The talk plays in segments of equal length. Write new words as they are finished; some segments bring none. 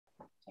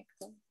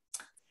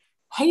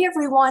Hey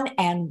everyone,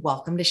 and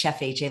welcome to Chef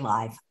AJ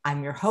Live.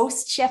 I'm your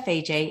host, Chef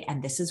AJ,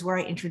 and this is where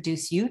I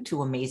introduce you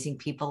to amazing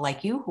people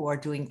like you who are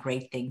doing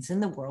great things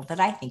in the world that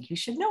I think you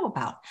should know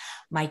about.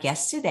 My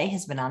guest today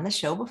has been on the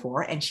show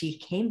before, and she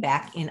came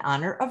back in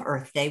honor of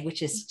Earth Day,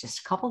 which is just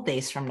a couple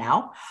days from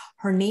now.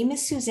 Her name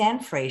is Suzanne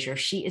Frazer.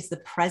 She is the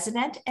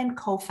president and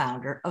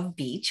co-founder of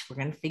B.E.A.C.H. We're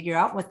going to figure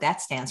out what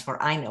that stands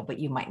for. I know, but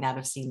you might not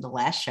have seen the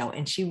last show.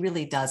 And she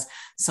really does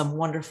some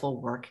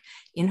wonderful work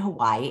in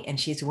Hawaii, and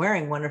she's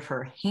wearing one of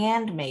her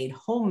handmade,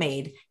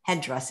 homemade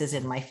headdresses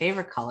in my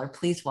favorite color.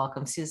 Please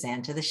welcome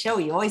Suzanne to the show.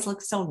 You always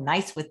look so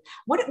nice with,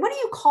 what do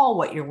you call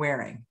what you're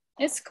wearing?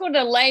 It's called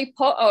a lei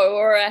po'o,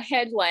 or a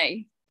head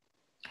lei.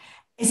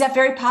 Is that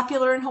very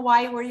popular in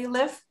Hawaii where you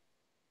live?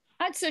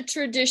 That's a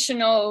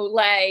traditional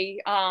lei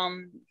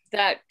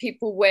that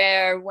people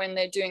wear when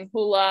they're doing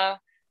hula,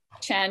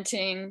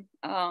 chanting.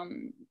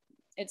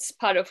 It's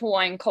part of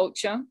Hawaiian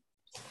culture.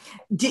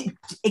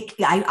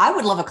 I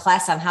would love a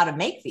class on how to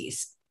make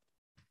these.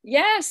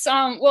 Yes.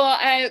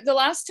 The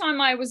last time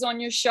I was on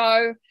your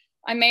show,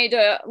 I made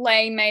a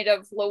lei made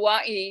of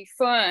Lawai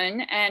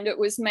fern, and it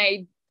was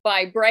made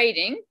by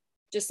braiding,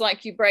 just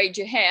like you braid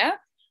your hair.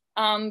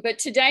 But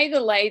today the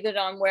lei that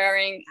I'm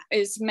wearing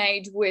is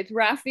made with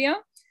raffia.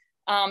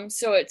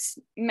 So it's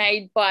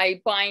made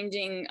by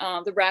binding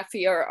the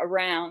raffia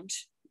around.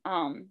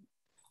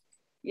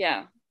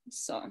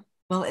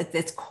 Well,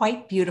 it's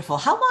quite beautiful.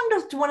 How long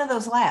does one of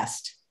those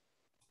last?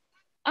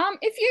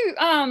 If you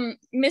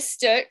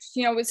mist it,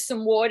 with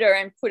some water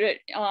and put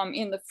it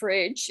in the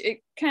fridge,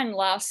 it can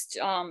last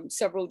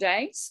several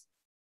days.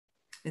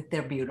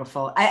 They're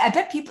beautiful. I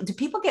bet do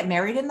people get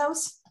married in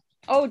those?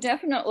 Oh,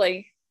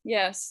 definitely.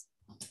 Yes.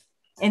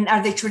 And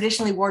are they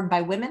traditionally worn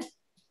by women?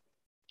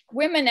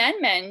 Women and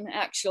men,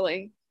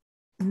 actually.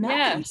 Nice.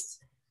 Yes.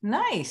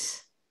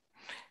 Nice.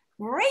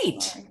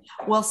 Great.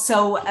 Well,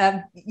 so,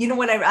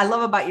 what I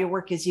love about your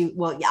work is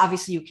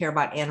obviously you care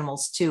about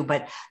animals too,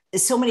 but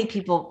so many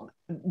people,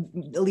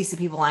 at least the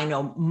people I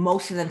know,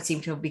 most of them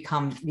seem to have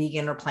become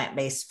vegan or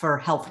plant-based for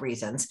health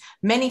reasons,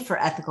 many for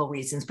ethical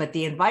reasons, but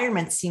the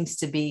environment seems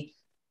to be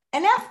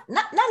not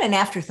an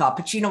afterthought,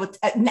 but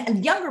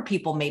younger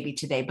people maybe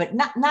today, but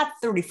not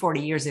 30,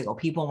 40 years ago,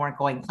 people weren't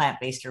going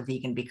plant-based or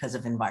vegan because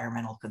of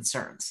environmental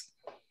concerns.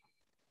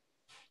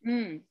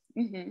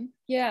 Mm-hmm.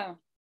 Yeah.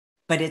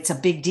 But it's a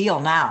big deal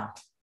now.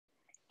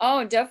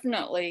 Oh,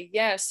 definitely.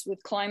 Yes.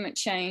 With climate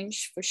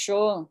change, for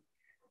sure.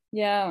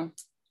 Yeah.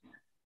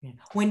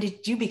 When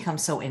did you become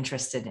so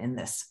interested in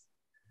this?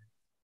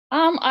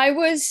 I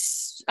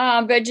was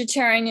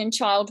vegetarian in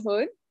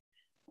childhood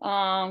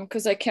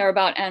because I care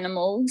about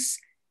animals.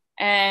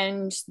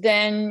 And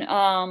then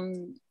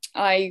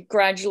I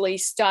gradually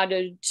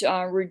started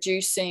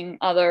reducing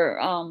other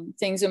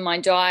things in my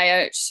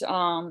diet,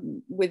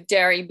 with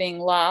dairy being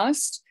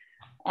last.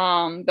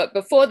 But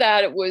before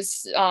that, it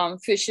was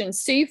fish and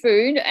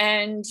seafood.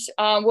 And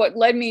what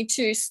led me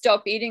to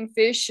stop eating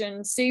fish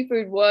and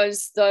seafood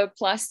was the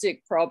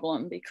plastic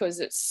problem, because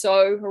it's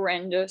so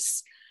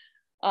horrendous.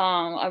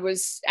 I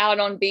was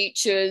out on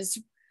beaches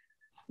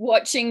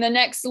watching the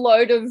next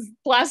load of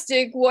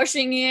plastic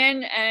washing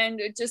in, and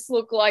it just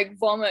looked like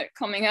vomit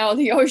coming out of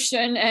the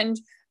ocean. And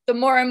the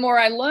more and more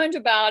I learned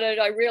about it,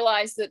 I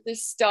realized that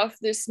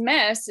this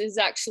mess is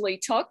actually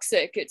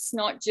toxic. It's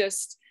not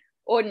just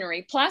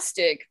ordinary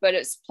plastic, but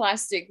it's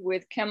plastic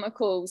with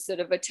chemicals that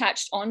have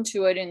attached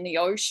onto it in the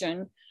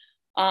ocean,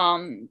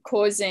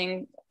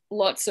 causing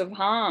lots of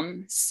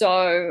harm.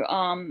 So,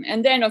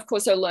 and then of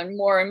course I learned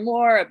more and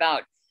more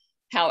about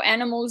how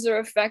animals are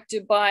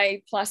affected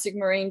by plastic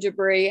marine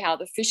debris, how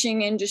the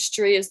fishing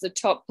industry is the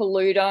top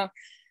polluter.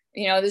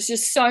 There's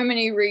just so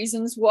many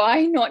reasons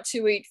why not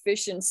to eat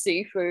fish and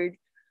seafood.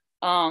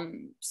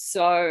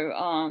 So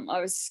I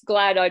was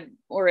glad I'd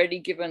already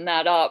given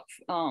that up,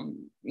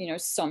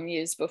 some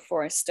years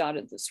before I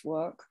started this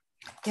work.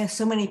 Yeah,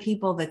 so many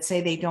people that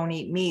say they don't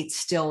eat meat,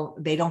 still,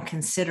 they don't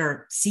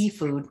consider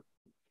seafood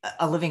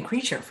a living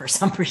creature for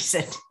some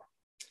reason.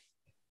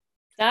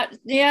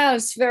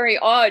 It's very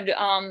odd.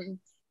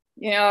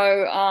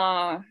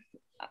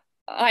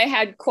 I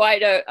had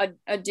quite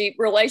a deep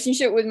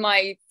relationship with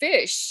my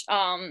fish.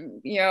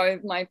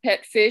 My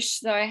pet fish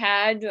that I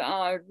had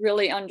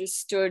really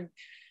understood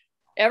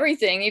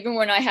everything. Even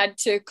when I had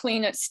to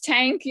clean its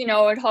tank,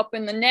 I'd hop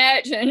in the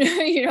net, and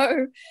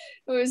it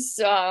was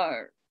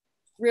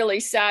really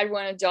sad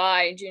when it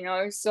died.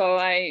 So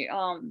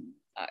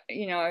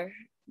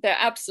they're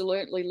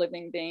absolutely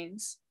living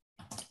beings.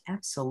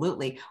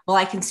 Absolutely. Well,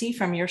 I can see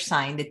from your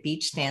sign that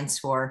B.E.A.C.H stands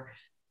for,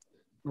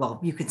 well,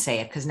 you could say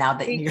it because now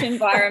that B.E.A.C.H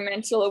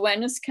Environmental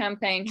Awareness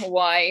Campaign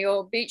Hawaii,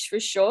 or B.E.A.C.H for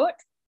short.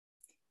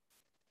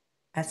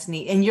 That's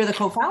neat. And you're the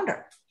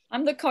co-founder.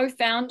 I'm the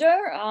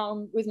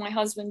co-founder with my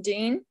husband,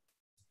 Dean.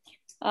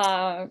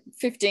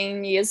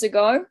 15 years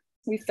ago,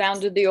 we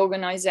founded the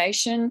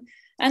organization.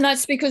 And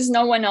that's because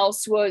no one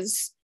else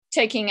was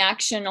taking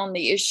action on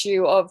the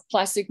issue of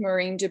plastic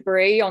marine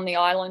debris on the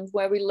island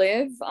where we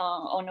live,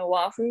 on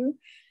Oahu.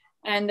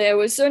 And there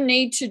was a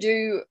need to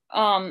do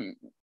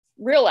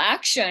real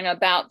action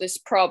about this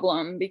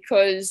problem,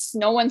 because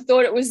no one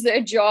thought it was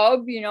their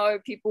job. You know,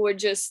 people were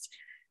just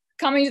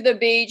coming to the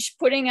beach,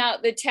 putting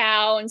out the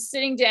towel and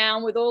sitting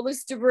down with all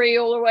this debris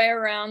all the way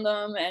around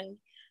them and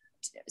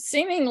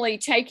seemingly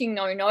taking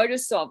no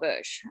notice of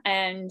it.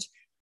 And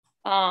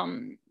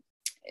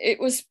it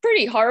was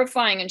pretty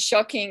horrifying and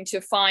shocking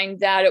to find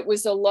that it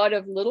was a lot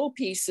of little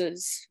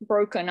pieces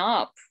broken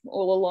up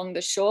all along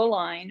the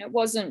shoreline. It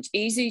wasn't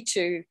easy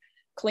to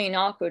clean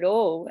up at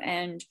all.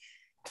 And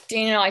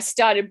Dean and I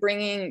started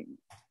bringing,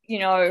 you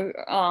know,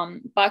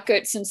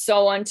 buckets and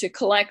so on to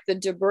collect the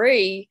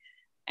debris.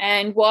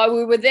 And while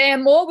we were there,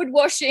 more would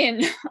wash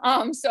in.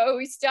 So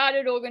we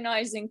started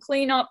organizing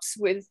cleanups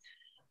with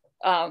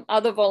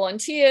other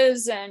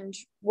volunteers and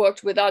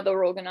worked with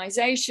other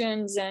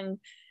organizations. And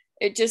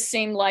it just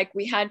seemed like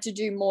we had to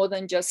do more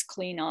than just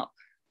clean up,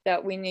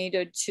 that we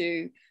needed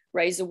to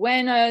raise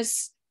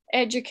awareness,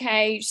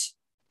 educate,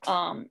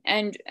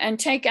 and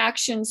take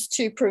actions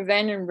to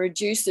prevent and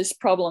reduce this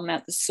problem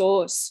at the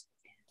source.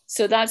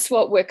 So that's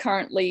what we're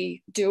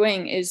currently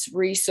doing, is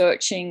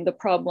researching the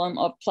problem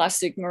of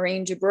plastic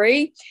marine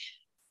debris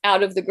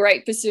out of the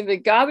Great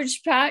Pacific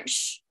Garbage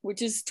Patch,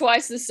 which is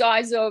twice the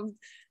size of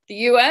the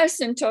US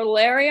in total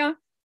area.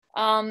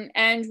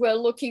 And we're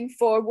looking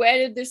for, where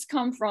did this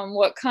come from?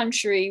 What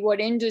country,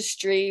 what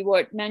industry,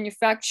 what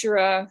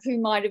manufacturer, who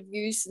might have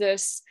used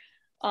this?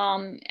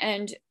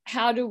 And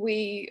how do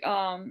we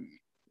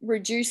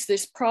reduce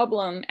this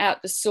problem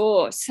at the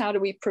source? How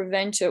do we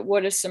prevent it?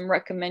 What are some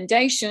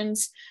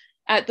recommendations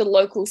at the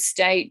local,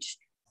 state,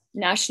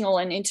 national,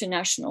 and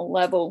international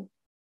level?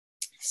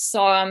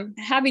 So I'm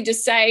happy to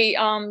say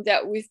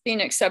that we've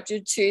been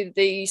accepted to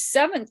the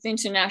 7th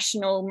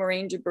International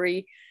Marine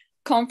Debris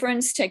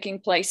Conference taking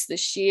place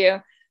this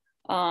year.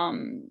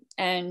 And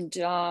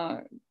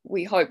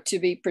we hope to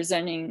be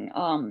presenting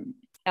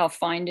our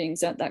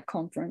findings at that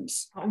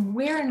conference.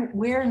 Where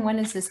and when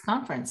is this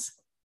conference?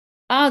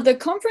 The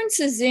conference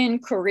is in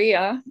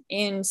Korea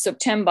in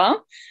September,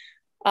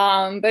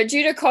 but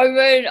due to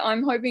COVID,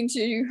 I'm hoping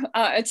to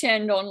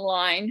attend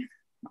online,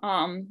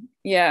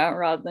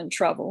 rather than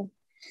travel.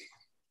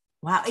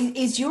 Wow.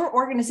 Is your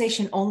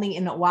organization only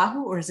in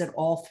Oahu, or is it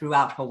all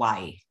throughout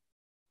Hawaii?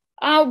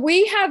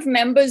 We have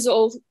members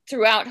all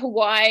throughout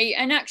Hawaii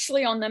and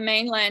actually on the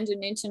mainland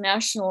and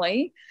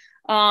internationally.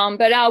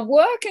 But our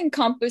work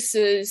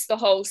encompasses the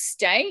whole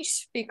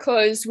state,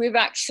 because we've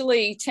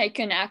actually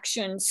taken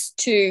actions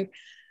to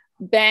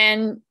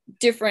ban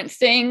different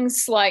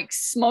things like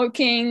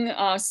smoking,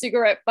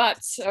 cigarette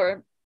butts,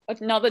 or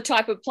another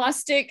type of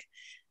plastic.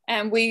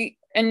 And we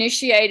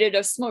initiated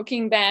a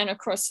smoking ban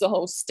across the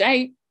whole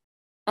state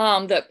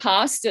that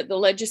passed at the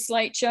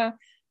legislature.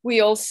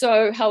 We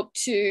also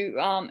helped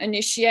to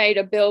initiate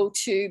a bill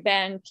to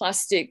ban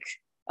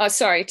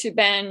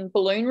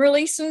balloon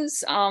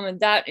releases. And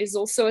that is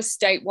also a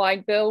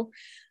statewide bill.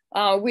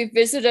 We've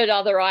visited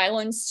other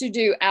islands to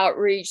do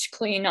outreach,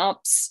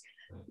 cleanups,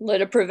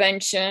 litter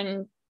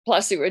prevention,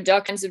 plastic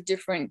reductions of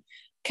different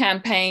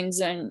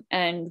campaigns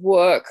and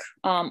work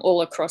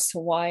all across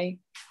Hawaii.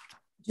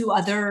 Do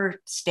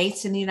other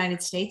states in the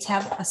United States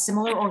have a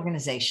similar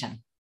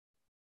organization?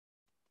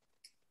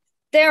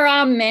 There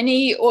are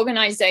many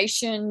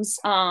organizations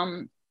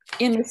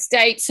in the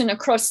States and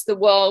across the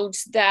world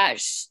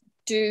that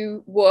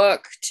do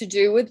work to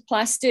do with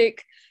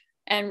plastic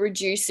and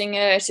reducing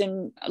it,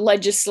 and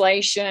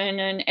legislation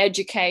and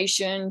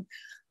education.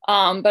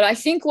 But I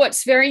think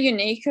what's very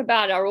unique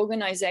about our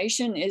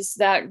organization is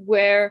that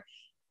we're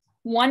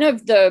one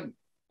of the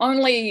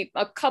only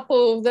a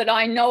couple that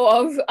I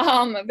know of,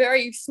 a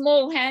very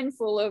small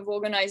handful of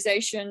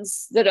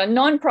organizations that are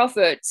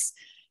nonprofits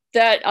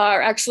that are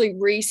actually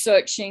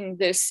researching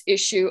this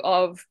issue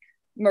of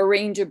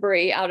marine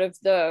debris out of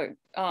the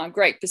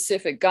Great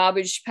Pacific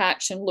Garbage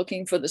Patch and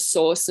looking for the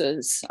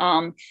sources.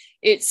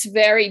 It's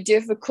very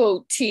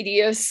difficult,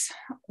 tedious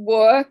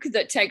work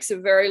that takes a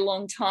very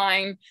long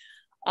time.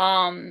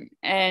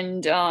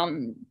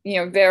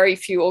 Very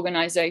few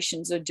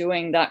organizations are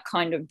doing that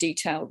kind of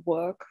detailed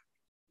work.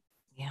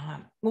 Yeah.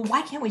 Well,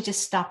 why can't we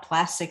just stop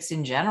plastics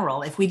in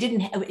general? If we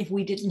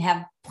didn't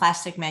have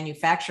plastic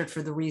manufactured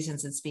for the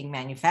reasons it's being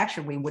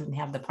manufactured, we wouldn't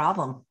have the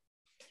problem.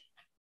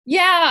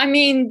 Yeah, I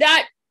mean,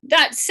 that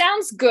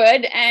sounds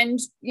good. And,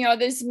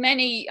 there's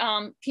many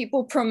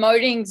people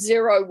promoting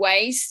zero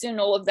waste and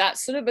all of that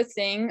sort of a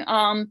thing.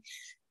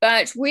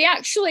 But we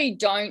actually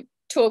don't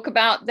talk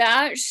about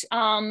that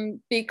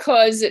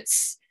because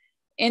it's,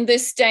 in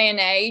this day and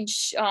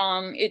age,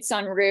 it's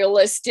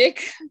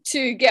unrealistic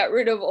to get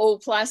rid of all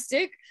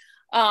plastic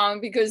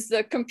because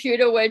the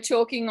computer we're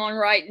talking on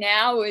right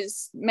now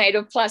is made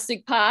of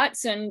plastic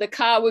parts, and the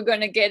car we're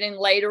going to get in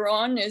later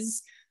on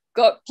is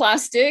got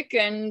plastic,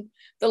 and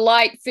the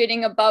light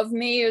fitting above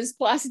me is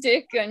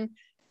plastic, and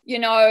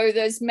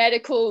there's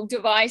medical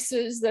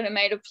devices that are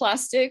made of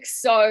plastic.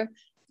 So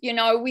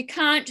we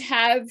can't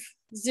have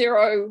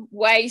zero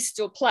waste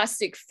or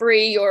plastic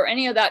free or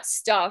any of that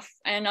stuff.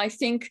 And I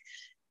think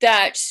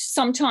that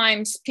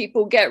sometimes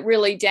people get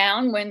really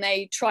down when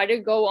they try to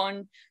go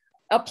on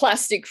a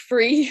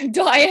plastic-free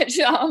diet,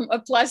 a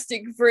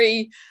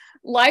plastic-free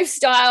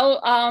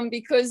lifestyle,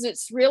 because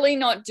it's really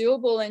not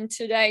doable in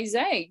today's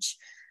age.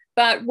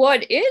 But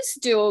what is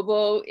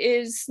doable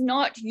is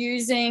not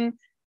using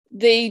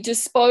the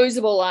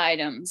disposable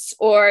items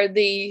or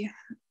the,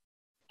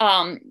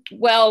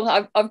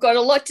 well, I've got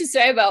a lot to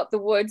say about the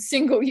word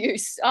single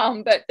use,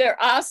 but there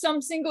are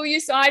some single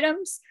use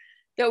items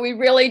that we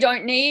really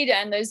don't need,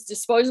 and there's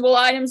disposable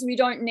items we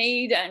don't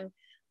need. And,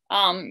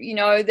 you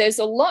know, there's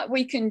a lot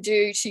we can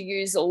do to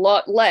use a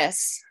lot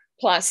less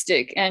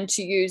plastic and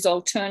to use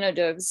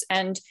alternatives.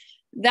 And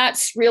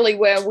that's really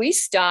where we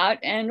start.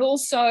 And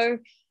also,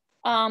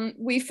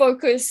 we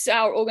focus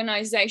our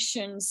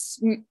organization's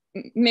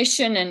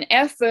mission and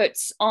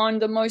efforts on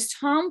the most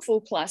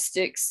harmful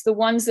plastics, the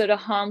ones that are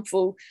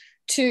harmful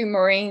to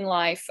marine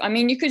life. I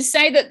mean, you could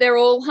say that they're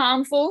all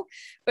harmful,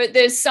 but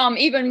there's some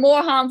even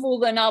more harmful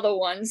than other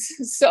ones.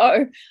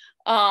 So,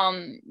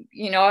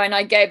 you know, and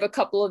I gave a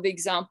couple of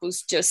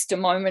examples just a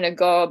moment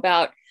ago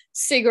about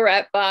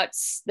cigarette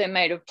butts. They're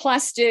made of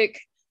plastic,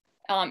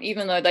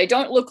 even though they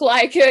don't look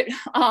like it,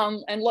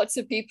 and lots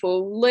of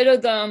people litter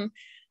them.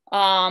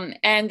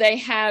 And they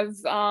have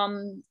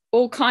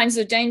all kinds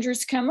of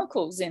dangerous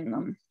chemicals in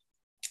them.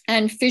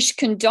 And fish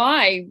can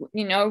die,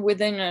 you know,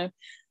 within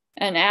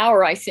an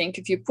hour, I think.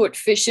 If you put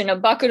fish in a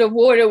bucket of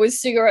water with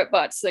cigarette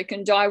butts, they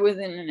can die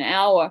within an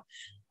hour.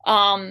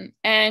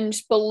 And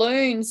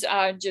balloons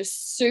are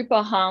just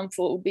super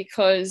harmful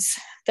because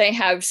they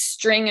have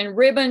string and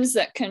ribbons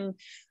that can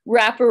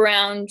wrap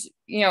around,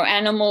 you know,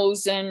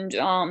 animals and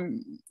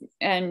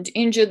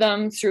injure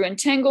them through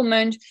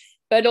entanglement.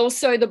 But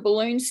also the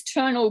balloons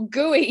turn all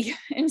gooey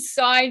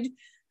inside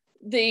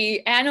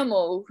the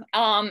animal,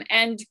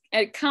 and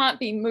it can't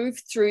be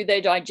moved through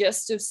their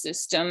digestive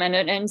system, and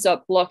it ends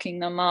up blocking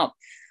them up,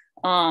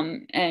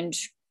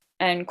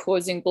 and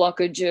causing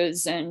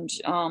blockages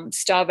and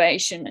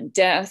starvation and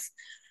death.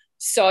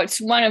 So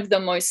it's one of the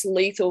most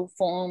lethal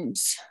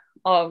forms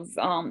of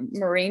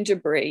marine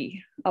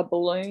debris are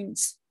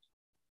balloons.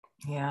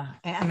 Yeah.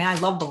 I mean, I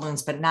love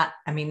balloons, but not,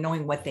 I mean,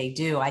 knowing what they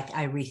do, I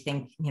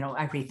rethink, you know,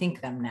 I rethink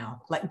them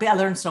now. Like, but I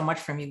learned so much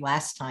from you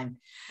last time.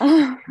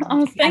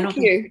 Oh, thank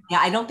you. Yeah.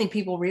 I don't think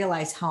people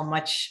realize how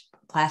much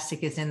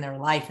plastic is in their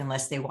life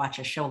unless they watch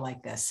a show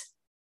like this.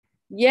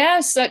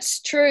 Yes,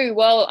 that's true.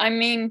 Well, I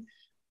mean,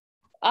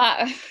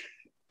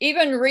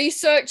 even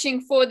researching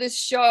for this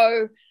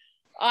show,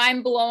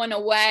 I'm blown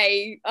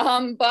away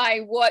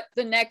by what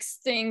the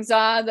next things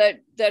are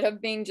that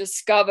have been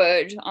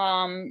discovered.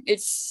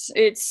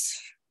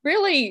 It's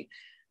really,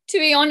 to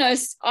be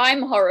honest,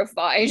 I'm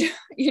horrified,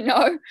 you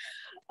know.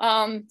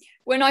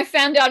 When I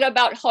found out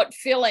about hot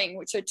filling,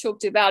 which I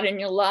talked about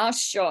in your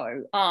last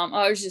show,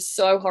 I was just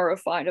so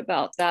horrified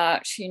about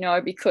that, you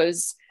know,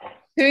 because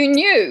who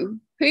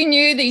knew? Who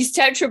knew these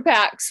Tetra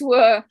Paks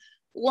were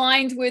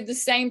lined with the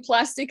same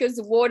plastic as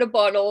a water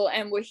bottle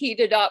and were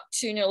heated up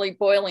to nearly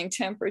boiling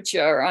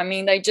temperature? I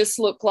mean, they just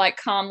look like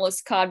harmless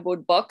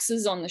cardboard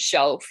boxes on the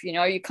shelf. You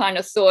know, you kind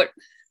of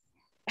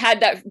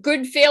had that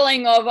good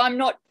feeling of, I'm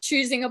not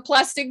choosing a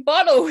plastic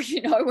bottle,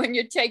 you know, when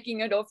you're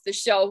taking it off the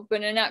shelf.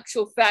 But in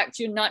actual fact,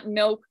 your nut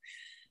milk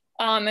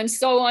and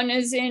so on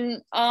is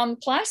in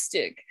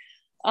plastic.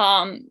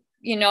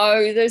 You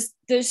know,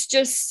 there's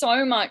just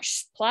so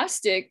much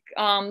plastic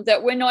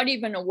that we're not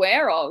even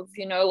aware of,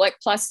 you know, like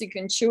plastic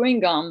in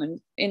chewing gum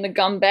and in the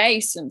gum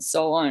base and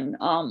so on,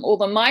 all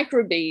the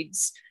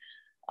microbeads.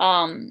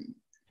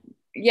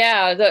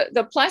 Yeah,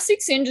 the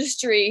plastics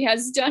industry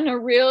has done a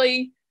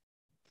really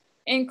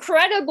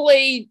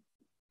incredibly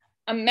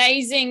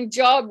amazing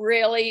job,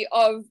 really,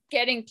 of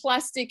getting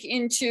plastic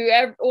into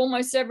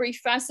almost every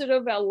facet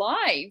of our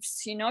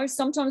lives, you know,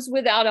 sometimes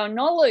without our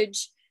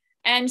knowledge.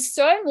 And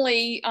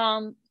certainly,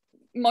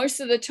 most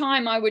of the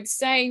time, I would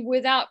say,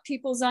 without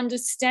people's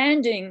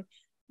understanding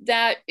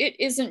that it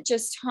isn't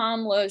just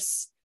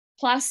harmless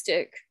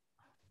plastic.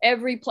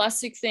 Every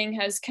plastic thing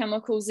has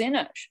chemicals in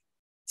it.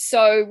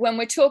 So when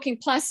we're talking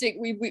plastic,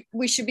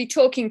 we should be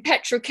talking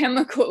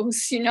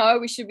petrochemicals, you know,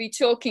 we should be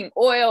talking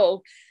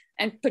oil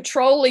and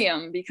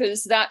petroleum,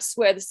 because that's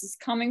where this is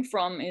coming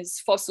from,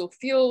 is fossil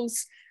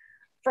fuels,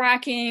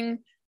 fracking,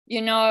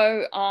 you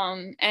know,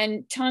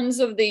 and tons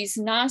of these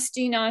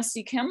nasty,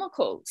 nasty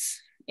chemicals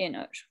in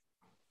it.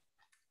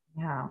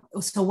 Yeah.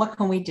 So what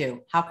can we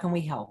do? How can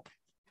we help?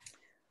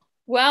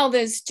 Well,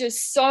 there's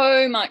just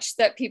so much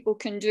that people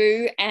can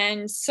do.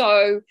 And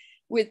so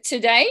with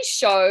today's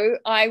show,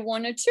 I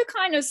wanted to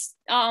kind of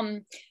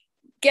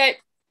get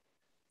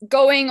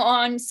going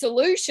on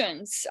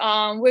solutions.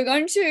 We're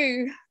going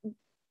to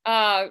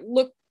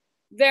look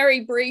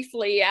very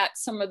briefly at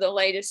some of the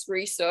latest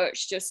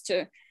research just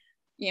to,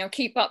 you know,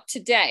 keep up to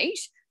date.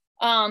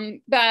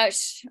 But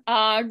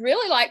I'd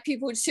really like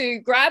people to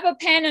grab a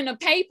pen and a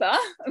paper,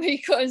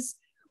 because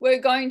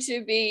we're going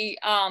to be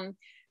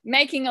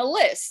making a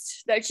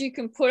list that you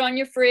can put on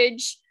your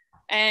fridge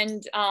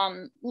and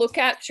look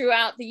at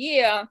throughout the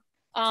year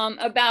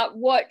about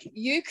what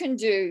you can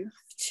do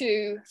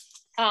to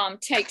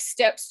take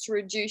steps to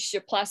reduce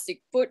your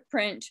plastic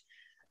footprint.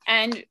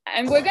 And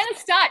we're going to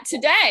start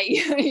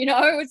today. You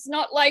know, it's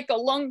not like a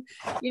long,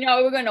 you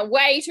know, we're going to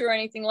wait or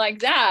anything like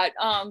that.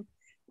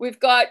 We've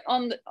got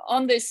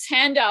on this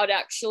handout,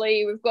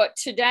 actually, we've got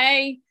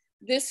today,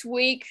 this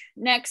week,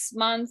 next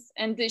month,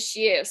 and this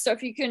year. So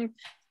if you can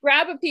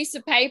grab a piece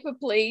of paper,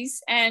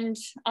 please, and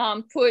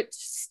put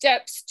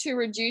steps to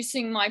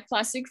reducing my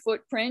plastic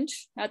footprint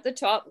at the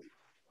top.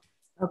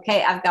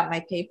 Okay, I've got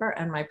my paper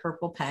and my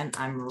purple pen.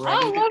 I'm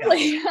ready to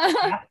lovely. go.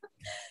 Yep.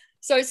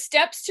 So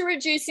steps to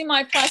reducing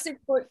my plastic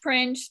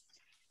footprint,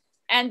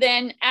 and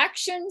then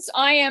actions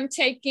I am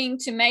taking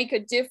to make a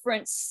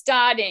difference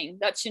starting.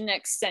 That's your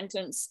next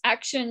sentence.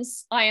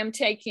 Actions I am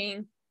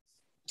taking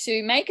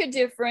to make a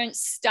difference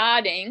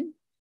starting.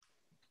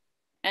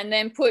 And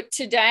then put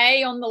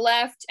today on the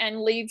left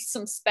and leave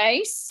some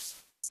space.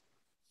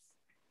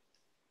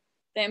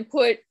 Then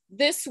put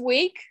this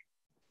week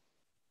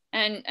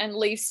and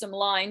leave some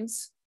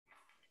lines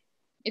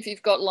if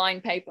you've got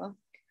line paper.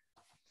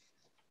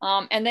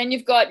 And then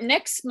you've got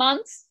next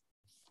month.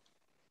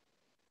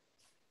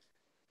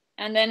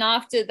 And then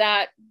after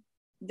that,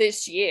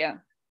 this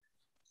year.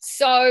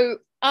 So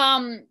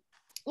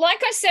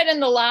like I said in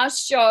the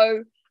last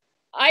show,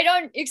 I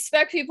don't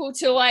expect people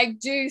to like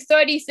do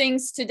 30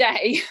 things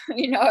today,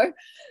 you know?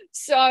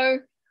 So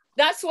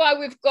that's why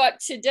we've got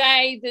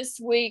today, this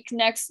week,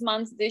 next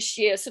month, this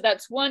year. So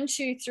that's 1,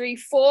 2, 3,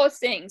 4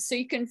 things. So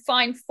you can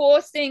find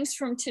 4 things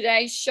from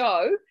today's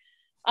show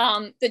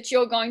that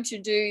you're going to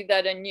do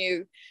that are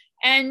new.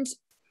 And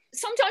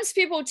sometimes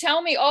people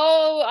tell me,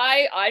 oh,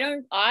 I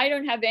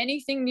don't have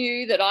anything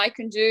new that I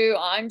can do.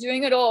 I'm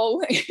doing it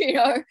all, you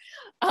know?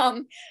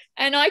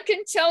 And I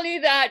can tell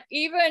you that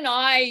even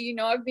you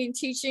know, I've been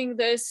teaching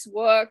this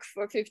work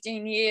for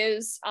 15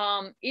 years.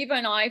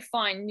 Even I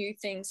find new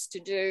things to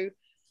do.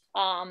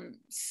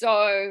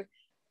 So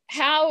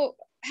how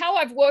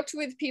I've worked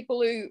with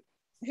people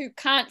who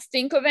can't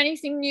think of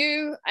anything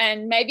new,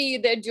 and maybe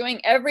they're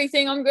doing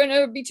everything I'm going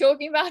to be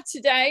talking about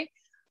today.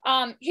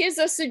 Here's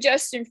a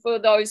suggestion for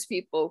those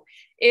people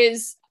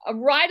is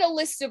write a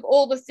list of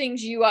all the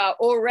things you are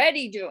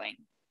already doing.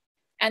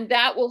 And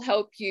that will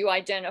help you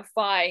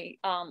identify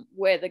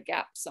where the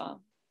gaps are.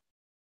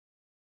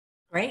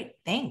 Great,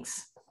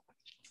 thanks.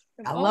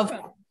 You're I welcome.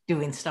 love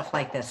doing stuff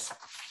like this.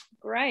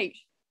 Great,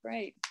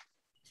 great.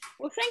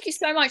 Well, thank you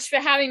so much for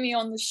having me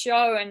on the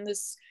show and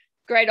this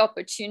great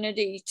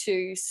opportunity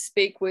to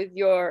speak with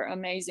your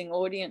amazing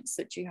audience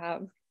that you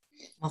have.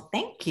 Well,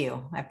 thank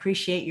you. I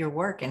appreciate your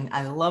work, and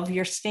I love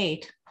your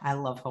state. I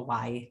love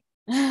Hawaii.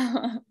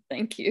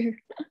 Thank you.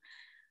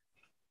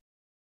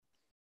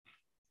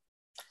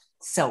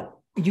 So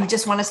you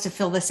just want us to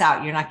fill this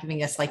out. You're not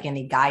giving us like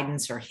any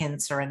guidance or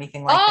hints or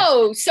anything like that.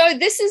 Oh, so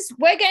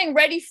we're getting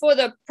ready for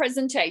the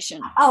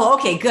presentation. Oh,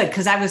 okay, good.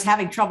 Because I was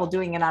having trouble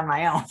doing it on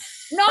my own.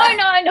 No.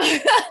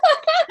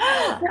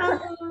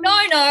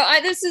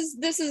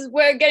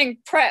 We're getting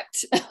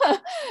prepped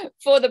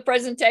for the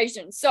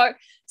presentation. So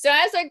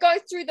as I go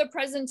through the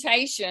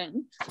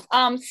presentation,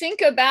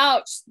 think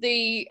about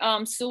the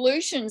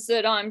solutions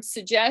that I'm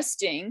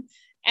suggesting,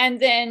 and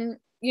then,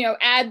 you know,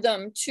 add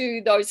them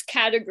to those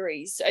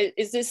categories.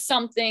 Is this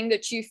something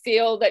that you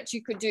feel that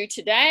you could do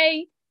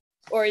today?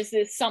 Or is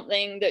this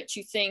something that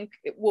you think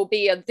it will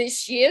be a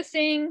this year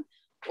thing?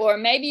 Or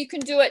maybe you can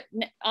do it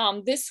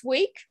this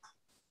week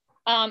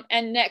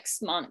and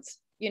next month,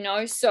 you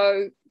know?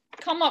 So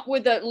come up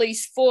with at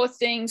least 4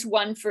 things,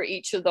 1 for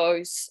each of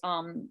those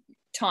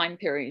time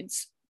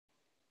periods.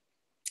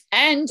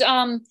 And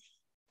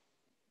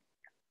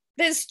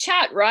there's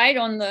chat, right,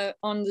 on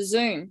the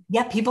Zoom.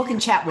 Yeah, people can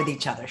chat with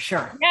each other,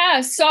 sure.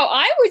 Yeah, so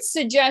I would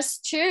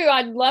suggest too,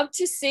 I'd love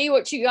to see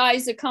what you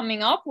guys are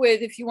coming up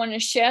with if you want to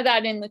share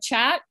that in the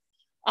chat,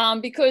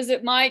 because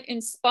it might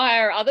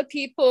inspire other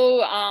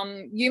people.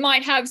 You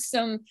might have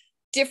some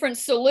different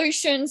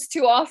solutions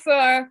to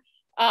offer.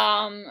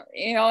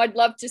 You know, I'd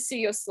love to see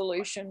your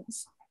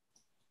solutions.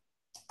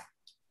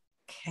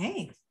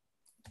 Okay.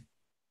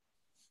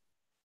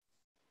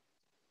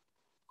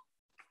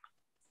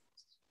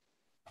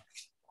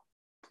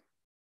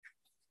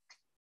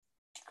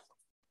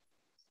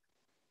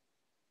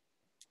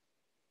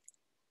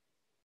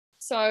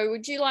 So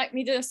would you like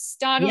me to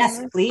start? Yes,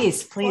 on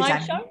please.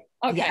 Okay.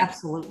 Yeah,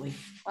 absolutely.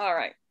 All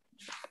right.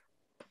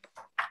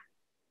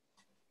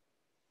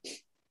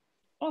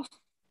 Oh,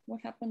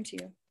 what happened to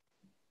you?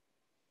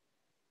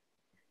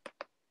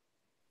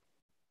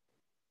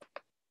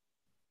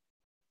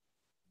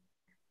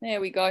 There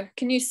we go.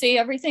 Can you see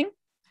everything?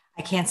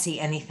 I can't see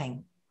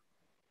anything.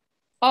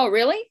 Oh,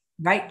 really?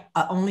 Right.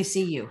 I only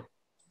see you.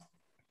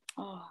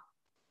 Oh.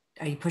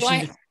 Are you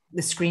pushing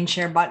the screen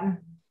share button?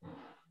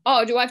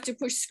 Oh, do I have to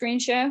push screen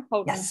share?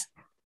 Hold on. Yes.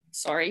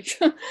 Sorry.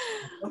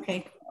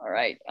 Okay. All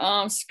right.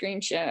 Screen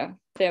share.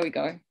 There we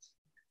go.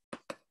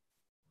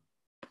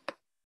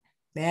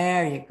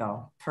 There you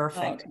go.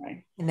 Perfect.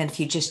 Okay. And then if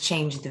you just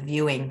change the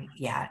viewing,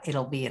 yeah,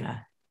 it'll be in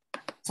a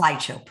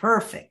slideshow.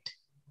 Perfect.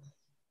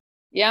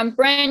 Yeah, I'm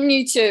brand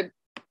new to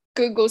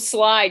Google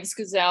Slides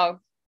because our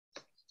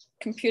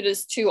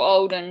computer's too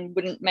old and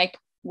wouldn't make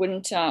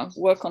wouldn't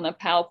work on the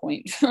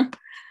PowerPoint.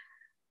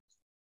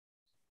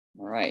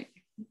 All right.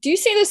 Do you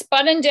see this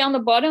button down the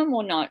bottom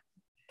or not?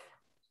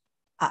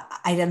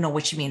 I don't know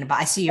what you mean, but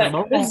I see your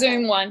logo. The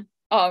Zoom one.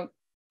 Oh,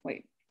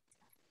 wait.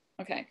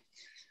 Okay.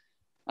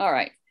 All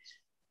right.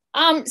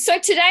 So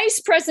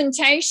today's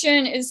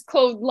presentation is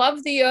called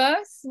Love the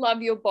Earth,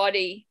 Love Your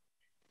Body.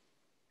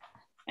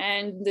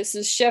 And this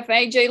is Chef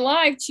AJ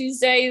Live,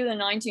 Tuesday, the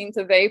 19th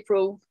of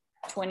April,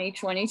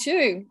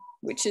 2022,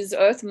 which is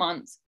Earth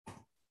Month.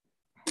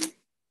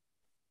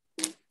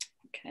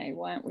 Okay,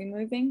 why aren't we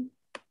moving?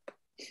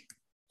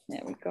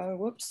 There we go,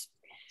 whoops.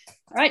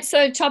 All right,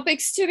 so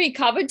topics to be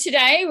covered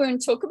today. We're going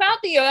to talk about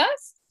the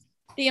Earth,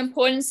 the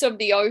importance of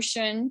the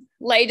ocean,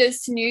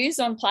 latest news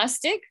on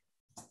plastic,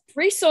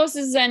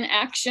 resources and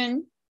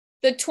action,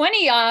 the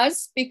 20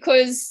 R's,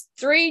 because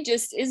 3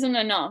 just isn't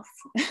enough.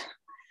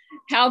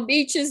 How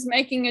beaches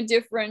making a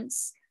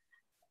difference.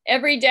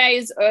 Every day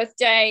is Earth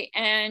Day,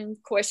 and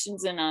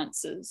questions and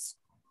answers.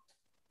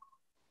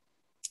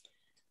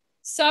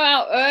 So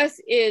our Earth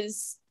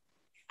is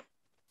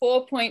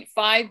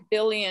 4.5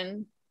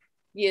 billion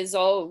years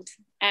old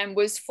and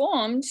was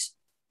formed,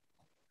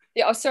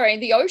 the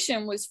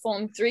ocean was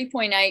formed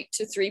 3.8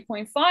 to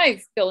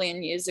 3.5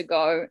 billion years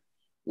ago.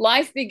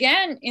 Life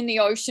began in the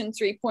ocean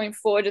 3.4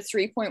 to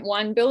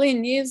 3.1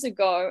 billion years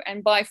ago,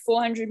 and by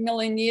 400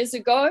 million years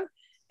ago,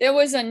 there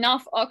was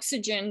enough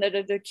oxygen that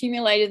had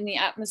accumulated in the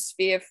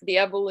atmosphere for the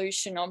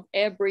evolution of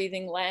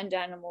air-breathing land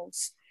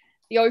animals.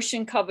 The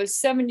ocean covers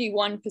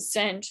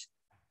 71%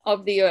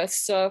 of the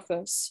Earth's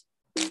surface.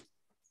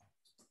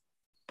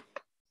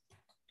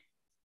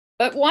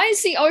 But why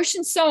is the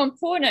ocean so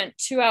important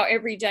to our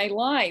everyday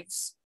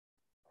lives?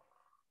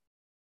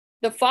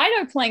 The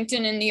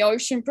phytoplankton in the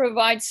ocean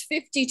provides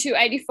 50 to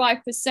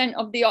 85%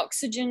 of the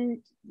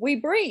oxygen we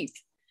breathe.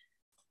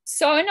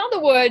 So in other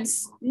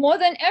words, more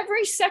than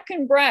every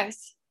second breath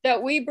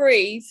that we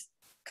breathe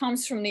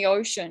comes from the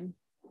ocean.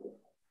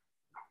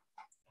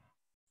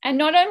 And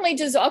not only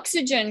does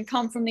oxygen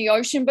come from the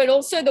ocean, but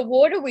also the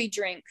water we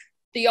drink.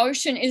 The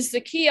ocean is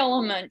the key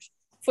element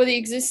for the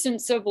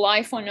existence of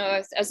life on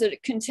Earth, as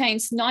it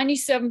contains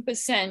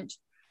 97%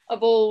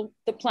 of all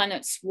the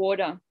planet's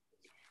water.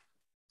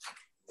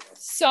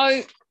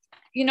 So,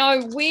 you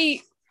know,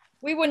 we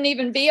wouldn't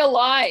even be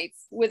alive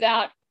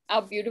without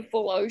our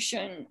beautiful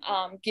ocean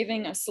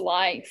giving us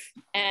life.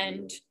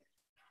 And,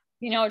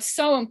 you know, it's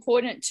so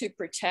important to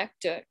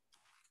protect it.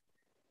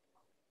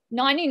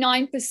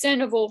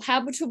 99% of all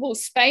habitable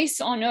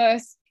space on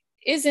Earth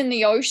is in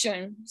the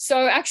ocean.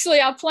 So actually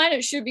our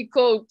planet should be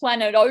called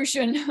Planet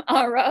Ocean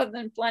rather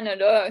than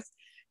Planet Earth,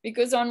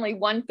 because only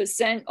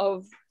 1%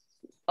 of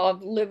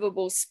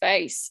livable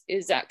space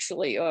is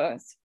actually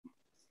Earth.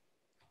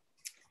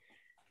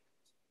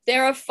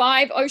 There are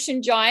 5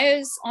 ocean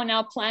gyres on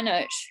our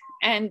planet,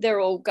 and they're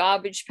all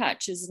garbage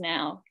patches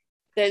now.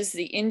 There's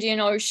the Indian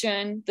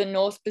Ocean, the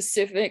North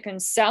Pacific and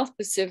South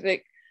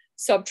Pacific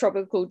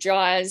subtropical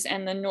gyres,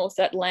 and the North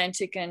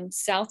Atlantic and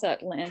South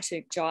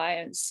Atlantic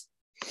gyres.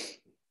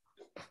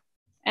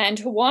 And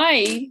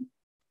Hawaii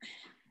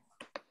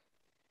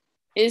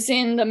is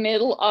in the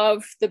middle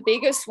of the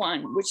biggest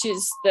one, which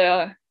is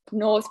the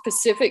North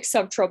Pacific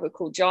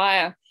subtropical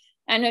gyre,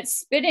 and it's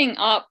spitting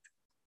up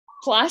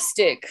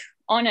plastic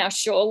on our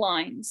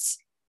shorelines,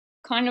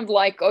 kind of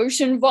like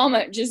ocean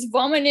vomit, just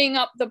vomiting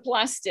up the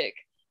plastic.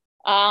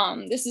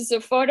 This is a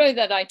photo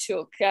that I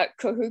took at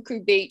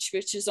Kahuku Beach,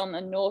 which is on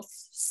the north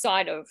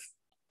side of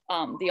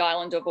the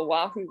island of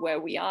Oahu, where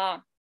we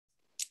are.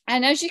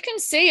 And as you can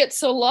see,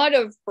 it's a lot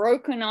of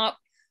broken up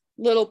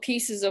little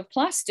pieces of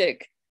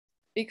plastic,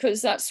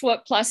 because that's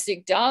what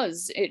plastic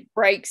does. It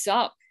breaks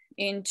up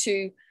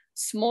into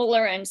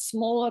smaller and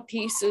smaller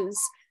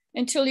pieces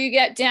until you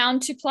get down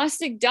to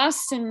plastic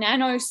dust and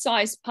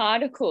nano-sized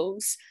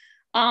particles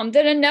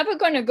that are never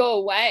going to go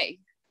away,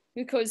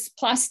 because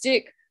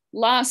plastic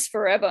lasts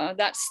forever.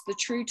 That's the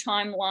true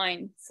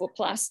timeline for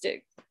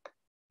plastic.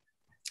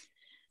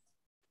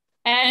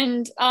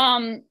 And,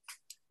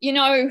 you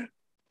know,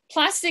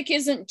 plastic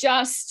isn't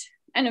just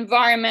an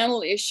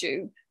environmental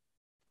issue,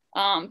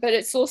 but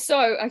it's also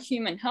a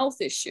human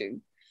health issue.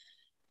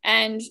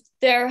 And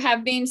there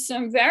have been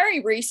some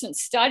very recent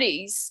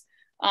studies,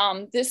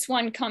 this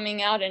one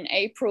coming out in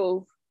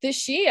April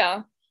this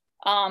year,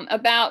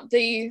 about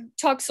the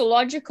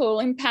toxicological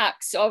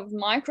impacts of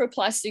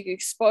microplastic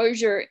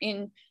exposure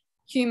in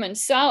human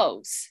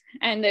cells.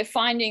 And they're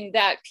finding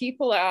that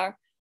people are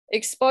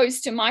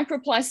exposed to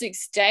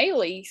microplastics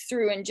daily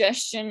through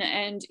ingestion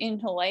and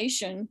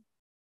inhalation.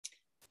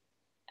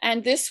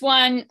 And this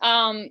one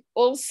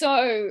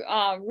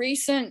also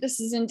recent, this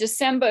is in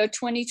December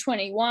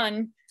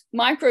 2021,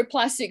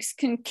 microplastics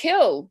can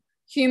kill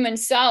human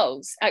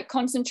cells at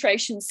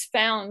concentrations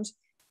found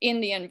in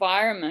the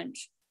environment.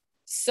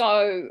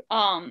 So,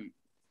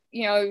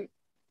 you know,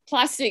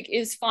 plastic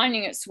is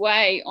finding its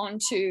way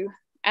onto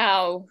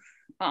our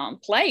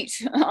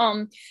plate.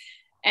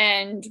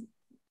 And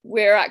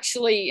we're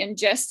actually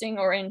ingesting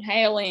or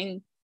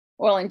inhaling,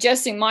 well,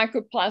 ingesting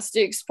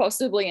microplastics,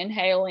 possibly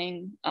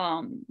inhaling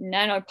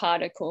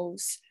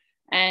nanoparticles.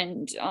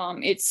 and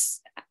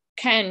it's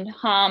can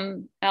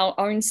harm our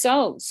own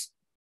cells.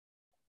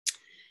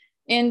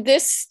 In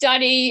this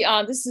study,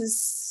 this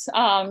is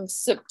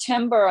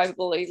September, I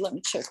believe. Let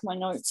me check my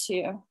notes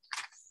here.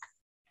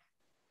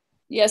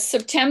 Yes,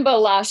 September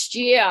last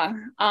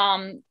year,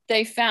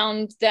 they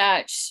found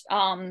that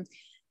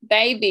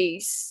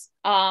babies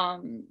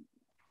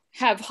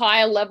have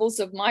higher levels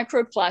of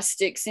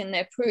microplastics in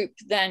their poop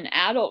than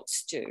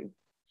adults do.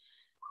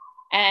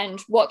 And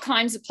what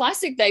kinds of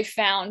plastic they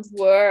found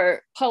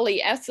were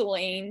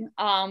polyethylene,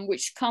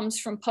 which comes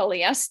from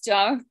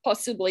polyester,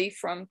 possibly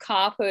from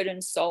carpet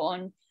and so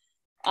on,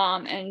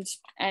 and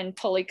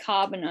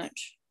polycarbonate.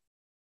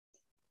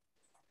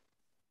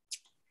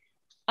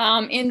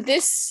 In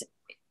this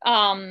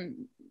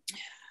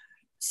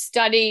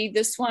study,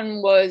 this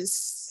one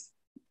was,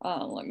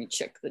 let me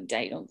check the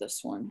date of this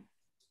one.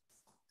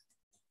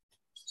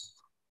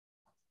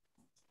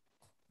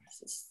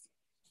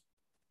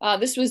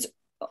 This was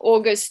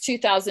August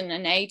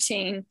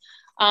 2018.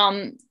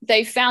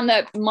 They found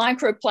that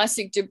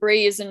microplastic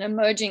debris is an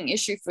emerging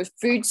issue for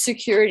food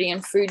security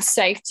and food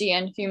safety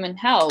and human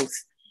health.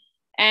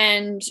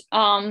 And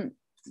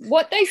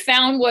what they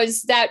found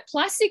was that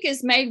plastic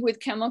is made with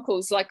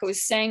chemicals, like I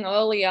was saying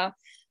earlier,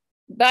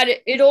 but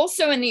it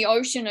also in the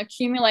ocean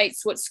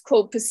accumulates what's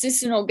called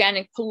persistent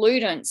organic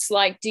pollutants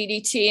like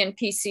DDT and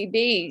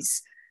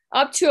PCBs,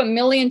 up to 1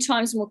 million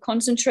times more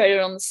concentrated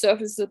on the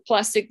surface of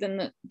plastic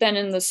than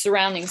in the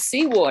surrounding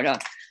seawater.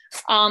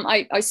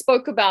 I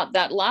spoke about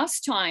that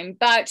last time,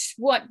 but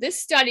what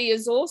this study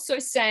is also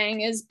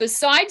saying is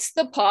besides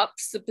the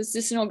POPs, the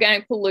persistent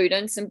organic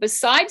pollutants, and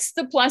besides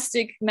the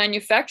plastic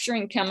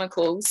manufacturing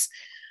chemicals,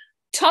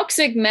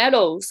 toxic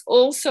metals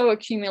also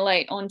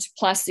accumulate onto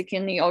plastic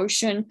in the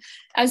ocean,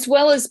 as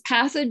well as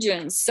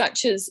pathogens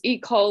such as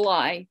E.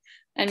 coli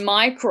and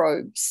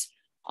microbes.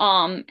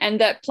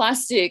 And that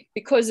plastic,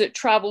 because it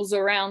travels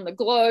around the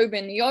globe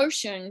in the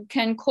ocean,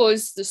 can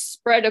cause the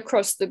spread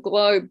across the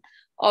globe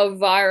of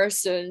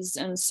viruses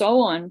and so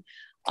on.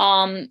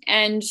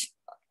 And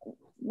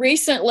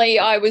recently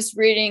I was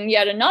reading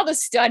yet another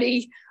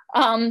study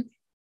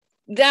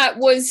that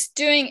was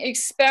doing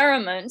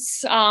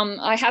experiments.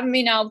 I haven't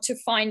been able to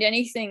find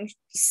anything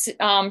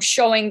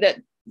showing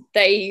that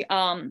they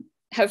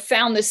have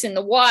found this in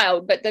the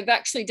wild, but they've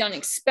actually done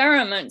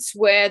experiments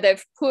where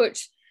they've put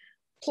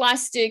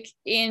plastic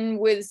in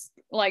with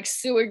like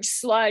sewage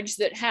sludge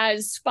that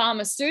has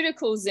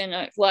pharmaceuticals in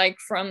it, like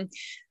from,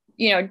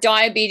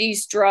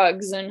 diabetes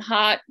drugs and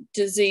heart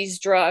disease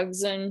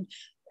drugs and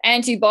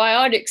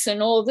antibiotics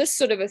and all this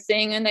sort of a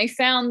thing. And they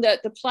found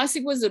that the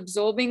plastic was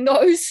absorbing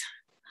those.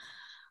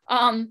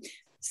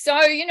 So,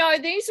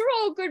 these are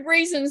all good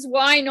reasons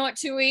why not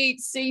to eat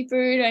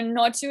seafood and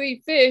not to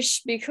eat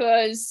fish,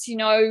 because,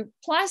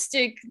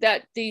 plastic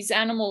that these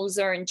animals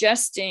are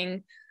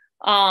ingesting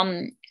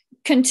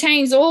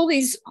contains all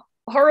these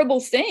horrible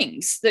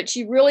things that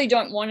you really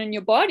don't want in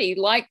your body,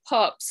 like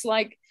POPs,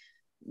 like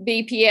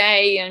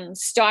BPA and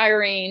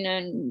styrene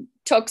and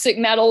toxic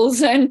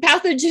metals and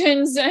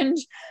pathogens and,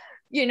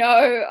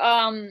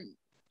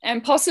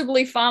 and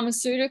possibly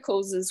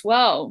pharmaceuticals as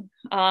well.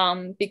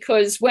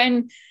 Because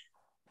when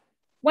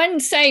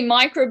say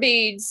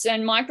microbeads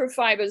and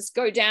microfibers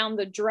go down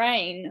the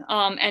drain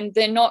and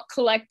they're not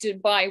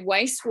collected by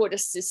wastewater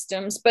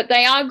systems, but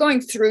they are going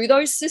through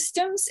those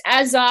systems,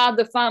 as are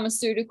the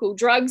pharmaceutical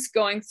drugs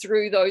going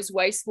through those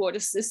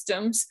wastewater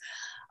systems.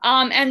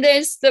 And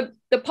there's the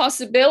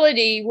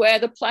possibility where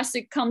the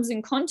plastic comes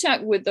in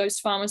contact with those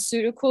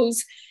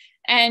pharmaceuticals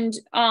and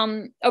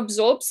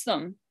absorbs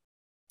them.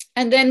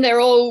 And then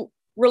they're all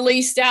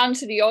released out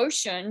into the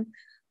ocean.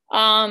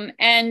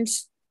 And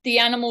the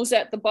animals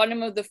at the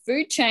bottom of the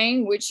food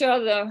chain, which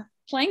are the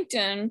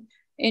plankton,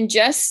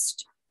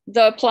 ingest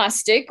the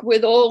plastic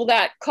with all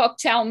that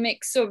cocktail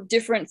mix of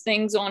different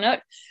things on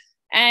it.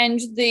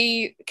 And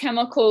the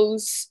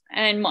chemicals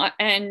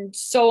and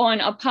so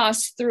on are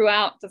passed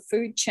throughout the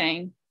food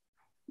chain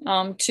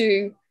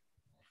to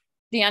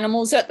the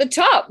animals at the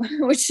top,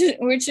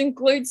 which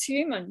includes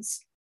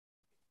humans.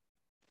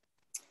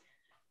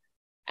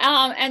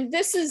 And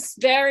this is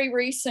very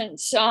recent,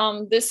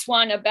 this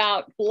one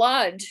about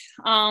blood.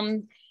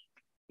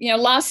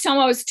 Last time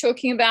I was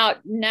talking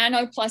about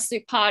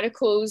nanoplastic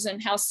particles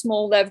and how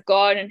small they've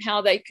got and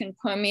how they can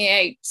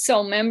permeate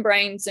cell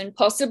membranes and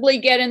possibly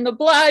get in the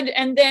blood.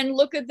 And then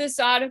look at this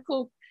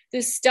article.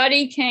 This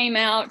study came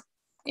out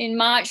in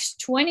March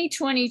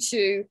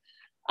 2022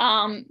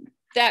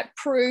 that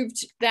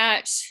proved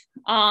that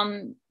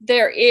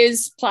there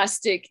is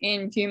plastic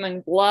in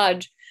human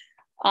blood.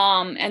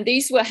 And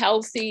these were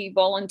healthy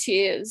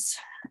volunteers.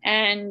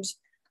 And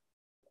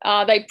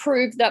they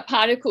proved that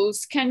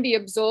particles can be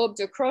absorbed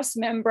across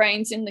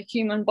membranes in the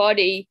human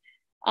body,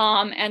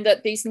 and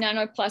that these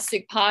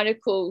nanoplastic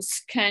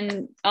particles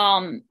can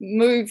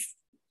move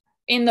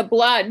in the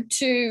blood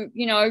to,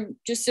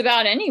 just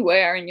about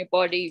anywhere in your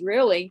body,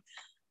 really.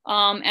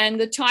 And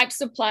the types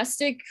of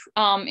plastic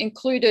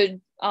included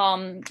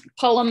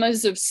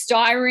polymers of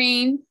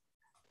styrene,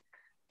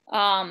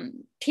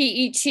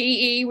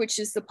 PETE, which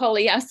is the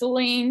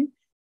polyethylene,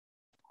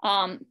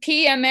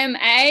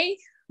 PMMA,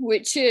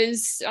 which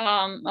is a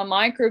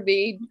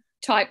microbead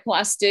type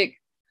plastic,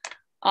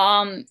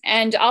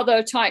 and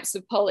other types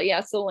of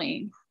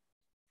polyethylene.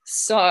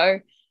 So,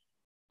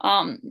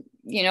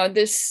 you know,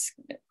 this,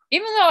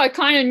 even though I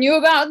kind of knew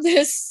about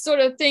this sort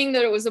of thing,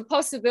 that it was a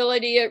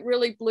possibility, it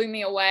really blew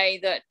me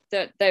away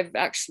that they've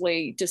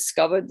actually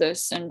discovered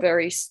this, and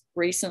very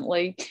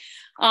recently.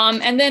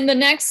 And then the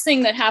next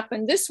thing that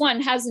happened, this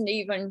one hasn't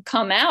even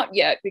come out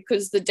yet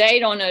because the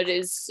date on it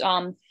is,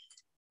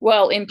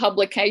 well, in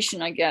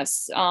publication, I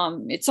guess.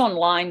 It's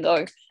online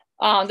though.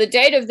 The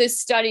date of this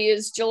study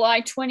is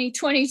July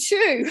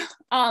 2022.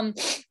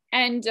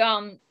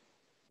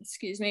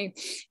 Excuse me.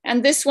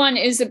 And this one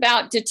is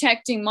about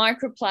detecting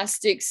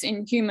microplastics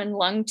in human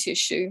lung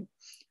tissue.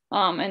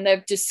 And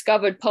they've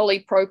discovered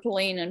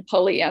polypropylene and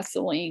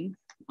polyethylene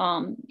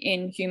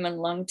in human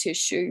lung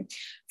tissue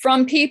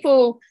from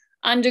people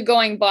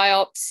undergoing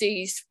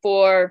biopsies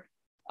for,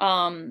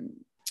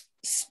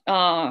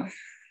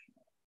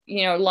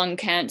 you know, lung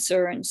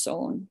cancer and so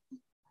on.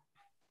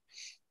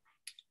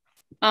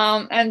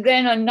 And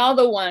then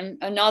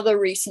another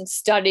recent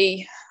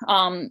study,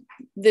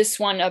 this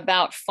one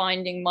about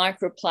finding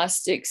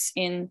microplastics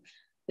in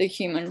the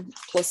human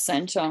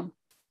placenta.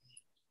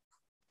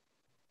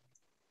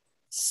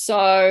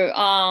 So,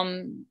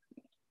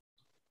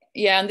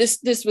 yeah, and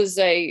this was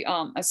a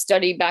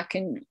study back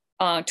in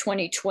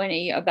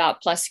 2020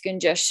 about plastic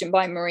ingestion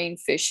by marine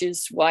fish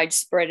is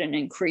widespread and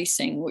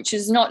increasing, which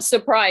is not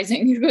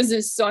surprising because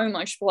there's so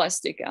much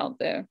plastic out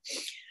there.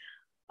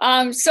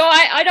 So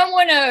I don't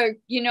want to,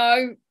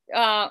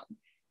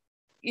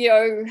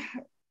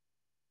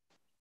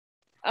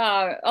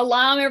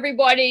 alarm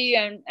everybody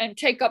and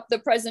take up the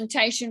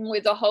presentation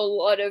with a whole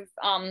lot of,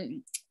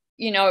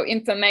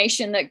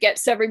 information that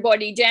gets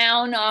everybody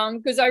down,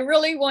 because I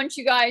really want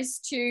you guys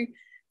to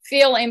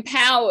feel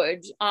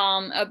empowered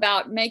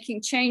about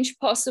making change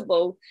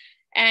possible.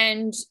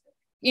 And,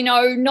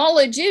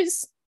 knowledge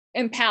is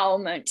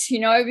empowerment,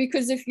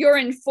 because if you're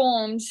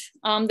informed,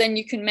 then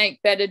you can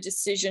make better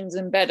decisions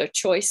and better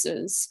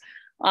choices.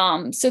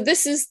 So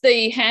this is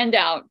the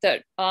handout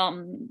that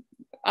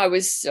I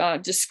was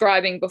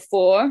describing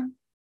before.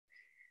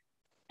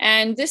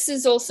 And this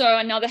is also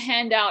another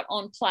handout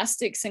on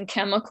plastics and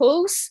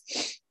chemicals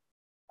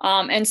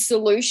and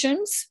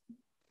solutions.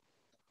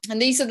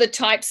 And these are the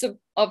types of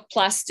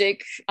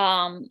plastic.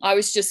 I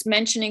was just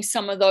mentioning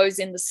some of those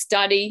in the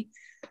study.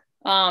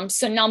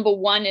 So number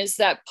one is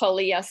that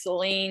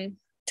polyethylene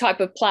type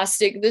of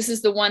plastic. This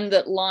is the one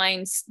that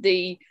lines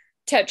the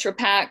Tetra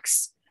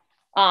Paks.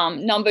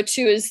 Number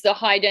two is the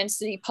high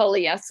density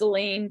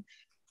polyethylene.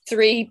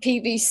 3,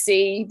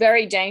 PVC,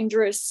 very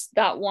dangerous,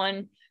 that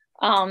one.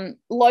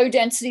 Low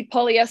density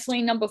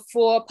polyethylene, number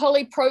 4.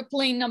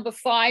 Polypropylene, number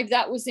 5,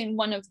 that was in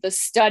one of the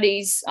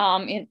studies.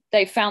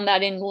 They found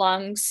that in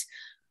lungs.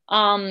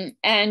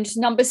 And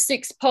number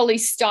 6,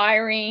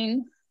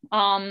 polystyrene,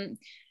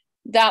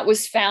 that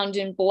was found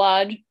in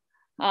blood,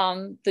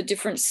 the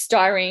different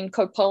styrene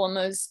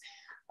copolymers.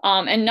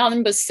 And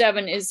number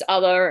 7 is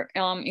other,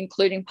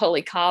 including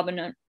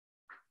polycarbonate.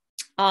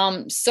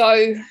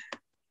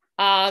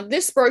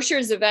 This brochure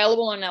is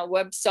available on our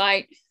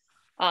website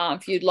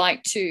if you'd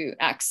like to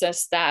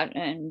access that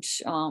and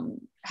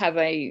have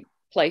a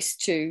place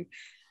to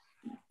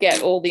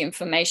get all the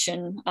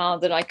information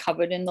that I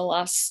covered in the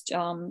last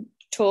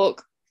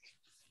talk.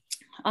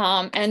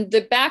 And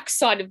the back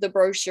side of the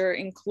brochure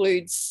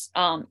includes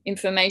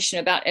information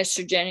about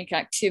estrogenic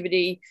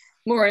activity,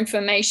 more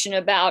information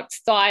about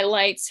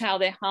phthalates, how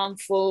they're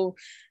harmful,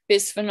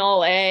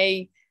 bisphenol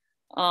A,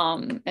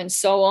 and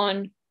so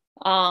on.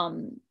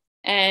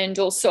 And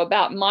also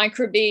about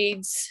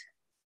microbeads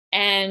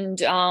and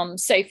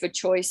safer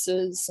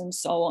choices and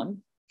so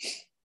on.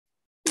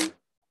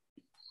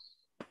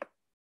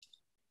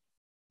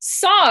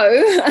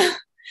 So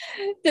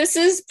this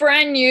is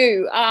brand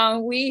new.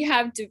 We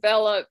have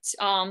developed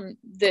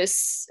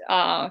this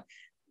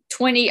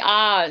 20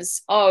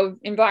 R's of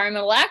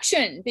environmental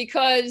action,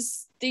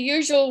 because the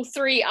usual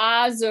 3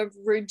 R's of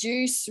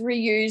reduce,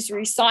 reuse,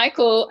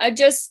 recycle are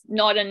just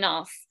not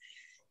enough.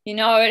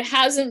 It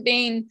hasn't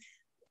been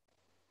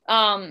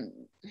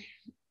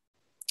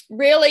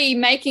really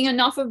making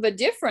enough of a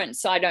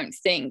difference, I don't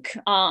think,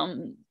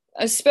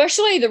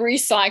 especially the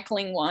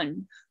recycling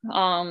one.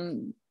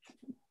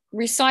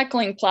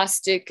 Recycling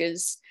plastic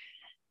is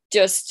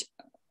just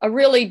a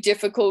really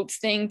difficult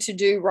thing to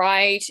do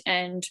right,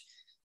 and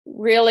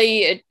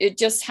really it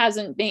just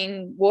hasn't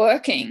been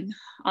working.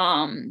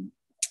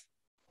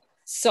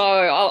 So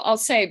I'll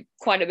say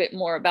quite a bit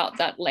more about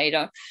that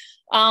later.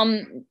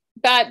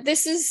 But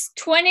this is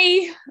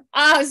 20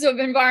 R's of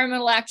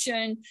environmental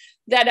action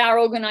that our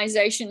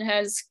organization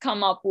has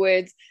come up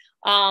with.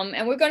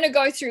 And we're going to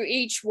go through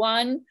each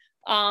one,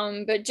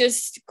 but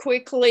just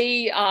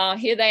quickly,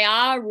 here they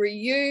are: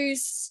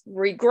 reuse,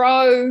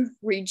 regrow,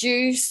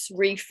 reduce,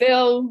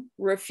 refill,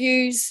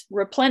 refuse,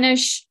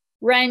 replenish,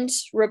 rent,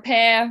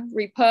 repair,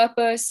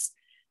 repurpose,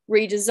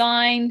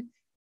 redesign,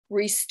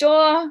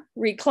 restore,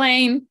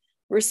 reclaim,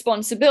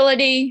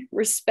 responsibility,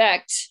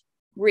 respect,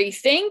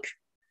 rethink.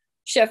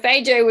 Chef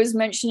AJ was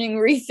mentioning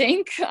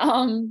rethink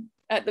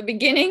at the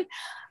beginning.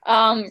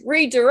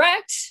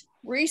 Redirect,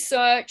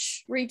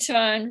 research,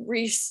 return,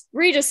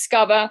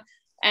 rediscover,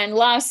 and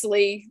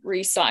lastly,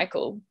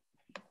 recycle.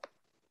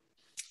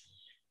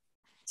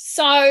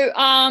 So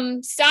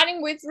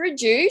starting with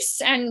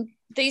reduce, and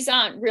these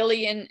aren't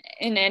really in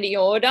any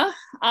order.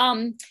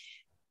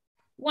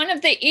 One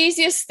of the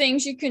easiest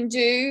things you can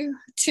do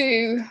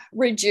to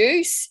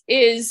reduce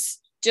is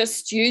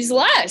just use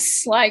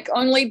less, like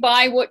only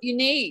buy what you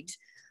need.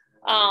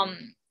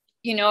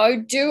 You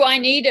know, do I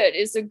need it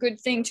is a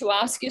good thing to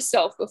ask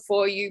yourself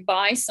before you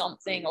buy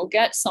something or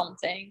get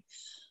something.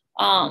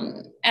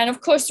 And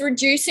of course,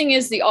 reducing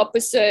is the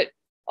opposite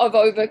of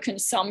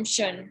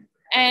overconsumption.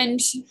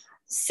 And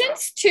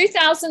since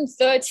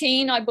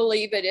 2013, I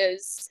believe it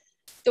is,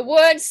 the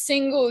words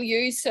single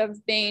use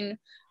have been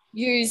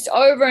used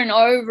over and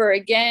over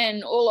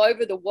again all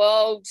over the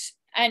world,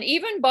 and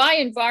even by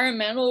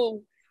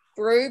environmental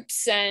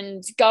groups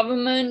and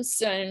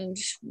governments and,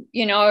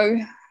 you know,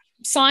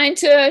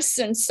 scientists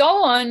and so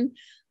on,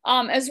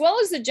 as well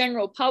as the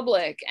general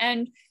public.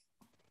 And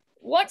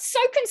what's so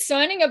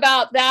concerning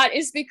about that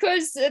is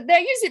because they're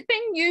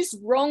being used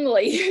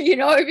wrongly, you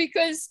know,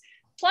 because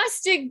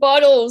plastic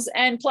bottles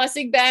and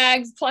plastic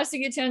bags,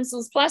 plastic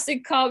utensils,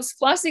 plastic cups,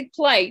 plastic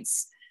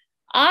plates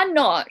are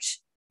not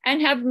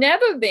and have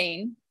never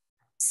been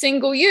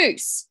single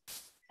use,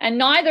 and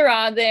neither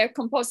are their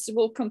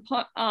compostable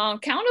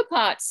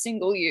counterparts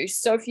single use.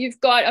 So if you've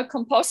got a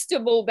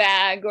compostable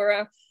bag or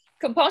a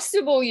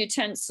compostable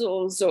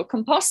utensils or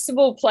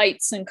compostable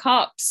plates and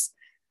cups,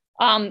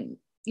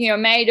 you know,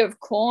 made of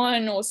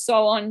corn or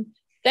so on,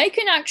 they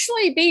can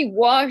actually be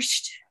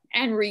washed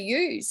and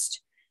reused.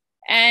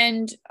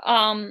 And,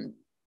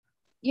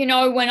 you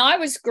know, when I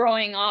was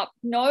growing up,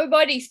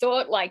 nobody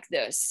thought like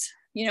this,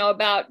 you know,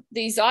 about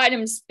these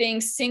items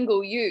being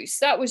single use.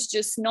 That was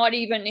just not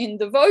even in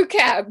the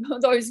vocab,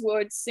 those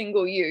words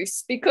single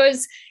use,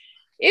 because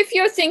if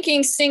you're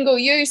thinking single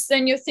use,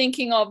 then you're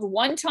thinking of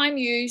one-time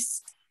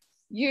use,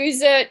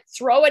 use it,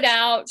 throw it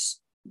out,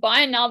 buy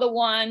another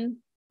one,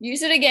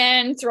 use it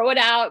again, throw it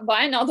out,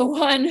 buy another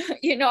one,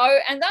 you know,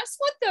 and that's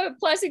what the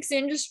plastics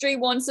industry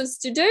wants us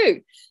to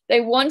do. They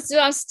want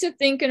us to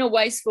think in a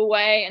wasteful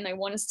way, and they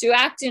want us to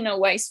act in a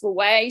wasteful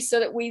way so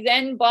that we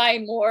then buy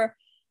more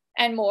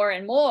and more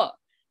and more.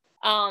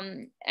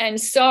 And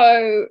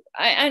so,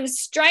 and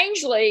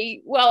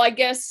strangely, well, I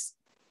guess,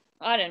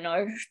 I don't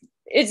know,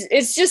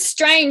 it's just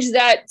strange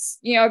that,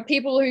 you know,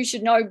 people who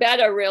should know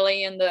better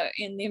really in the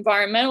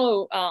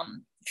environmental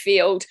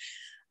field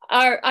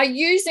are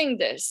using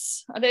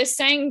this. They're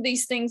saying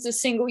these things are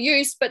single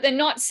use, but they're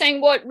not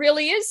saying what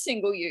really is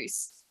single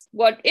use.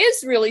 What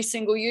is really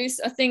single use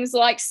are things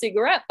like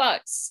cigarette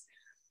butts,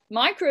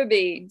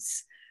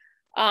 microbeads,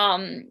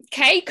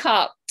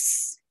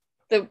 K-cups,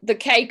 the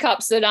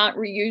K-cups that aren't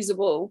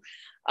reusable,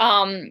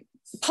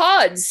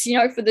 pods, you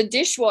know, for the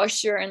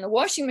dishwasher and the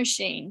washing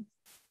machine,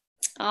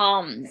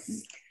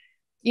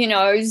 you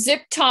know,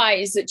 zip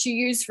ties that you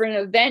use for an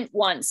event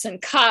once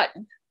and cut,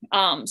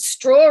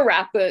 straw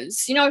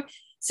wrappers, you know.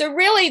 So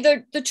really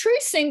the true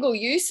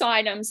single-use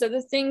items are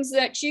the things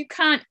that you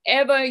can't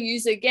ever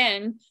use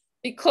again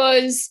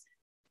because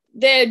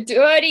they're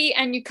dirty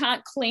and you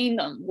can't clean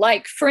them.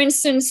 Like, for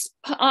instance,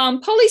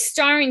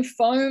 polystyrene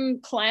foam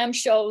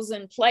clamshells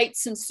and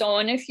plates and so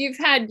on. If you've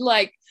had,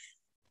 like,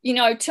 you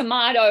know,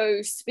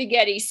 tomato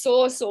spaghetti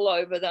sauce all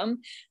over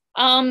them,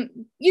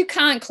 you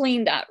can't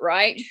clean that,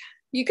 right?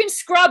 You can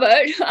scrub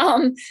it,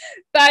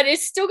 but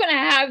it's still going to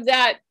have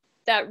that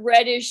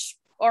reddish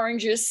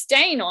orangish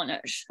stain on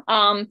it.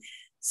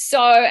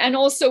 So, and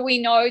also we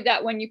know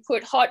that when you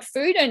put hot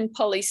food in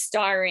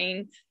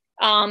polystyrene,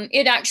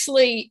 it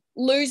actually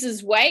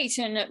loses weight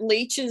and it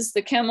leaches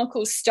the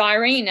chemical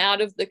styrene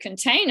out of the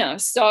container.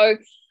 So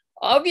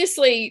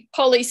obviously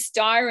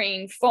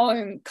polystyrene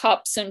foam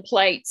cups and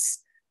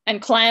plates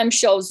and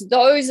clamshells,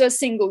 those are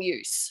single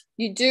use.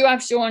 You do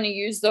have to want to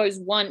use those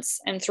once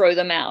and throw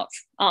them out.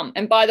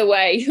 And by the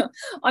way,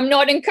 I'm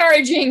not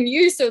encouraging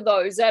use of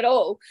those at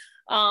all,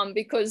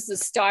 because the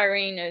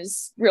styrene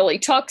is really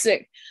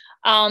toxic.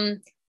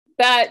 And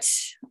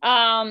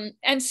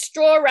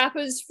straw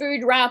wrappers,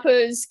 food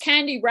wrappers,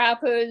 candy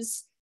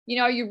wrappers, you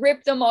know, you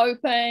rip them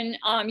open,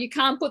 you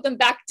can't put them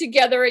back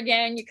together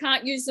again, you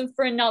can't use them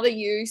for another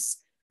use.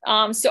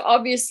 So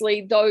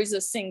obviously those are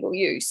single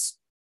use.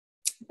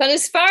 But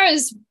as far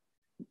as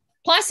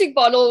plastic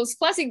bottles,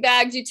 plastic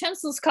bags,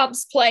 utensils,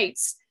 cups,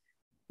 plates,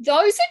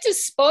 those are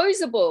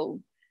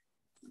disposable.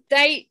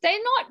 They're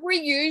not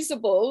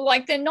reusable,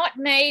 like they're not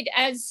made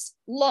as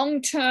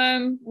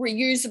long-term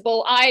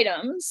reusable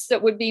items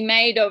that would be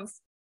made of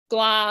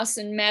glass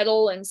and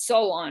metal and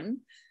so on,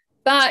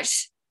 but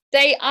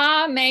they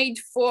are made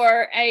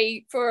for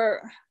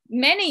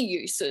many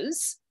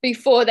uses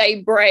before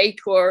they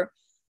break or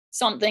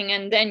something,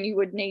 and then you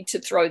would need to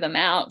throw them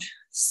out.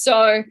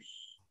 So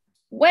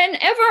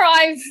whenever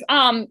I've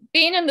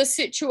been in the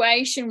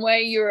situation where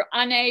you're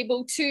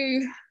unable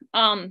to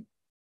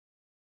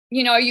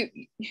you know, you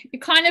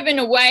kind of, in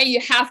a way, you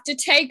have to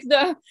take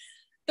the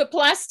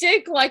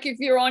plastic, like if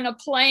you're on a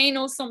plane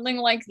or something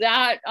like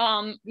that.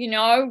 You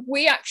know,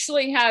 we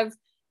actually have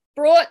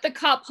brought the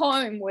cup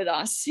home with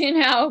us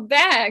in our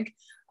bag,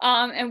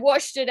 and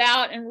washed it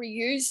out and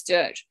reused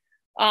it.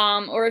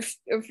 Or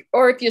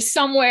if you're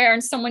somewhere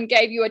and someone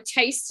gave you a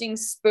tasting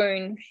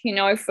spoon, you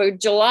know, for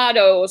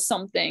gelato or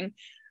something,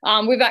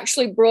 we've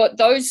actually brought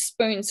those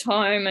spoons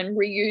home and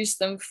reused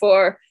them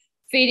for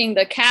feeding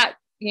the cat,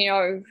 you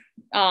know,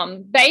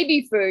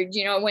 baby food,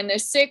 you know, when they're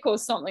sick or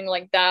something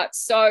like that.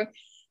 So,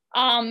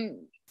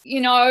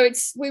 you know,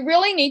 we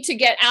really need to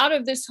get out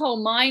of this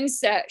whole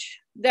mindset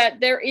that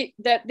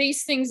that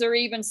these things are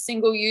even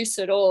single use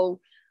at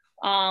all.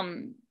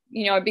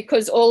 You know,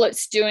 because all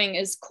it's doing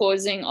is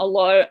causing a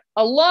lot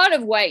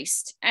of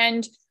waste.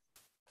 And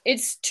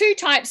it's two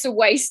types of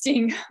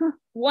wasting.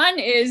 One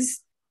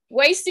is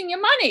wasting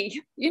your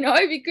money, you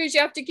know, because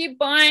you have to keep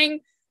buying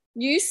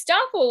new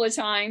stuff all the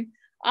time.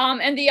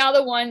 And the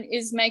other one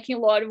is making a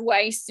lot of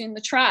waste in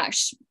the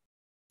trash.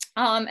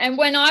 And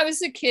when I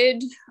was a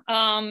kid,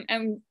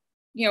 and,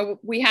 you know,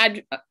 we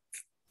had,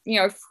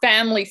 you know,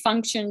 family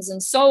functions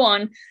and so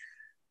on,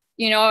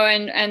 you know,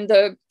 and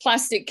the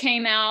plastic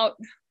came out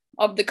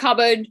of the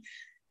cupboard,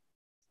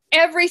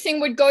 everything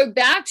would go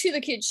back to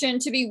the kitchen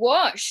to be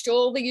washed.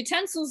 All the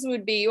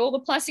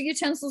plastic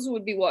utensils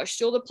would be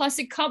washed, all the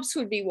plastic cups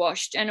would be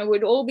washed, and it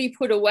would all be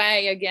put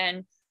away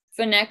again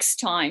for next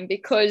time,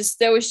 because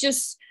there was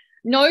just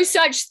no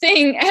such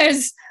thing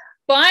as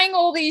buying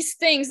all these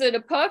things that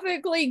are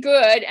perfectly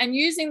good and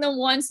using them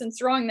once and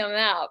throwing them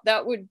out.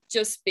 That would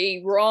just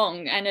be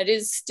wrong, and it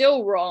is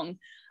still wrong.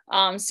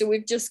 So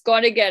we've just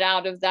got to get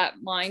out of that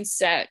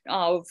mindset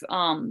of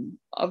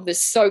this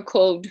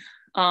so-called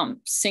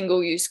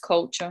single-use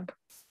culture.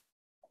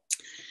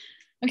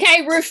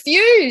 Okay,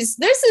 refuse.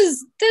 This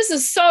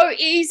is so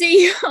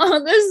easy.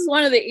 This is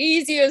one of the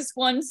easiest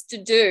ones to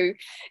do,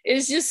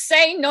 is just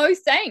say no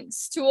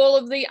thanks to all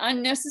of the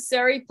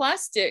unnecessary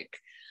plastic.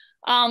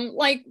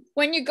 Like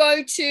when you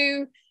go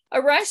to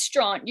a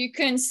restaurant, you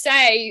can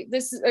say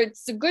this.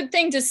 It's a good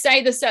thing to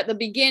say this at the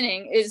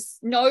beginning, is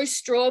no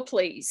straw,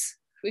 please,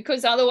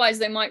 because otherwise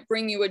they might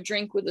bring you a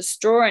drink with a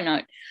straw in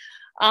it.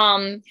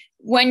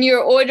 When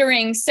you're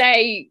ordering,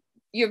 say,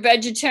 your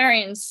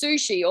vegetarian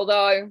sushi,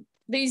 although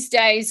these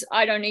days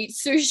I don't eat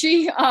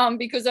sushi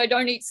because I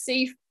don't eat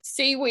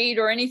seaweed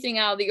or anything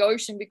out of the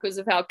ocean because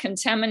of how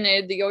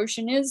contaminated the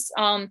ocean is.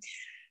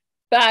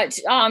 But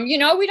you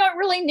know, we don't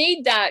really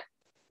need that.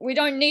 We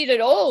don't need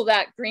at all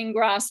that green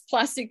grass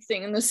plastic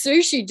thing in the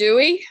sushi, do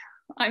we?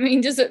 I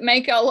mean, does it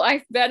make our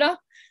life better?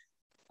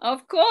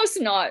 Of course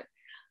not.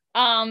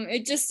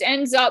 It just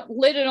ends up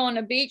littered on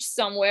a beach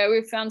somewhere.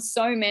 We've found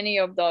so many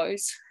of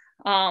those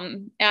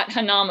at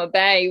Hanauma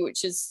Bay,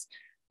 which is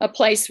a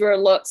place where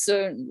lots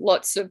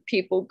of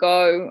people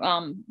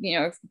go, you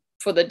know,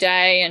 for the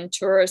day, and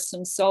tourists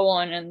and so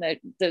on. And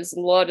there's a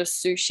lot of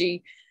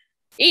sushi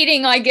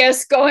eating, I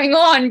guess, going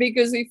on,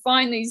 because we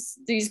find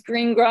these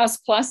green grass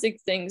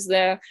plastic things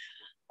there.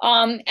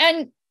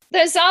 And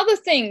there's other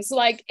things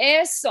like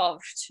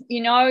airsoft,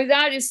 you know,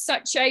 that is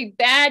such a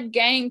bad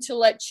game to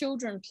let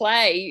children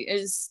play,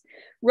 is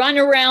run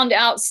around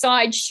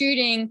outside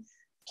shooting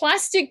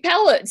plastic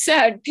pellets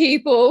at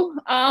people.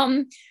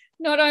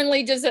 Not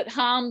only does it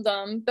harm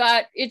them,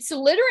 but it's a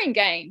littering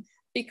game,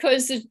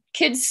 because the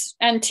kids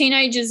and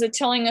teenagers are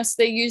telling us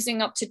they're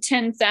using up to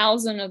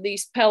 10,000 of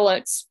these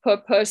pellets per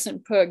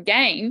person per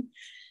game.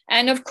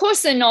 And of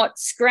course, they're not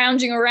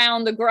scrounging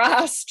around the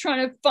grass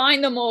trying to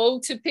find them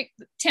all to pick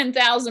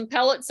 10,000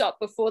 pellets up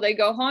before they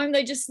go home.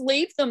 They just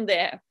leave them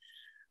there.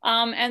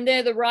 And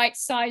they're the right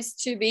size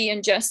to be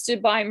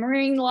ingested by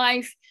marine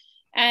life.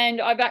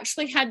 And I've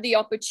actually had the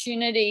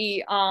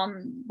opportunity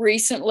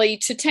recently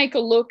to take a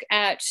look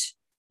at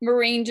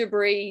marine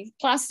debris,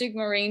 plastic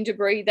marine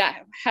debris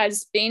that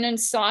has been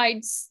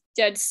inside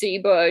dead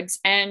seabirds,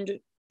 and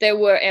there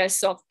were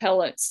airsoft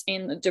pellets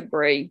in the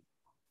debris.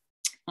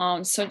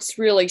 So it's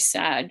really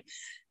sad,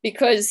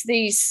 because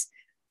these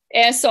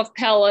airsoft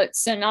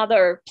pellets and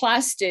other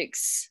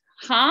plastics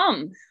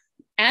harm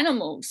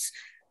animals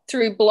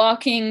through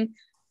blocking,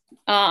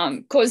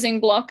 causing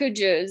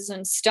blockages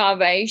and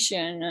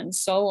starvation and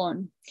so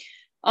on.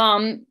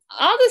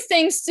 Other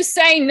things to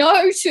say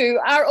no to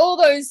are all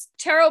those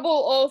terrible,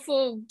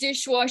 awful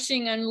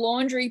dishwashing and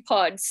laundry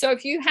pods. So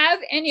if you have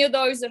any of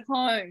those at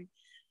home,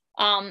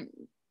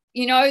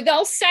 you know,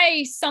 they'll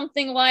say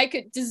something like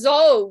it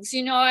dissolves.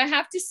 You know, I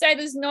have to say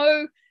there's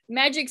no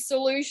magic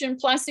solution.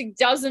 Plastic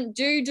doesn't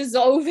do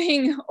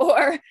dissolving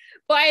or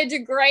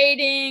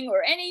biodegrading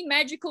or any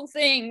magical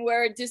thing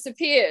where it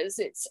disappears.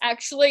 It's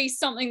actually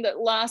something that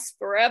lasts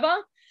forever.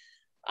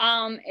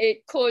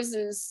 It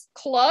causes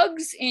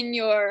clogs in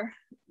your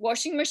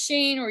washing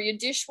machine or your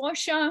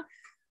dishwasher,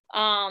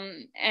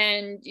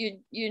 and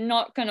you're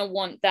not going to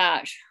want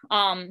that.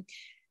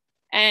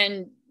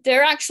 And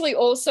they're actually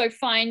also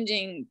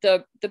finding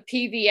the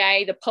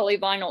PVA, the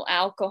polyvinyl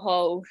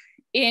alcohol,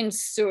 in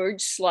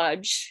sewage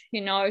sludge,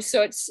 you know,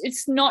 so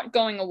it's not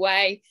going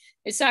away.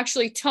 It's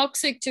actually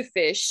toxic to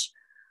fish.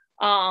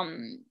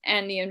 and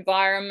the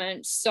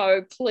environment.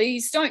 So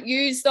please don't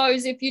use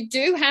those. If you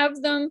do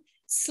have them,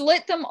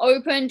 slit them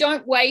open.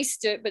 Don't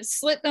waste it, but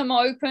slit them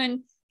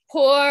open.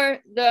 Pour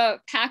the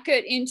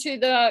packet into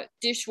the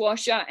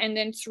dishwasher and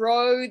then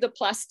throw the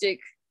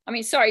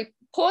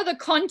pour the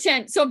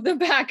contents of the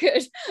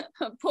packet,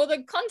 pour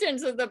the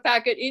contents of the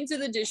packet into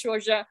the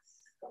dishwasher.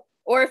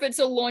 Or if it's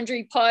a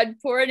laundry pod,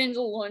 pour it into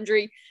the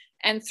laundry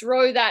and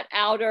throw that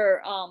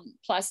outer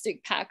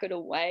plastic packet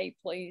away,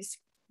 please.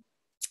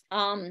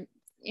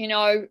 You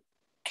know,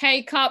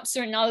 K-cups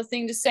are another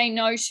thing to say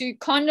no to.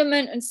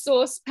 Condiment and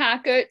sauce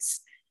packets.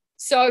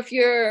 So if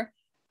you're,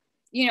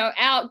 you know,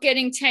 out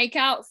getting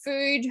takeout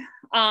food,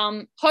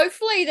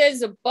 hopefully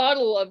there's a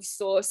bottle of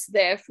sauce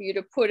there for you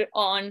to put it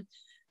on,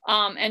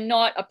 and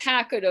not a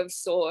packet of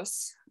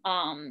sauce.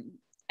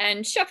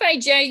 And Chef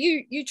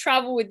AJ, you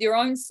travel with your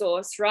own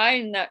sauce,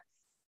 right?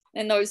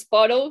 In those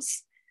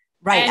bottles.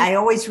 Right. And I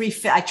always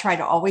refill. I try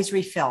to always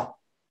refill.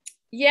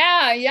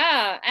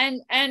 Yeah.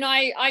 And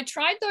I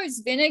tried those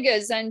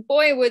vinegars, and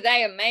boy, were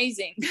they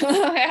amazing.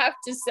 I have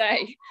to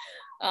say,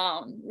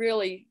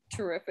 really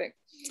terrific.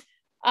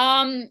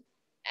 And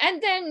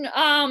then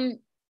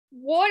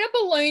water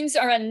balloons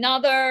are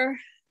another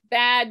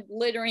bad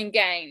littering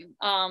game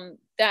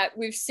that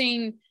we've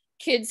seen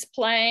kids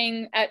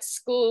playing at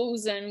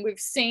schools, and we've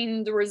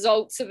seen the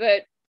results of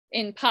it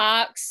in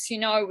parks, you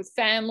know, with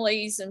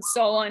families and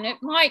so on. It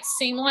might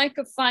seem like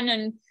a fun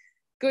and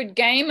good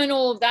game and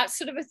all of that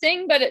sort of a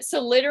thing, but it's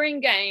a littering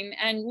game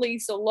and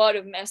leaves a lot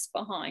of mess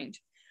behind.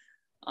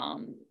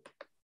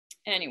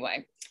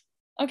 Anyway,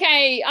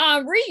 okay,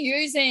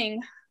 reusing.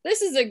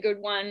 This is a good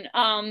one.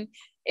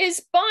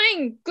 Is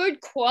buying good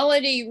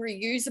quality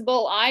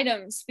reusable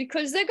items,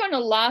 because they're going to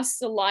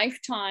last a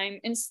lifetime,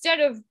 instead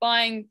of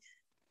buying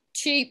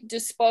cheap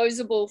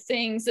disposable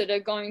things that are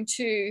going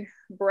to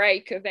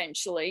break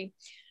eventually.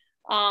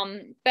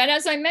 But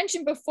as I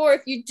mentioned before,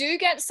 if you do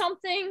get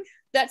something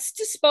that's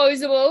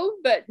disposable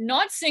but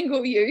not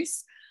single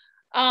use,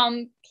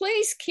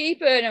 please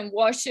keep it and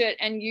wash it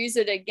and use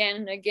it again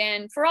and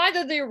again for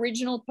either the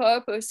original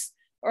purpose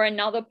or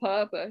another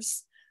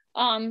purpose.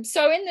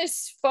 So in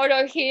this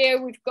photo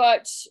here, we've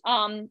got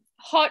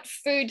hot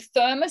food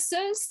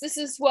thermoses. This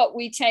is what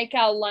we take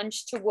our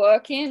lunch to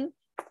work in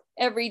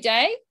every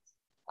day.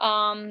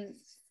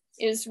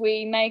 Is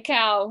we make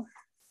our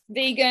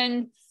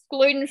vegan,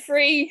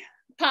 gluten-free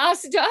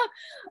pasta,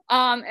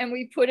 and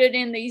we put it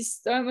in these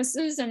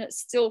thermoses, and it's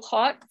still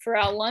hot for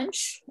our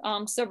lunch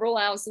several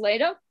hours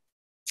later.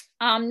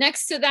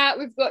 Next to that,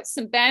 we've got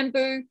some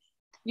bamboo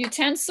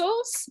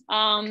utensils.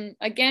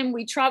 Again,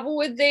 we travel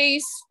with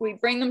these. We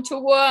bring them to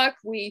work.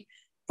 We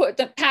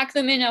pack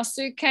them in our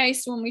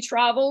suitcase when we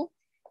travel.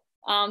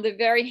 They're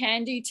very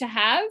handy to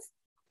have.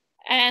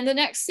 And the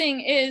next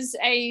thing is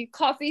a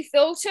coffee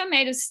filter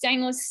made of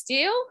stainless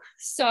steel.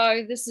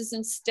 So this is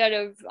instead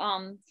of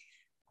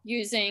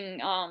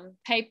using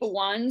paper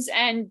ones,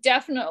 and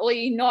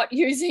definitely not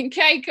using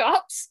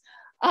K-cups.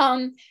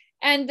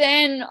 And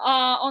then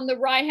on the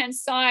right-hand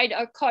side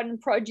are cotton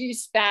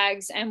produce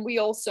bags. And we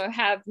also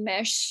have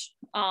mesh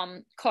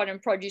cotton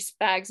produce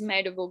bags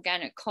made of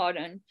organic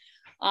cotton.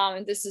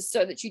 And this is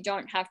so that you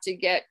don't have to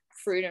get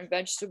fruit and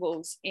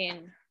vegetables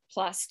in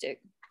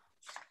plastic.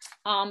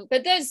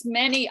 But there's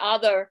many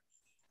other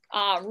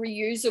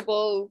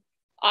reusable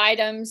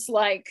items,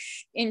 like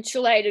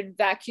insulated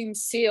vacuum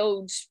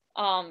sealed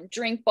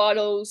drink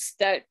bottles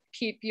that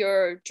keep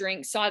your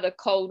drinks either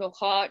cold or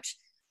hot.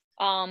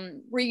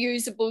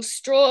 Reusable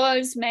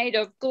straws made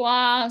of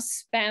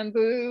glass,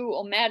 bamboo,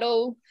 or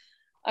metal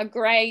are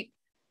great.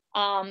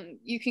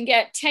 You can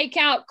get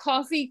takeout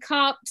coffee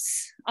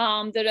cups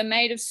that are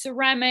made of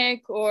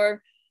ceramic,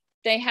 or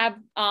they have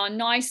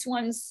nice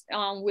ones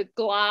with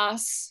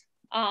glass.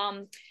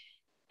 And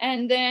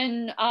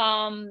then,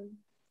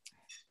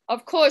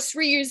 of course,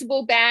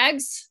 reusable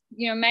bags,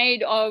 you know,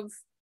 made of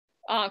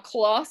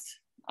cloth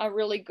are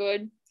really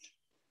good.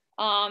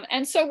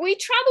 And so we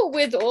travel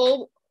with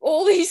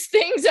all these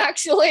things,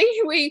 actually.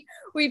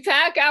 We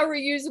pack our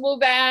reusable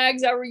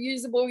bags, our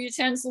reusable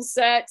utensil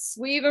sets.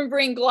 We even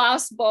bring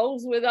glass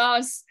bowls with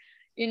us,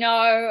 you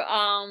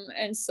know,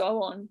 and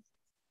so on.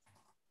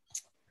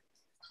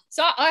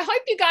 So I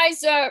hope you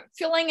guys are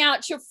filling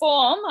out your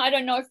form. I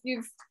don't know if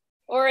you've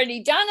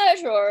already done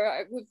it,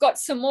 or we've got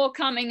some more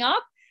coming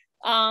up.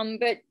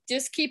 But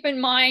just keep in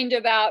mind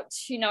about,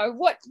 you know,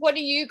 what are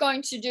you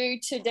going to do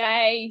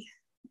today,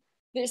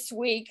 this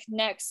week,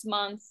 next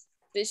month,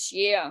 this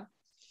year?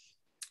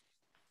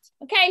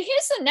 Okay,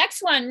 here's the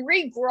next one,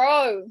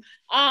 regrow.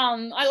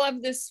 I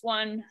love this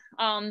one.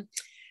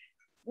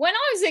 When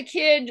I was a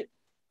kid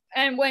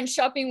and went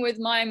shopping with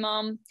my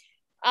mom,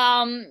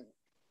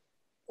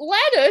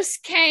 lettuce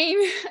came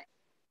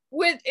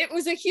with, it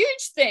was a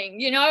huge thing,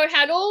 you know, it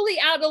had all the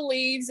outer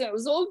leaves, and it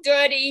was all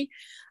dirty,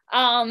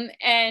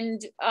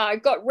 and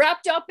got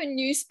wrapped up in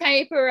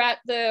newspaper at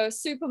the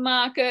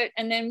supermarket.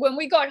 And then when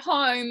we got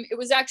home, it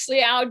was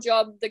actually our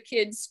job, the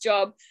kids'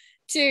 job,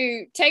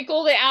 to take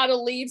all the outer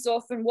leaves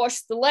off and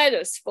wash the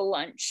lettuce for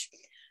lunch.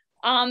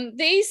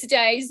 These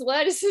days,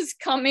 lettuce is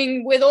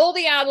coming with all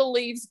the outer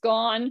leaves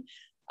gone,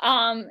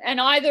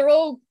 and either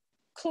all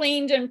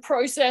cleaned and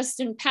processed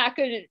and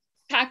packeted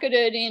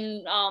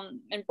in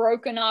and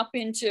broken up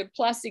into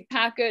plastic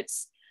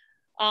packets,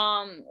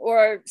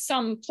 or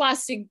some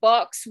plastic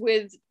box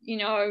with, you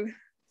know,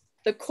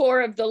 the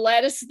core of the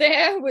lettuce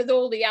there with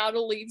all the outer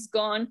leaves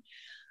gone.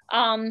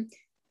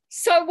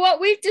 So what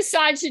we've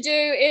decided to do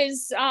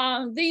is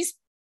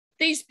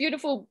these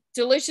beautiful,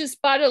 delicious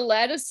butter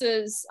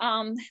lettuces,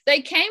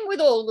 they came with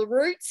all the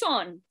roots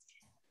on.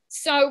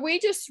 So we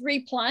just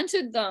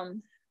replanted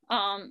them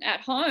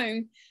at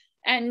home.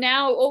 And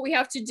now all we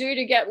have to do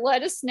to get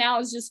lettuce now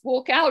is just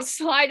walk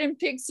outside and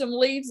pick some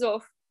leaves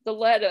off the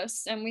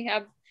lettuce, and we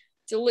have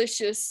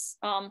delicious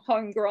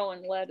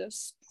homegrown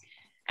lettuce.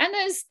 And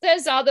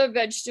there's other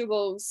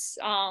vegetables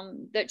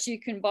that you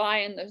can buy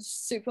in the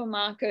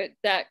supermarket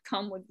that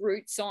come with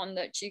roots on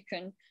that you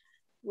can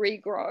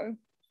regrow.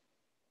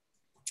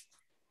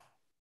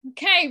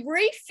 Okay,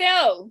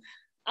 refill.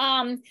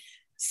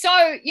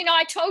 So, you know,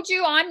 I told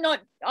you I'm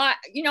not,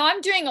 you know,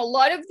 I'm doing a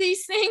lot of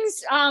these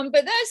things, but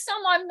there's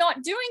some I'm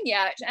not doing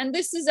yet. And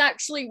this is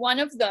actually one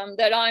of them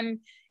that I'm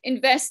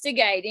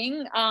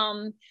investigating.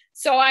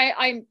 So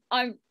I'm,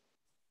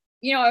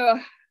 you know,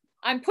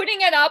 I'm putting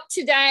it up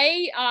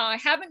today. I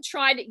haven't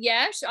tried it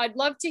yet. I'd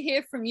love to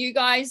hear from you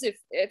guys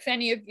if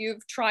any of you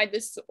have tried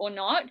this or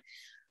not.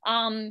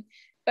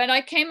 But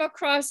I came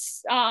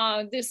across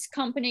this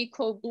company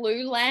called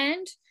Blue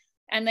Land,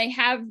 and they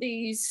have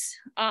these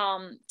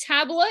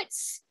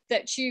tablets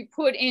that you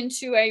put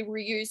into a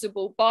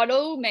reusable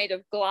bottle made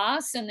of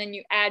glass, and then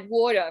you add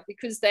water,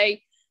 because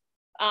they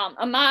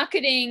are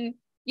marketing,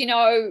 you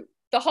know,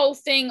 the whole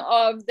thing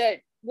of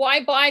that,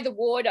 why buy the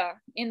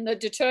water in the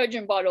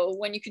detergent bottle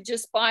when you could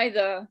just buy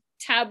the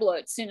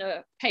tablets in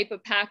a paper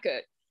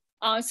packet?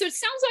 So it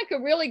sounds like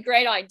a really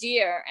great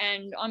idea,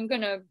 and I'm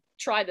gonna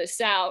try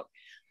this out.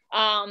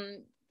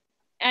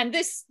 And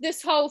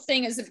this whole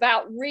thing is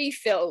about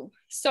refill.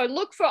 So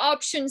look for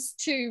options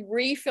to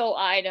refill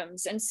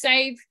items and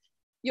save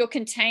your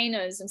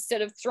containers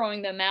instead of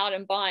throwing them out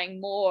and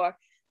buying more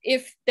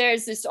if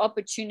there's this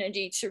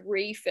opportunity to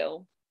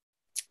refill.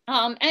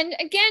 And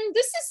again,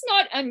 this is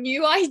not a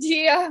new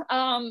idea.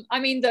 I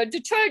mean, the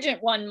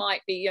detergent one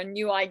might be a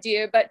new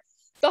idea, but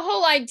the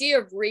whole idea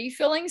of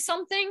refilling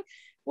something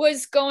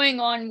was going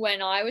on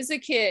when I was a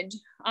kid.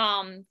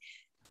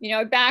 You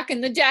know, back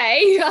in the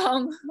day,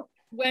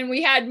 when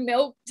we had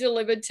milk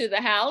delivered to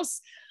the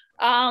house,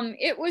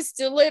 it was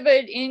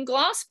delivered in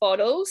glass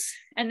bottles,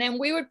 and then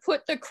we would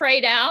put the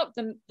crate out,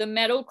 the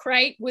metal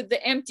crate with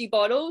the empty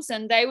bottles,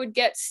 and they would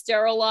get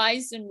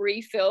sterilized and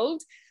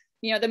refilled.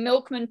 You know, the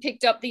milkman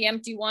picked up the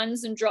empty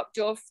ones and dropped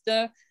off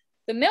the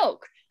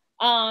milk.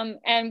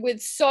 And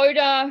with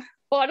soda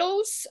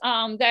bottles,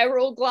 they were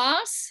all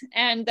glass,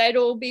 and they'd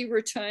all be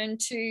returned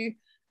to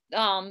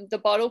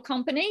the bottle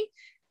company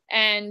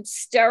and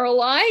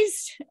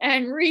sterilized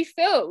and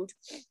refilled.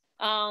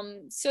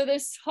 So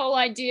this whole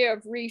idea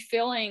of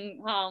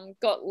refilling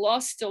got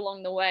lost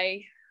along the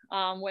way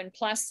when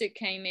plastic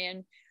came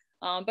in.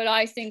 But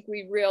I think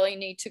we really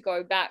need to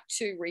go back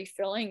to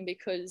refilling,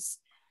 because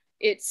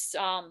it's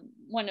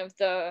one of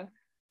the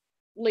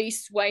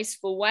least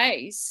wasteful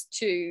ways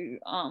to,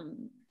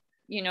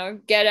 you know,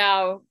 get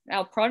our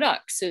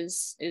products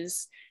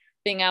is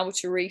being able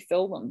to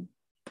refill them.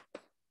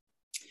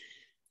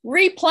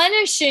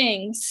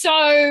 Replenishing.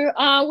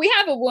 So we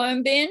have a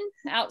worm bin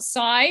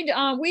outside.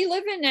 We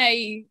live in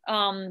a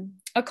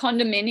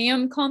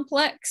condominium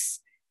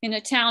complex in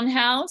a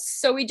townhouse,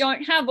 so we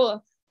don't have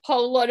a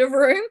whole lot of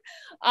room,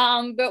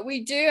 but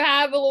we do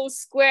have a little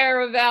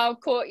square of our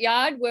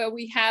courtyard where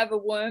we have a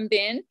worm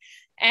bin,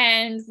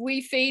 and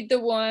we feed the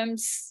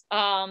worms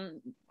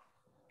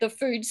the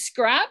food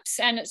scraps,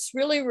 and it's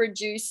really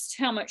reduced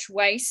how much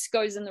waste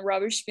goes in the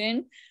rubbish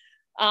bin.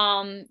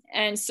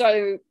 And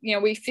so, you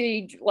know, we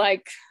feed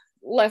like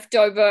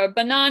leftover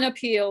banana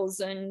peels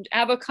and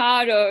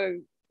avocado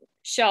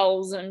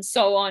shells and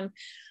so on.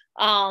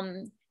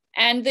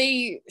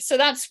 So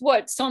that's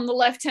what's on the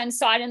left-hand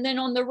side. And then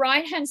on the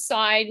right-hand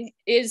side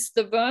is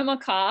the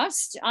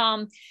vermicast.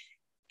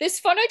 This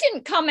photo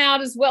didn't come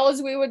out as well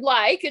as we would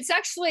like. It's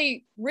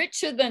actually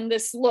richer than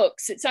this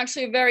looks. It's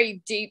actually a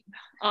very deep,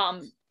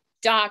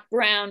 dark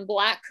brown,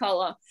 black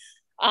color.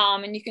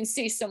 And you can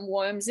see some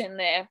worms in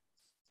there.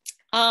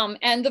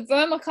 And the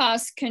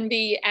vermicast can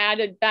be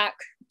added back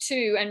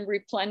to and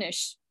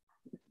replenish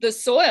the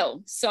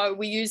soil. So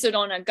we use it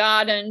on our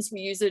gardens,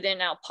 we use it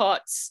in our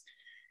pots,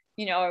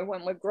 you know,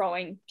 when we're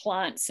growing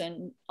plants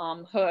and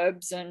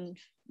herbs and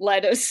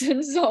lettuce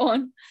and so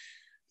on.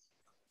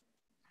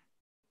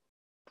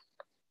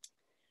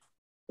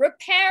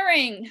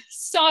 Repairing.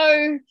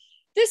 So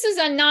this is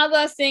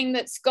another thing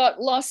that's got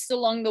lost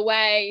along the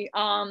way.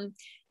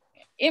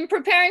 In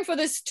preparing for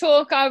this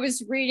talk, I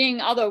was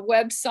reading other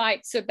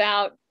websites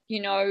about,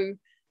 you know,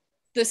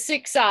 the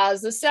 6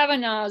 R's, the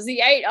 7 R's, the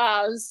 8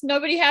 R's.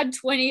 Nobody had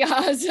 20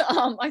 R's.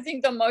 I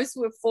think the most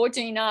were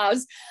 14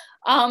 R's.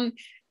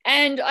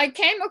 And I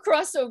came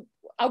across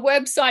a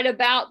website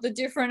about the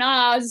different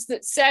R's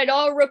that said,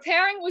 oh,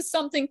 repairing was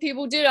something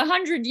people did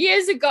 100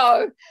 years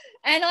ago.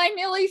 And I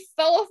nearly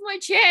fell off my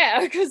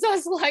chair because I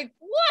was like,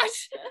 what?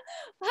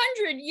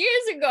 100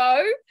 years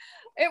ago?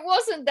 It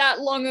wasn't that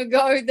long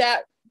ago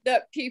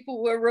that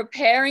people were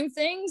repairing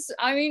things.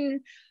 I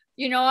mean,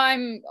 you know,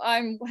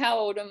 I'm how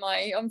old am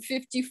I? I'm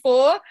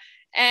 54.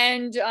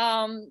 And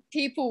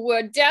people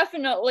were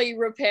definitely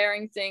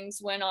repairing things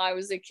when I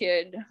was a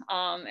kid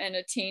and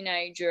a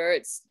teenager.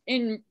 It's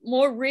in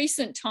more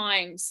recent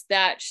times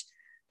that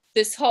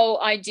this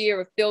whole idea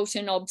of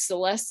built-in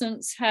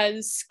obsolescence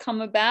has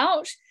come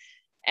about.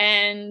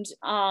 And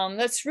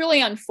that's really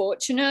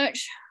unfortunate.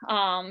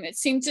 It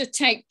seemed to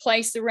take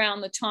place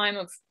around the time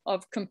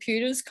of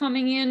computers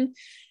coming in.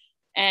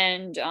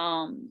 And,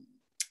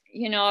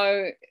 you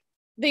know,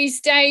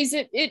 these days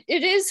it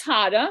is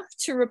harder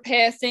to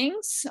repair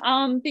things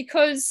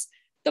because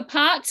the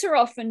parts are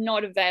often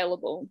not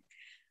available.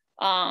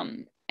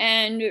 And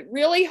it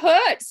really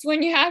hurts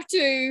when you have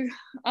to,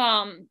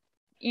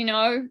 you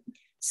know,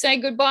 say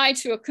goodbye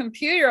to a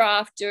computer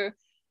after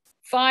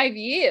 5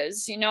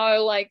 years. You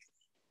know, like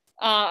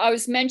I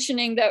was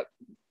mentioning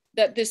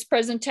that this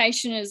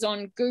presentation is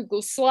on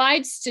Google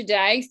Slides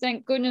today.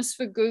 Thank goodness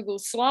for Google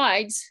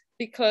Slides,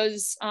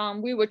 because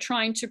we were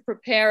trying to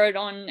prepare it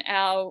on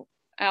our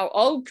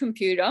old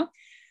computer,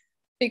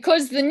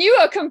 because the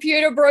newer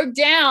computer broke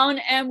down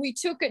and we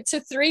took it to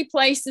 3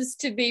 places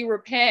to be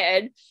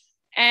repaired,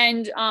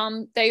 and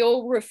they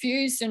all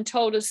refused and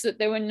told us that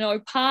there were no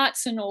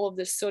parts and all of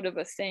this sort of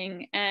a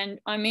thing. And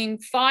I mean,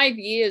 5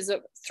 years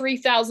of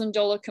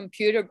 $3,000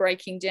 computer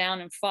breaking down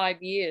in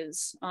 5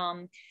 years,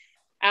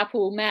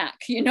 Apple Mac,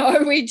 you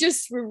know, we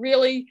just were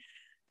really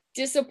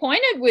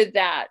disappointed with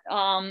that.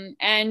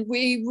 And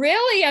we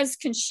really, as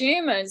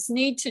consumers,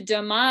 need to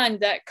demand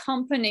that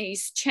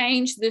companies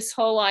change this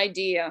whole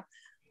idea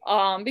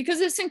because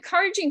it's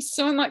encouraging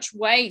so much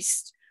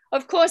waste.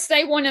 Of course,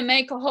 they want to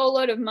make a whole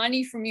lot of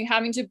money from you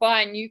having to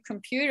buy a new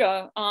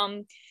computer.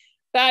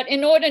 But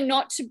in order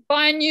not to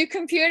buy a new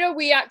computer,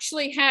 we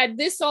actually had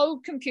this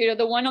old computer,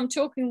 the one I'm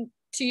talking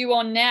to you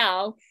on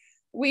now.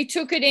 We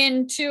took it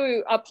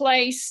into a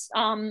place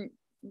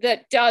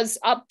that does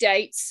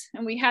updates,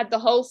 and we had the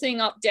whole thing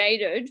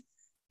updated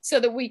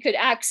so that we could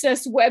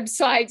access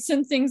websites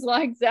and things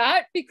like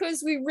that,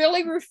 because we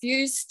really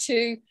refused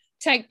to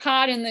take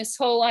part in this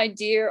whole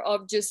idea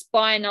of just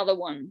buy another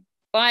one,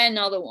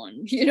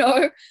 you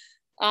know.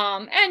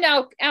 And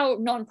our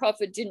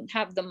nonprofit didn't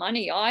have the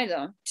money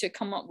either to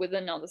come up with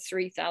another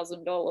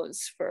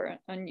 $3,000 for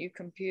a new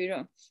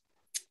computer.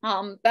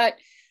 But,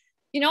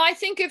 you know, I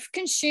think if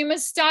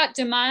consumers start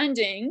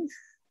demanding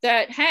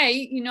that, hey,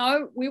 you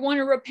know, we want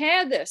to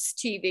repair this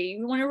TV,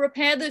 we want to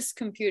repair this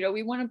computer,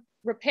 we want to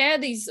repair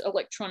these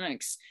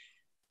electronics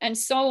and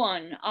so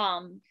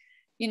on,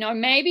 you know,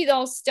 maybe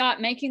they'll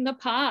start making the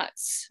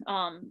parts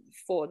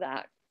for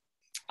that.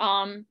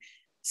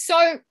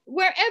 So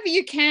wherever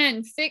you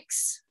can,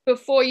 fix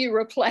before you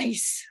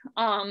replace.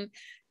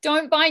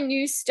 Don't buy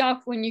new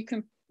stuff when you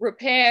can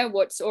repair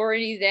what's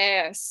already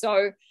there.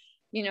 So,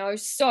 you know,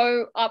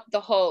 sew up the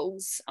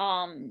holes,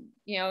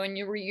 you know, in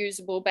your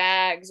reusable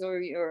bags or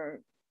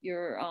your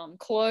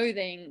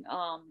clothing.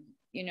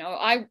 You know,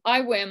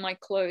 I wear my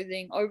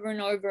clothing over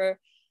and over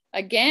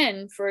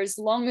again for as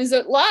long as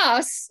it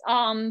lasts,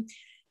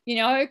 you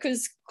know,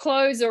 because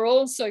clothes are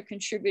also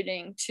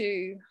contributing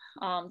to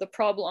the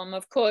problem.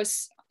 Of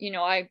course, you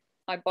know, I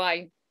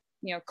buy,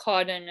 you know,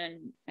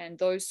 cotton and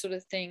those sort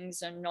of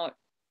things, and not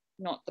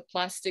the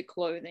plastic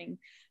clothing,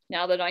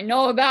 now that I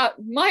know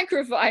about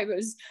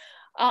microfibers.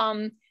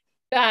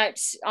 But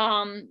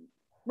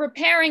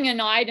repairing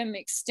an item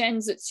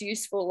extends its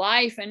useful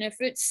life, and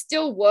if it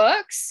still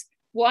works,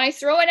 why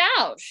throw it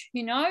out?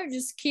 You know,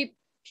 just keep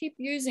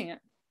using it.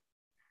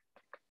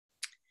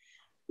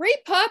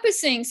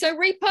 Repurposing. So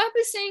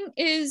repurposing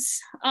is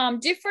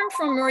different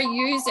from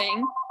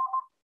reusing.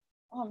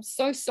 Oh, I'm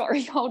so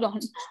sorry. Hold on.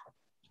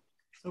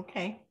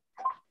 Okay.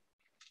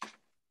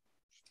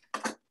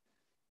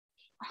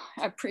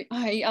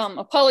 I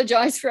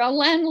apologize for our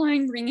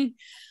landline ringing.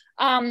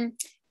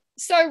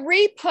 So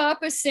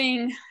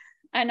repurposing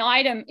an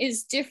item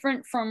is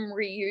different from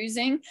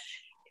reusing.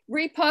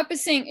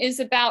 Repurposing is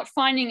about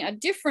finding a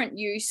different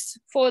use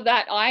for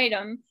that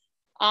item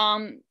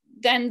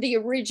than the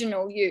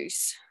original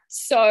use.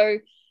 So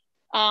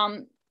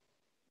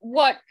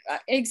what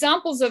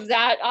examples of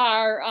that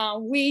are,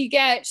 we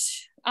get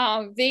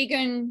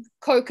vegan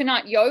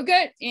coconut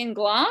yogurt in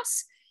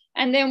glass,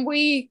 and then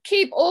we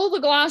keep all the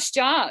glass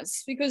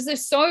jars because they're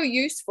so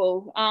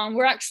useful.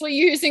 We're actually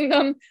using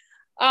them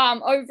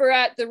over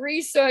at the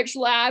research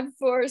lab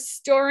for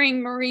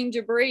storing marine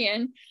debris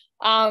in,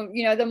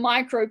 you know, the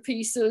micro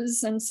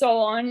pieces and so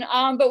on.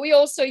 But we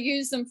also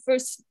use them for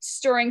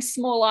storing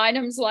small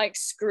items like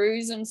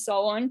screws and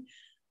so on.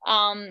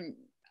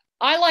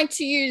 I like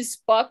to use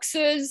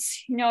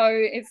boxes, you know,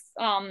 if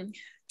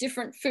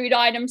different food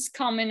items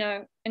come in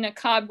a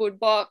cardboard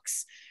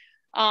box.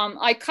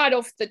 I cut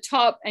off the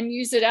top and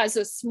use it as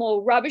a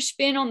small rubbish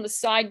bin on the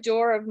side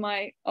door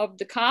of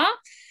the car.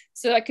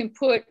 so I can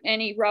put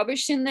any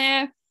rubbish in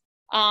there.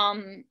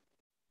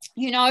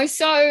 You know,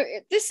 so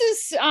this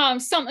is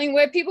something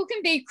where people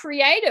can be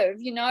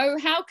creative. You know,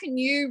 how can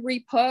you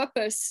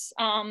repurpose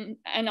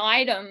an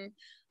item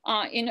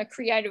in a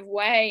creative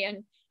way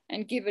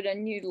and give it a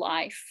new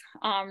life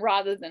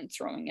rather than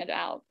throwing it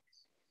out.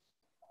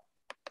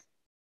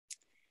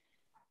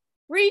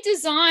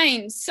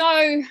 Redesign.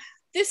 So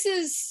this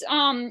is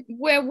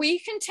where we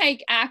can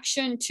take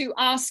action to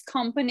ask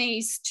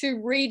companies to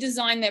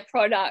redesign their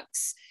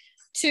products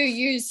to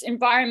use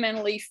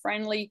environmentally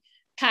friendly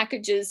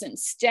packages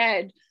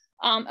instead.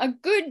 A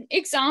good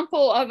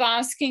example of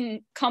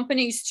asking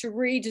companies to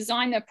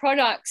redesign their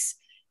products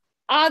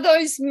are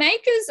those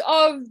makers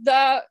of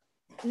the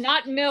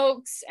nut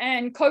milks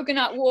and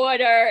coconut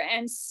water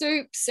and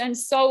soups and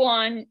so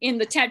on in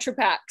the Tetra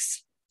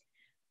Paks.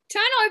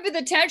 Turn over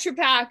the Tetra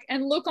Pak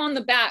and look on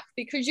the back,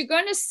 because you're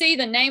going to see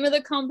the name of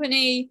the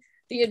company,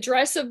 the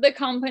address of the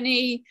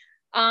company,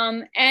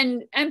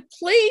 and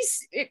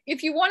please,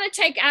 if you want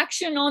to take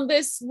action on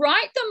this,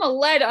 write them a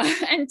letter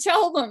and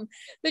tell them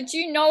that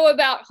you know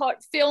about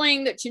hot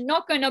filling, that you're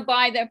not going to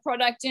buy their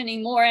product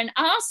anymore, and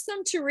ask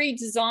them to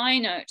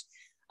redesign it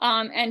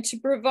and to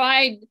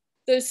provide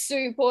the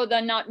soup or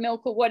the nut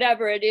milk or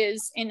whatever it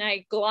is in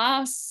a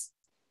glass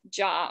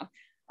jar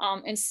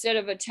instead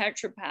of a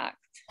Tetra Pak.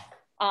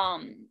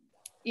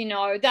 You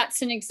know,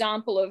 that's an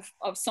example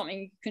of something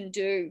you can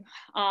do.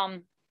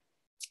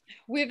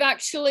 We've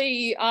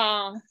actually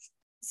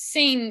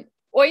seen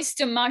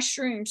oyster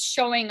mushrooms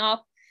showing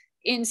up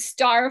in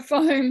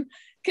styrofoam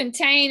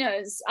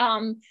containers.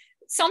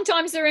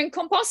 Sometimes they're in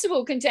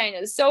compostable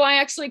containers. So I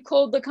actually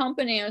called the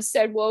company and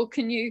said, well,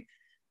 can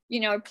you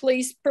know,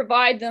 please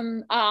provide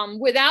them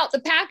without the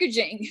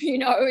packaging, you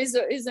know,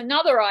 is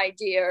another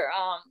idea.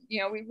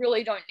 You know, we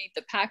really don't need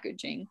the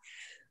packaging.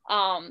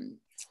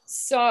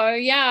 So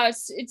yeah,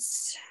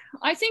 it's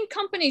I think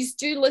companies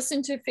do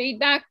listen to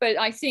feedback, but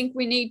I think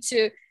it needs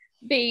to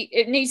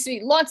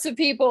be lots of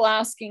people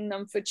asking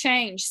them for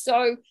change.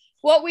 So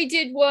what we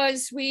did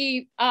was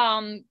when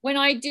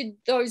I did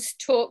those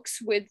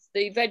talks with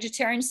the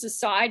Vegetarian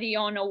Society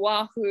on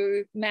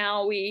Oahu,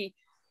 Maui,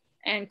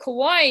 and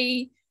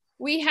Kauai,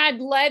 we had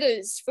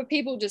letters for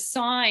people to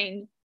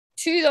sign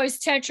to those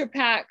Tetra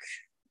Pak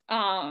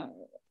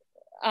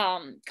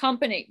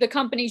the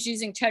companies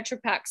using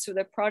Tetra Paks for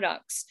their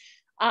products,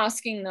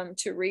 asking them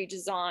to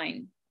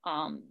redesign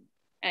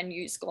and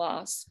use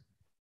glass.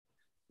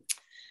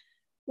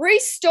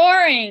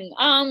 Restoring.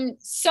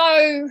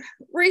 So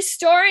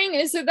restoring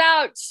is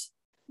about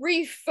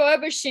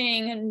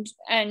refurbishing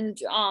and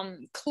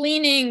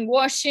cleaning,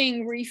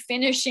 washing,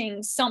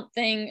 refinishing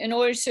something in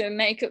order to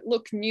make it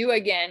look new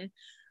again.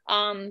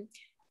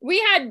 We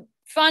had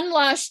fun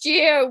last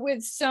year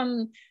with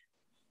some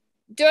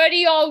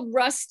dirty old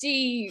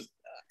rusty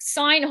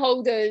sign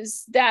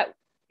holders that,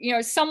 you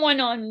know, someone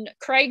on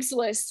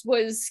Craigslist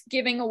was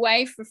giving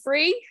away for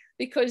free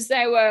because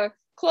they were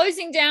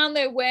closing down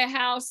their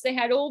warehouse. They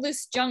had all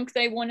this junk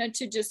they wanted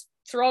to just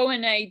throw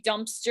in a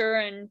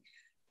dumpster and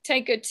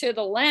take it to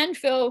the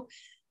landfill.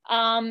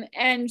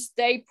 And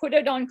they put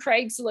it on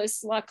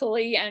Craigslist,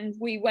 luckily, and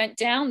we went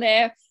down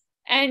there.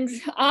 And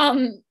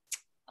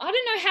I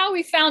don't know how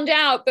we found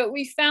out, but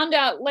we found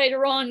out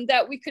later on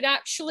that we could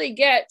actually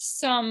get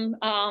some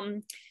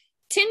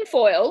tin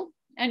foil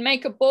and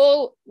make a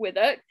ball with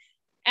it,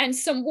 and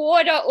some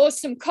water or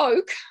some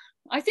Coke.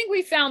 I think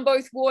we found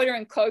both water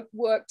and Coke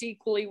worked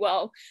equally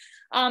well.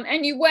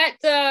 And you wet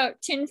the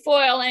tin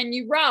foil and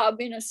you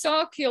rub in a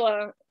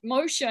circular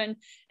motion,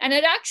 and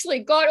it actually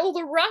got all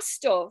the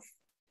rust off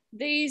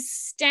these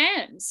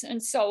stands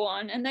and so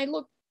on, and they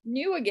look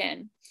new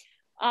again.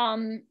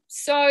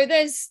 So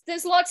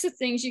there's lots of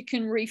things you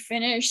can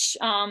refinish,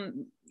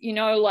 you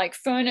know, like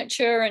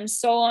furniture and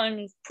so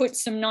on, put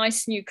some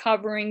nice new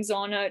coverings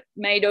on it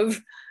made of,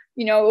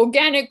 you know,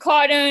 organic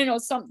cotton or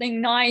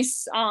something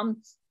nice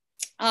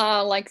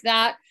like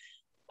that,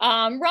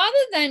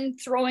 rather than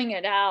throwing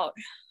it out.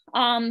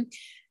 And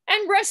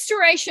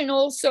restoration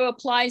also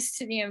applies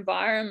to the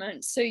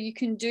environment. So you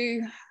can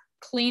do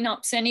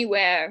cleanups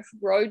anywhere,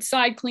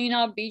 roadside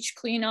cleanup, beach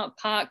cleanup,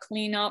 park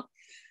cleanup,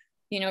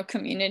 you know,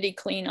 community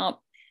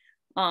cleanup,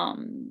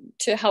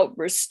 to help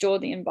restore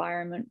the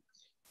environment.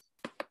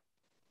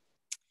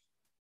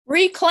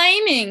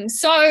 Reclaiming.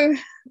 So,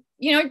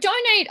 you know,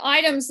 donate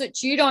items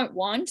that you don't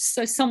want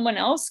so someone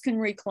else can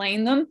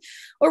reclaim them,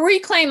 or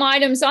reclaim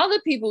items other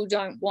people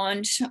don't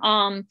want,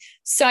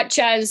 such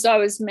as I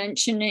was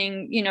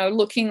mentioning, you know,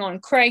 looking on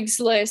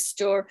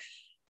Craigslist, or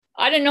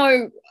I don't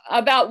know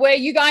about where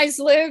you guys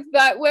live,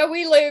 but where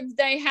we live,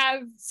 they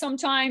have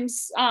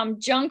sometimes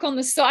junk on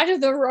the side of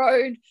the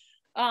road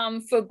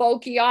for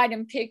bulky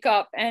item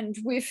pickup. And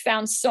we've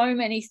found so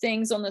many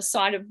things on the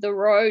side of the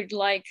road,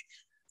 like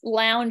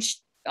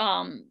lounges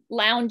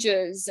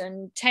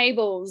and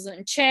tables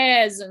and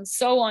chairs and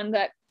so on,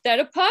 that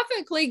are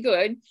perfectly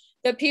good,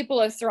 that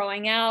people are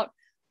throwing out.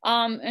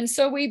 And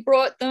so we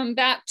brought them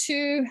back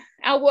to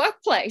our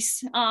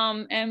workplace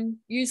and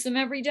use them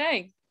every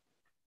day.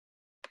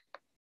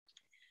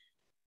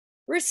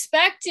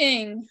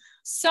 respecting.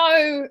 So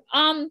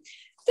the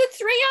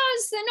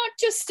 3Rs, they're not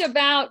just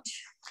about,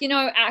 you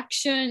know,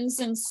 actions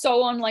and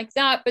so on like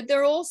that, but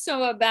they're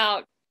also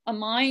about a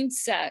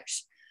mindset.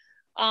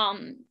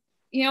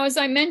 You know, as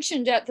I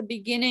mentioned at the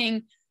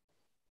beginning,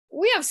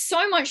 we have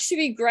so much to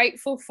be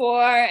grateful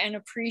for and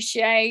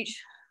appreciate.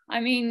 I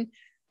mean,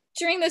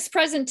 during this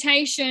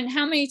presentation,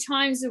 how many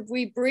times have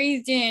we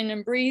breathed in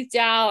and breathed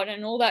out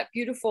and all that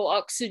beautiful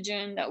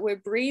oxygen that we're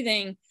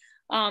breathing?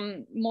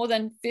 More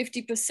than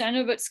 50%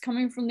 of it's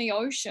coming from the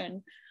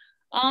ocean.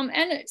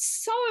 And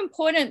it's so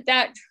important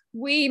that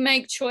we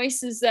make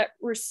choices that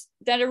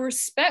are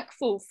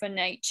respectful for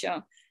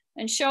nature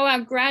and show our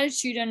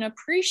gratitude and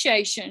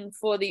appreciation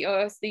for the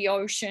earth, the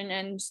ocean,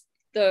 and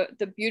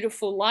the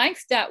beautiful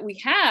life that we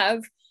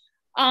have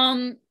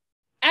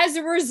as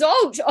a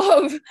result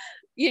of,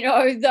 you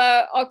know,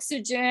 the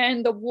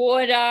oxygen, the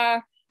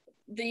water,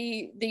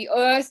 the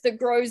earth that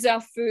grows our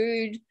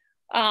food.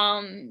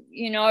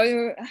 You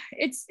know,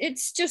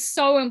 it's just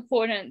so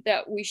important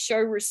that we show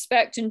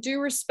respect and do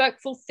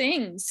respectful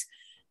things.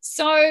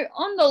 So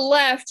on the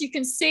left, you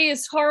can see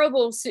this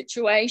horrible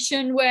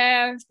situation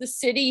where the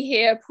city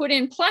here put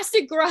in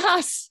plastic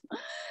grass.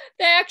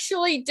 They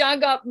actually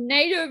dug up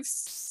native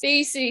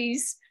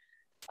species,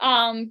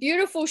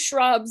 beautiful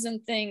shrubs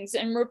and things,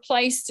 and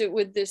replaced it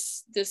with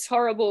this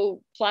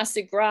horrible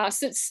plastic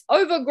grass. It's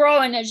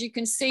overgrown, as you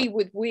can see,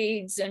 with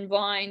weeds and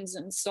vines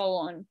and so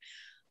on.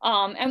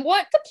 And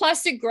what the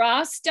plastic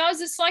grass does,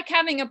 it's like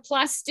having a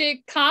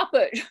plastic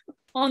carpet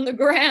on the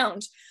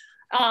ground.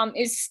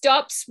 It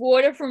stops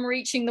water from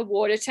reaching the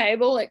water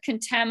table. It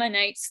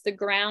contaminates the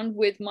ground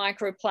with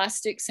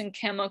microplastics and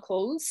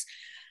chemicals.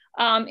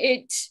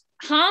 It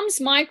harms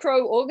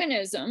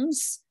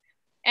microorganisms.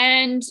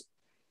 And,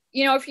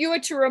 you know, if you were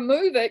to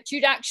remove it,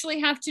 you'd actually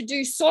have to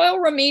do soil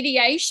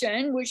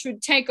remediation, which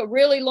would take a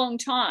really long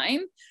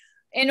time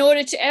in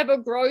order to ever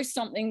grow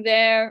something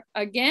there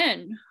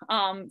again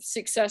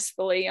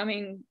successfully. I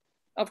mean,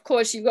 of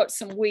course, you've got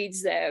some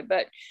weeds there,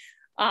 but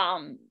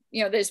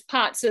you know, there's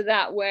parts of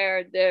that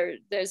where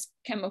there's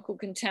chemical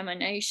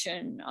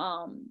contamination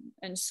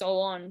and so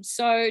on.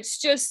 So it's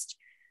just,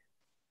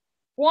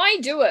 why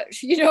do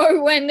it? You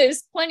know, when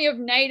there's plenty of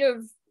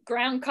native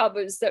ground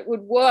covers that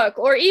would work.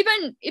 Or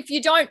even if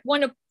you don't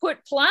want to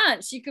put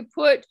plants, you could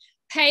put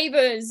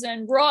pavers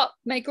and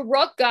make a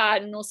rock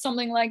garden or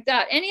something like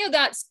that. Any of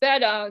that's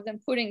better than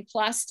putting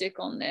plastic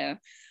on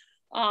there.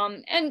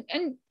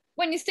 And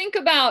when you think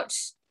about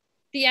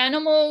the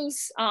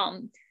animals,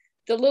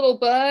 the little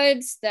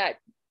birds that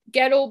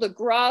get all the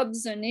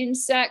grubs and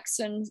insects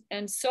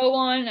and so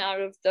on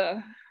out of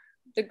the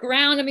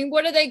ground, I mean,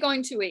 what are they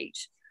going to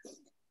eat?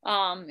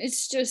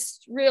 It's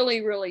just really,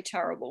 really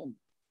terrible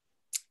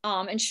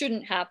and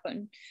shouldn't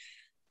happen.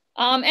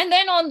 And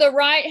then on the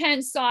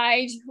right-hand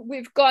side,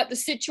 we've got the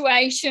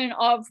situation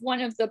of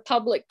one of the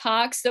public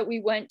parks that we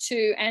went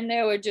to, and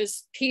there were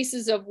just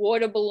pieces of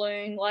water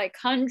balloon, like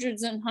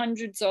hundreds and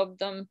hundreds of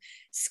them,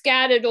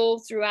 scattered all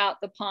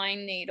throughout the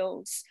pine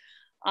needles.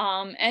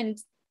 And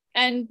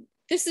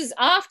this is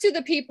after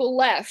the people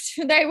left.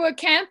 They were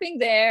camping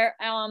there,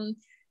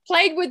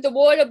 played with the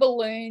water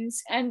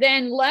balloons, and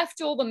then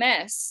left all the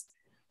mess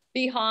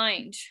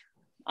behind.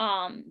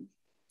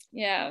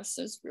 Yeah,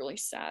 so it's really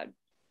sad.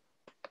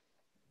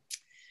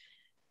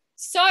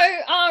 So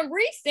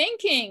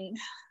rethinking,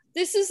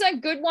 this is a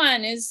good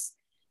one, is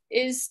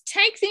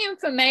take the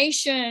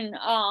information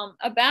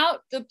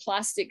about the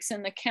plastics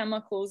and the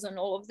chemicals and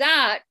all of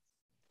that,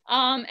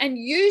 and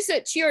use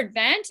it to your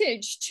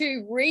advantage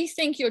to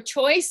rethink your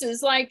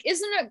choices. Like,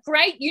 isn't it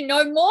great you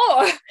know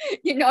more?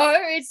 You know,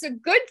 it's a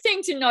good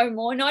thing to know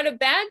more, not a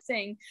bad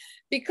thing,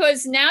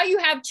 because now you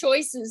have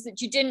choices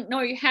that you didn't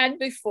know you had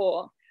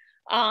before.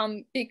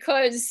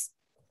 Because,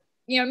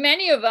 you know,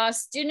 many of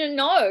us didn't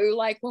know,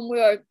 like when we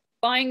were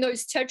buying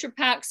those Tetra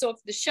Packs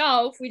off the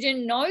shelf, we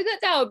didn't know that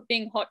they were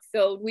being hot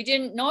filled. We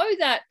didn't know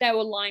that they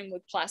were lined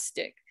with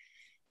plastic.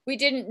 We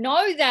didn't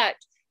know that,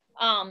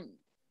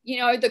 you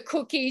know, the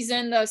cookies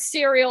and the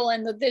cereal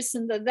and the this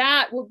and the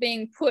that were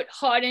being put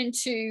hot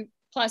into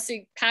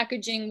plastic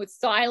packaging with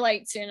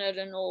phthalates in it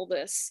and all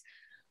this.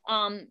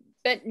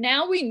 But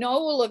now we know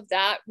all of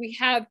that. We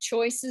have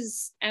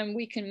choices, and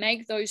we can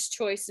make those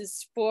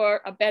choices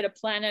for a better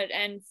planet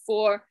and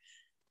for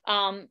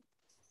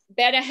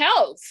better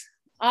health.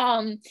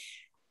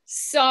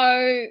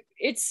 So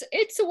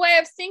it's a way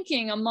of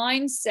thinking, a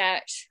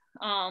mindset.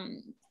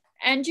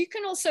 And you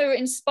can also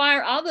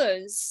inspire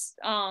others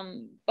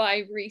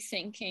by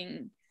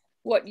rethinking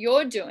what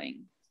you're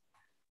doing.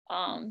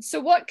 So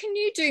what can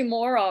you do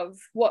more of?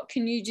 What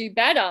can you do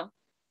better?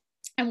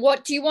 And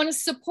what do you want to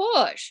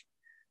support?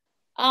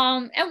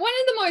 And one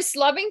of the most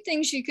loving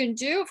things you can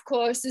do, of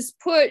course, is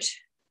put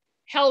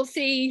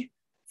healthy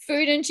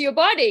food into your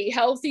body,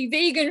 healthy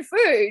vegan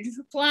food,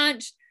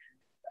 plant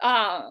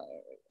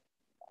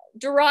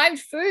derived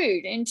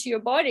food into your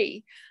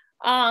body.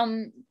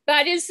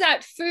 But is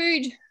that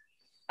food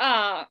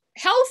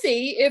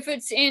healthy if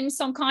it's in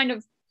some kind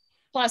of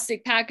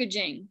plastic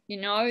packaging, you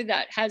know,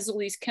 that has all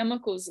these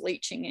chemicals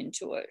leaching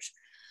into it?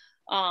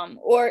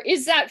 Or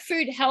is that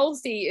food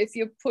healthy if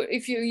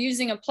you're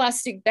using a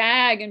plastic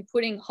bag and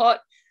putting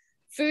hot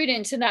food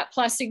into that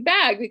plastic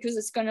bag because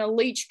it's going to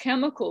leach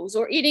chemicals?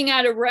 Or eating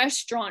at a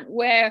restaurant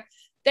where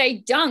they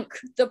dunk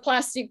the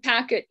plastic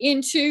packet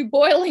into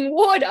boiling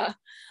water.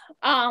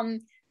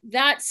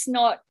 That's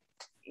not,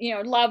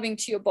 loving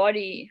to your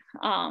body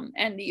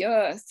and the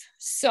earth.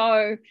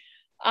 So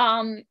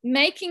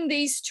making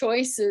these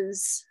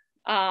choices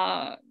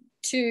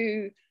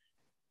to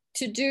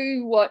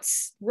do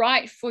what's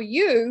right for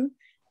you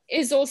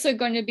is also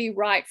going to be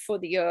right for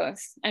the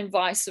earth, and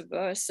vice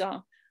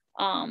versa.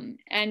 And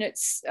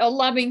it's a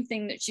loving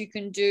thing that you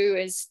can do,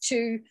 is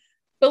to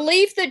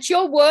believe that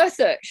you're worth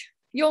it.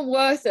 You're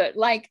worth it.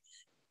 Like,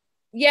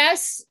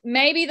 yes,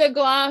 maybe the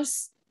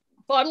glass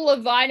bottle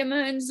of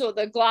vitamins or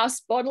the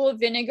glass bottle of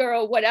vinegar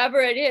or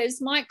whatever it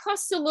is might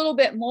cost a little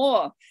bit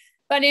more,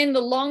 but in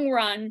the long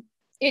run,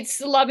 it's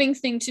the loving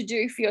thing to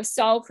do for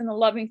yourself and the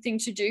loving thing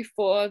to do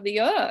for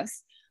the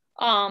earth.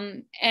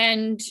 And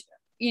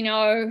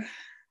you're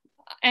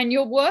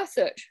worth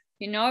it.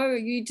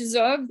 You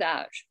deserve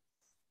that.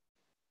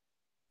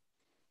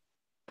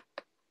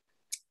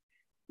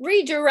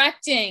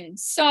 Redirecting.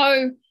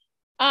 So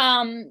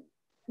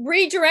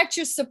redirect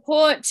your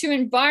support to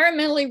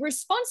environmentally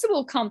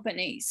responsible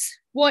companies.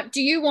 What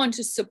do you want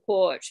to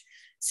support?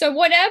 So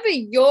whatever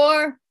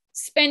you're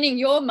spending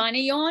your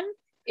money on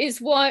is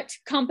what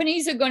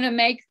companies are going to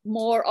make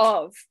more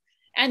of.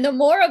 And the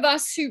more of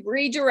us who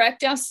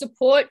redirect our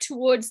support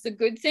towards the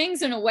good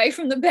things and away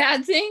from the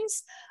bad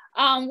things,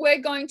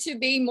 we're going to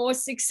be more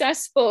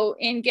successful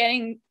in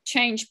getting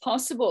change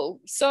possible.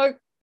 So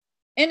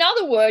in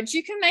other words,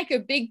 you can make a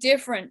big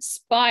difference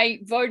by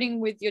voting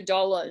with your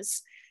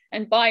dollars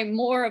and buy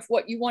more of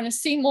what you want to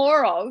see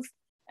more of,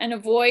 and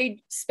avoid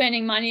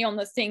spending money on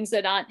the things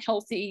that aren't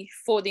healthy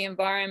for the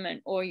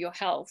environment or your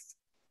health.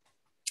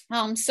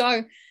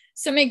 So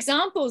some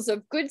examples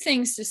of good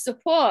things to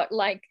support,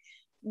 like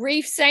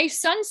reef safe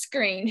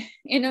sunscreen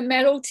in a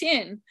metal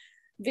tin,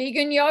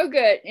 vegan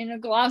yogurt in a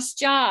glass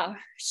jar,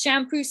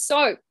 shampoo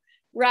soap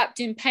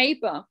wrapped in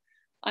paper.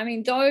 I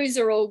mean, those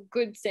are all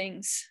good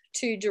things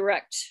to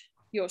direct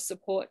your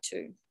support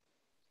to.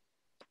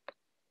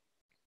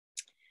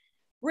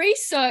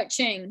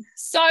 Researching.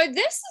 So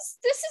this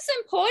is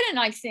important,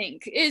 I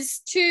think, is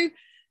to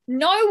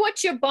know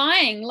what you're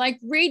buying. Like,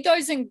 read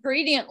those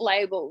ingredient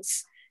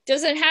labels.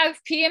 Does it have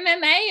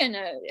PMMA in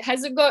it?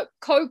 Has it got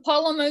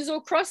copolymers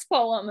or cross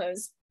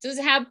polymers? Does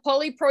it have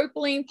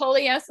polypropylene,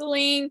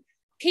 polyethylene,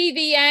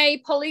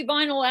 PVA,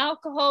 polyvinyl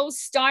alcohol,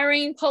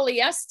 styrene,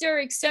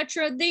 polyester,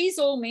 etc.? These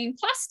all mean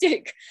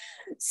plastic.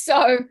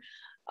 So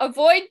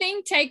avoid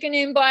being taken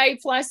in by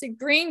plastic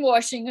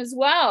greenwashing as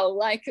well.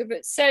 Like, if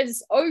it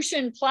says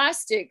ocean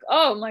plastic,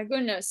 oh my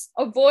goodness,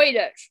 avoid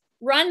it.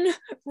 Run,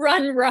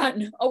 run,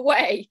 run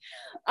away.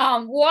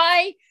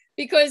 Why?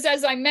 Because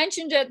as I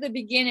mentioned at the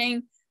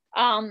beginning,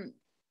 another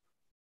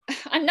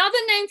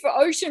name for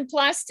ocean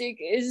plastic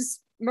is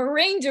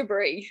marine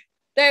debris.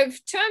 They've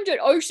termed it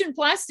ocean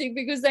plastic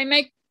because they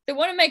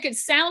want to make it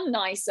sound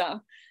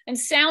nicer and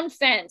sound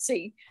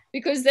fancy,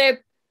 because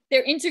they're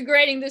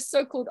integrating this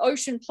so-called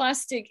ocean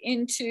plastic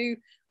into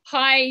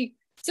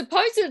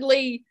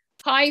supposedly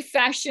high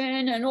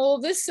fashion and all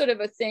this sort of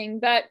a thing.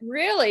 But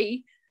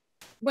really,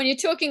 when you're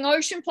talking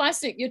ocean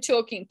plastic, you're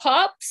talking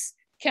pops,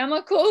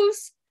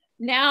 chemicals,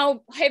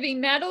 now heavy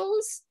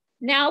metals,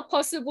 now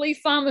possibly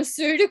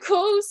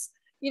pharmaceuticals,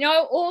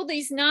 all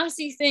these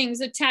nasty things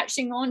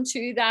attaching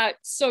onto that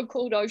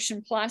so-called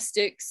ocean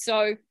plastic.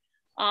 So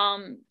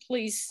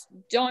please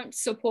don't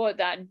support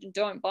that,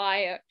 don't buy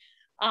it.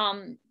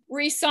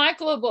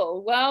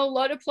 Recyclable. Well, a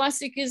lot of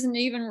plastic isn't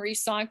even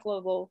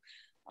recyclable.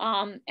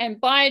 And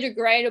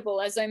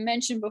biodegradable, as I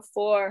mentioned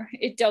before,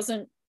 it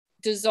doesn't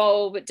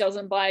dissolve, it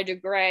doesn't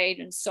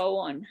biodegrade, and so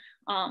on.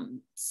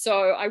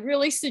 So I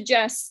really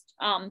suggest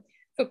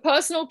for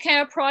personal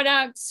care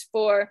products,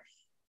 for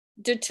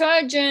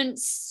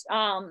detergents,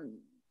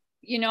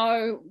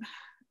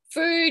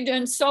 food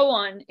and so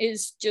on,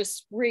 is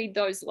just read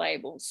those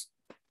labels.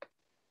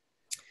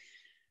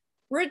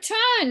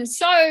 Return.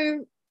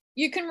 So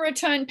you can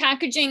return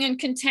packaging and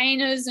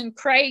containers and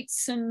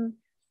crates and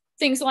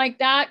things like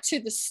that to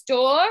the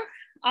store.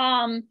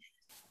 And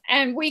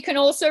we can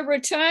also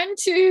return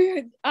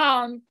to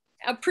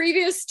a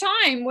previous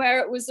time where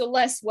it was a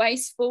less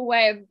wasteful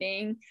way of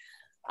being,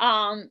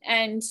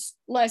 and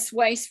less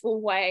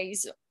wasteful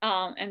ways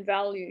and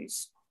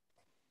values.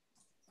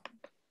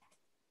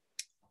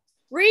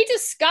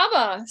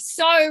 Rediscover.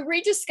 So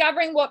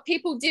rediscovering what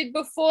people did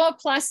before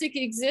plastic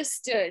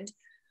existed.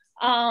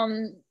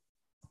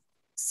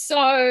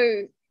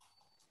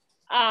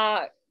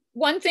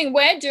 One thing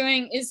we're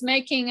doing is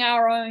making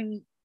our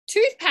own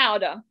tooth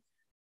powder.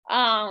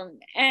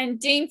 And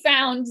Dean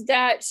found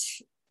that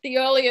the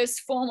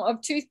earliest form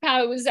of tooth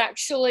powder was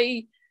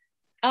actually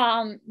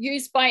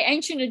used by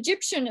ancient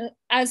Egyptian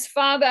as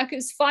far back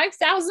as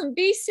 5000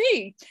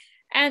 BC.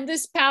 And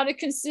this powder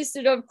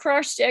consisted of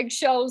crushed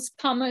eggshells,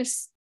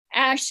 pumice,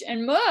 ash,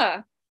 and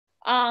myrrh.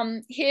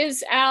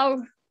 Here's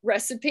our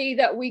recipe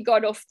that we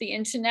got off the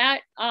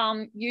internet,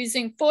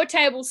 using 4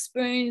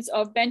 tablespoons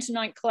of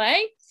bentonite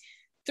clay,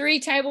 3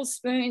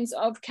 tablespoons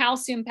of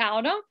calcium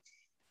powder,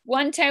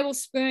 1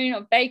 tablespoon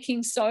of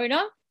baking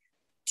soda,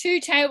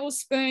 2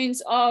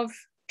 tablespoons of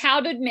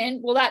powdered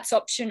mint. Well, that's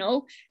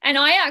optional. And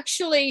I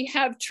actually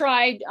have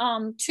tried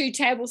 2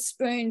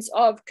 tablespoons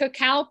of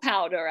cacao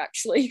powder,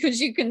 actually, because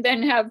you can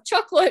then have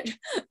chocolate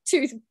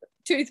tooth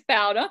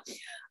powder.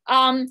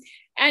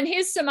 And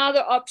here's some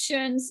other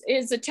options: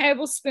 is a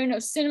tablespoon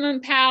of cinnamon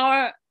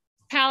powder,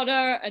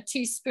 a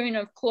teaspoon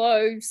of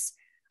cloves,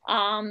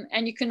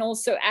 and you can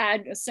also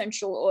add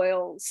essential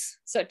oils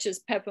such as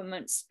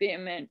peppermint,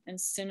 spearmint,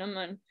 and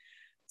cinnamon.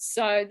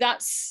 So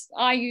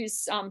I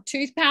use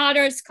tooth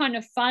powder. It's kind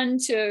of fun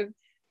to,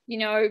 you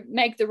know,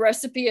 make the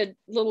recipe a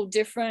little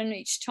different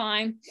each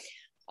time.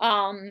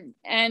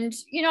 And,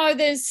 you know,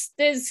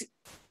 there's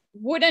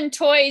wooden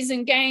toys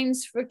and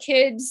games for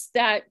kids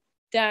that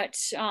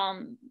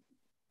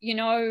you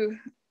know,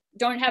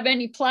 don't have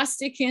any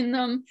plastic in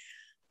them.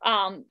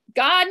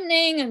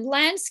 Gardening and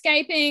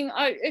landscaping,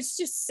 it's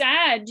just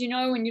sad, you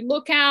know, when you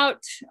look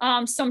out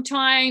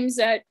sometimes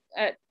at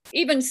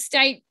even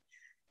state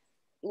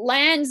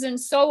lands and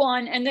so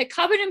on, and they're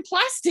covered in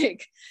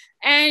plastic.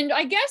 And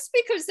I guess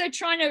because they're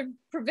trying to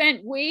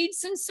prevent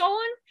weeds and so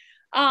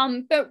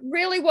on. But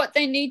really what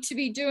they need to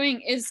be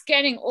doing is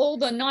getting all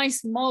the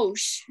nice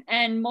mulch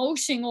and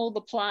mulching all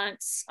the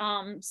plants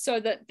so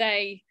that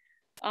they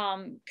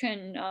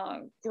can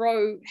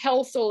grow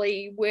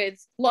healthily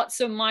with lots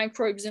of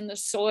microbes in the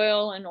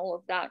soil and all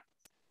of that.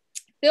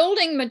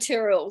 Building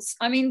materials.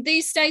 I mean,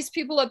 these days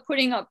people are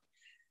putting up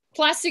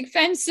plastic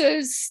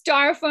fences,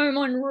 styrofoam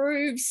on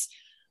roofs,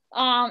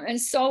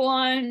 and so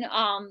on.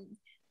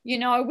 You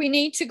know, we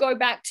need to go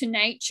back to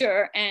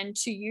nature and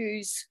to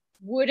use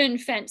wooden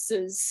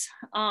fences.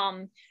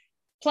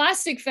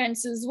 Plastic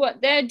fences,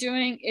 what they're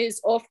doing is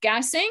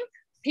off-gassing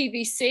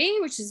PVC,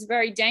 which is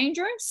very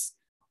dangerous.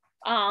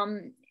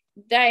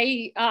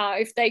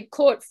 If they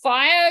caught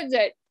fire,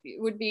 that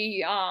would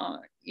be,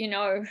 you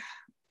know,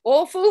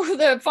 awful.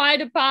 The fire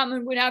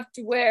department would have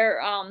to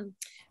wear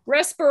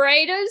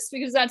respirators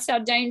because that's how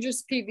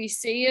dangerous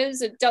PVC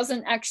is. It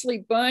doesn't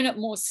actually burn, it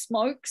more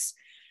smokes.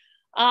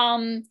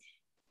 And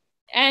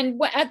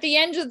at the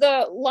end of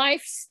the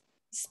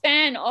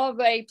lifespan of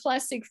a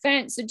plastic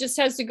fence, it just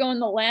has to go in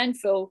the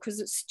landfill because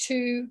it's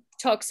too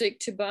toxic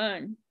to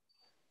burn.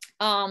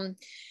 And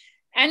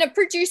it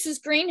produces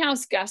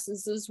greenhouse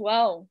gases as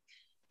well.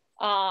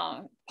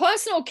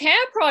 Personal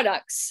care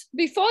products.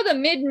 Before the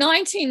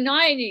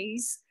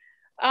mid-1990s,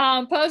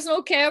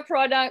 personal care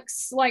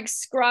products like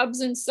scrubs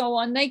and so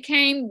on, they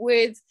came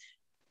with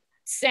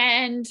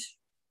sand,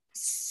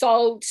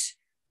 salt,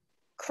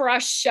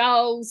 crushed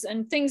shells,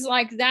 and things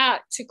like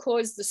that to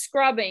cause the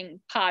scrubbing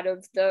part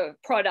of the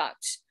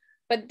product.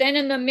 But then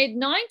in the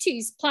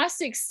mid-90s,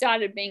 plastics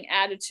started being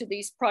added to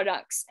these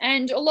products.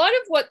 And a lot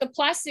of what the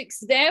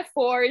plastic's there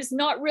for is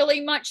not really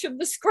much of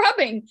the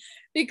scrubbing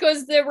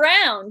because they're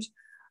round.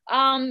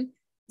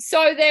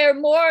 So they're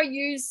more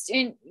used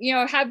in, you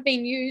know, have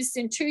been used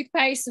in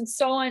toothpaste and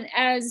so on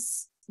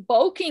as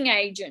bulking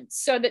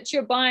agents so that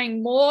you're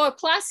buying more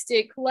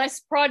plastic, less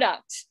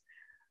product.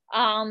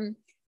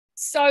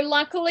 So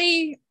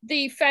luckily,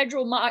 the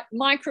Federal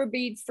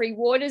Microbead-Free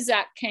Waters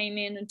Act came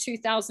in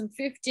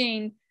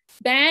 2015,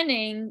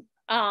 banning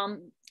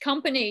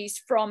companies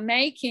from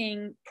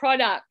making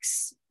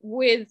products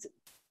with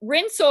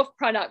rinse-off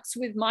products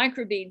with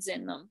microbeads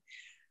in them.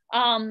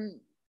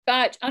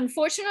 But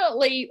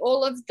unfortunately,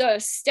 all of the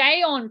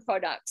stay-on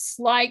products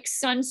like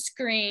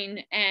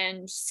sunscreen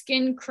and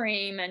skin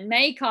cream and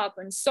makeup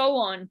and so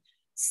on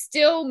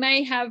still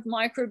may have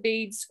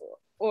microbeads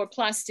or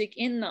plastic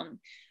in them.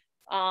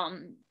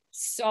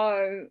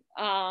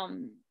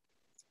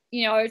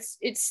 You know,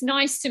 it's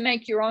nice to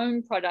make your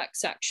own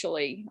products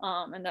actually.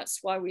 And that's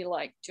why we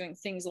like doing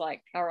things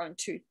like our own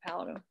tooth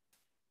powder.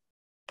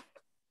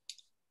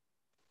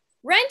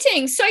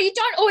 Renting. So you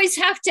don't always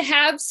have to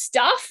have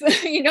stuff,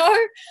 you know.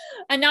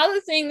 Another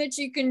thing that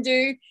you can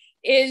do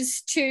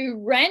is to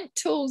rent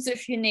tools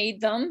if you need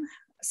them.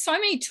 So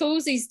many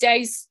tools these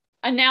days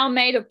are now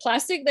made of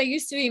plastic. They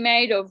used to be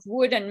made of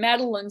wood and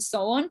metal and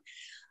so on.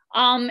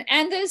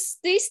 And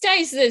these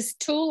days there's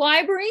tool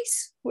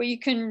libraries where you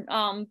can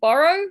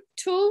borrow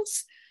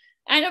tools.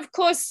 And of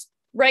course,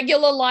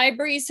 regular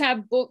libraries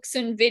have books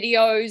and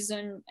videos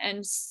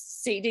and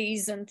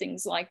CDs and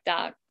things like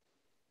that.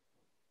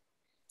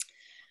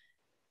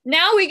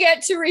 Now we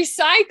get to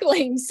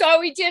recycling. So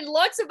we did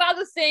lots of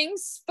other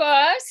things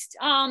first.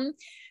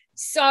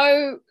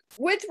 So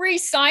with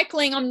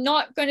recycling, I'm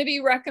not going to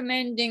be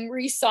recommending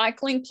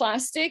recycling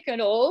plastic at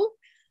all.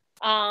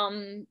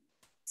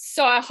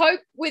 So I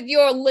hope with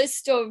your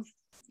list of,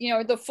 you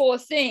know, the 4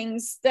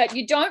 things that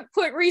you don't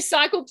put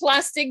recycled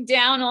plastic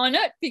down on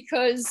it,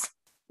 because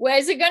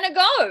where's it going to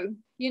go?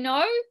 You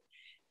know,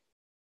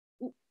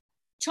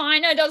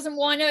 China doesn't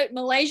want it.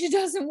 Malaysia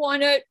doesn't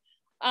want it.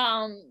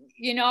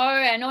 You know,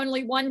 and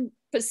only 1%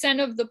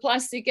 of the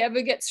plastic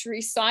ever gets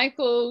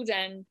recycled.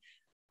 And,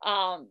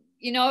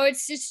 you know,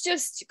 it's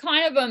just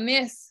kind of a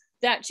myth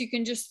that you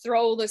can just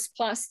throw all this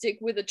plastic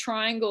with a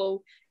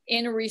triangle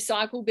in a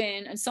recycle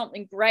bin and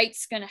something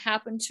great's going to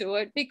happen to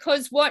it.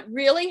 Because what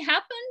really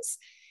happens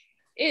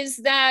is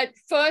that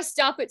first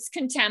up, it's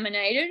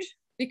contaminated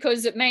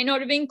because it may not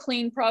have been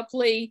cleaned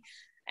properly,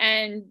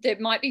 and there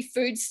might be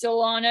food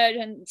still on it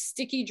and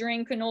sticky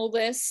drink and all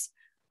this.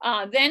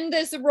 Then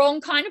there's the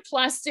wrong kind of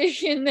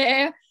plastic in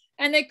there,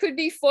 and there could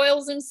be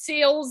foils and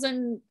seals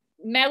and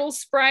metal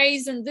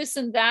sprays and this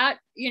and that,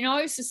 you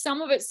know, so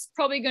some of it's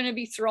probably going to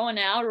be thrown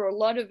out, or a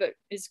lot of it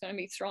is going to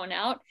be thrown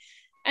out.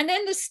 And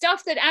then the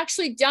stuff that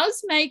actually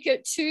does make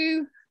it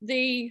to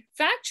the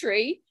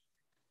factory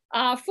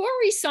for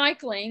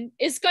recycling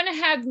is going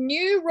to have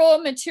new raw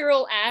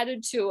material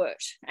added to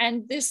it.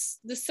 And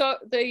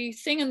the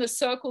thing in the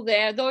circle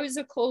there, those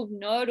are called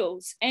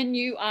nurdles,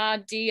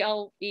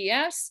 NURDLES.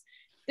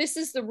 This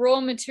is the raw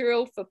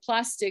material for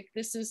plastic.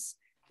 This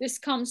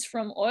comes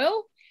from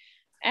oil,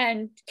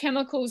 and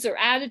chemicals are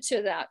added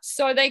to that.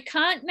 So they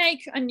can't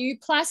make a new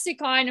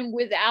plastic item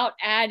without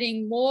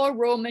adding more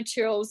raw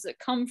materials that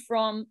come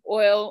from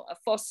oil, a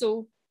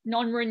fossil,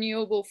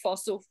 non-renewable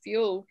fossil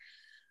fuel.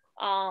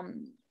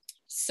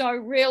 So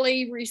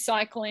really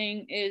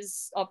recycling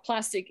of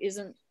plastic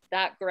isn't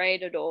that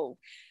great at all.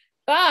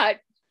 But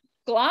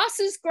glass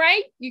is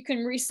great. You can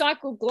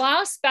recycle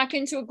glass back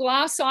into a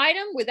glass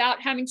item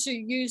without having to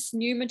use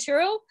new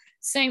material.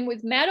 Same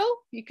with metal.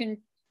 You can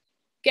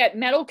get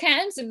metal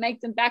cans and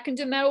make them back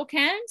into metal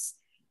cans.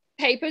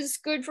 Paper's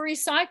good for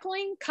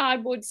recycling.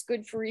 Cardboard's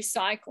good for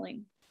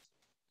recycling.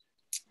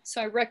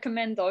 So I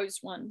recommend those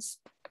ones.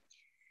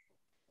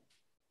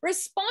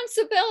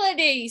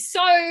 Responsibility.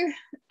 So,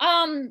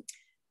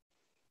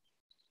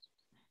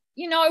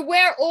 you know,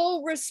 we're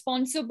all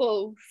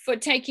responsible for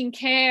taking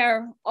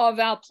care of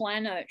our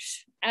planet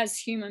as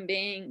human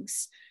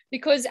beings,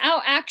 because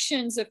our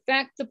actions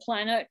affect the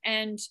planet.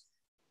 And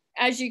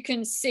as you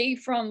can see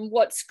from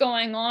what's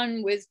going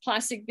on with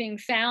plastic being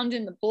found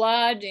in the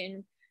blood,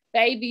 in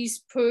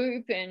babies'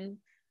 poop and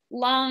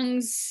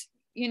lungs,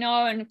 you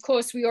know, and of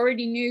course we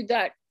already knew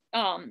that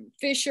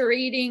fish are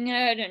eating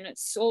it, and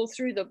it's all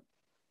through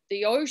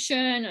the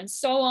ocean and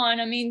so on.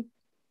 I mean,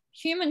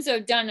 humans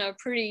have done a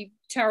pretty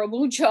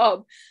terrible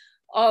job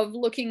of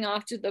looking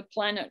after the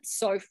planet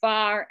so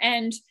far.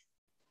 And,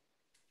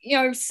 you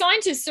know,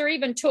 scientists are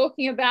even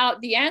talking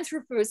about the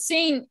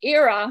Anthropocene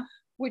era,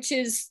 which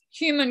is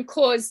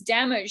human-caused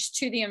damage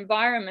to the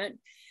environment,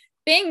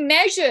 being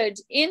measured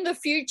in the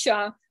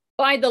future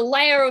by the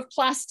layer of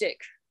plastic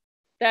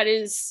that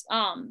is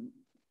on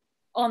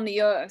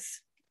the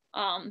earth.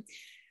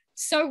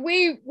 So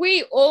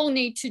we all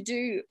need to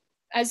do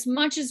as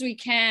much as we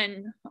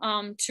can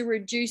to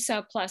reduce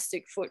our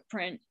plastic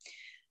footprint.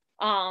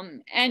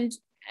 And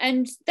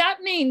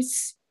that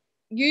means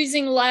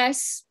using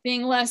less,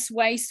 being less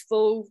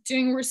wasteful,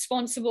 doing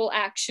responsible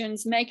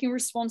actions, making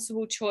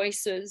responsible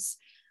choices,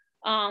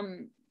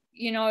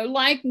 you know,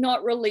 like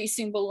not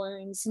releasing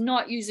balloons,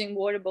 not using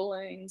water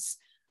balloons,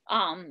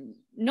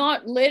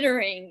 not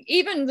littering,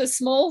 even the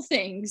small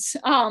things.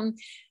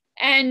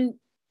 And,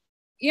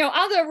 you know,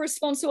 other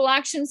responsible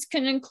actions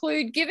can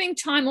include giving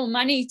time or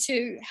money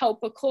to help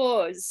a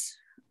cause,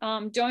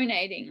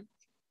 donating.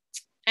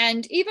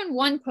 And even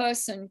one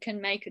person can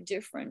make a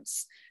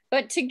difference.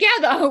 But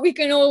together we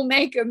can all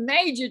make a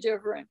major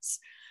difference.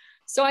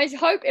 So I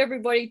hope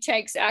everybody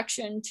takes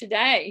action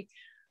today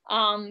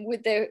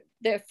with their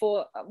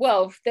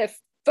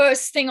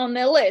first thing on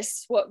their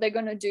list, what they're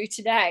going to do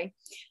today.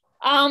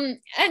 And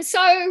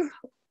so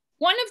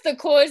one of the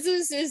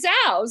causes is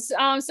ours.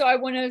 So I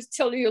want to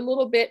tell you a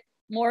little bit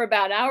more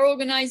about our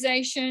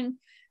organization.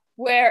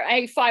 We're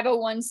a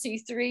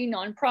 501c3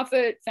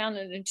 nonprofit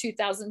founded in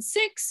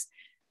 2006.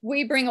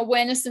 We bring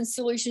awareness and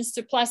solutions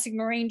to plastic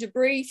marine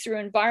debris through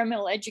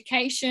environmental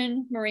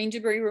education, marine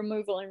debris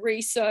removal and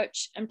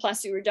research, and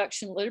plastic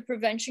reduction litter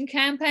prevention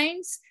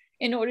campaigns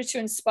in order to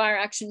inspire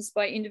actions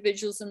by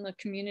individuals in the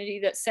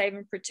community that save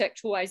and protect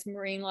Hawaii's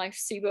marine life,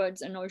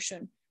 seabirds, and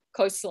ocean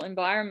coastal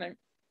environment.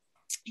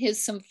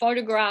 Here's some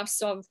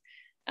photographs of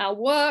our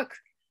work,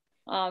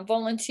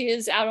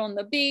 volunteers out on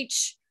the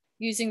beach,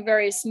 using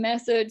various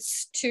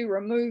methods to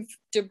remove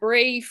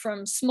debris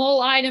from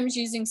small items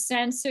using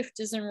sand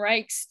sifters and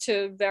rakes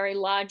to very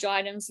large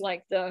items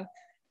like the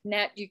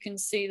net you can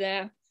see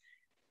there.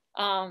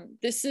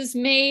 This is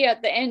me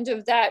at the end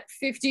of that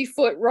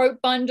 50-foot rope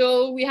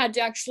bundle. We had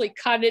to actually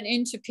cut it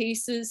into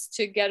pieces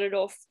to get it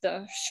off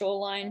the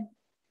shoreline.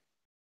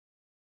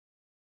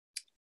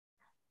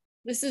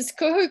 This is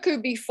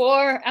Kahuku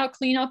before our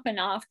cleanup and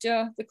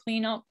after the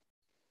cleanup.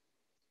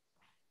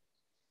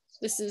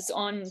 This is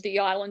on the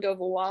island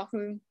of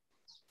Oahu.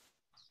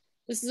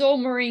 This is all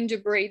marine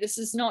debris. This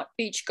is not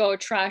beachgoer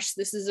trash.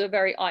 This is a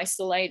very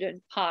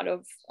isolated part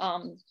of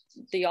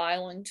the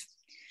island.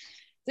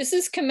 This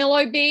is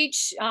Camillo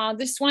Beach.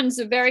 This one's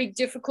a very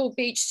difficult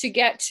beach to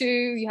get to.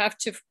 You have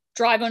to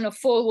drive on a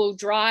four-wheel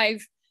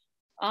drive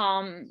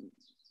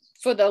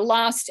for the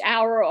last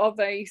hour of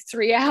a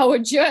 3-hour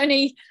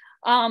journey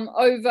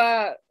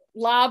over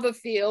lava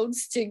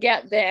fields to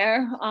get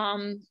there.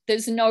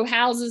 There's no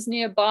houses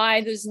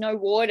nearby, there's no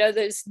water,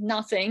 there's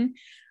nothing.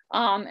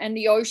 And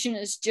the ocean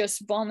is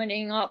just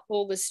vomiting up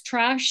all this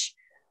trash.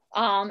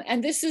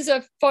 And this is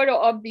a photo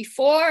of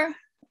before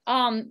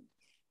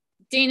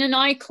Dean and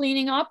I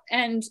cleaning up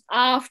and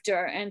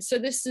after. And so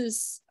this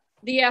is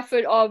the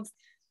effort of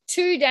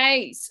 2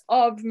 days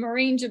of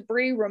marine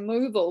debris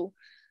removal,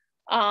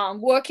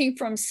 working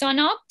from sun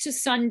up to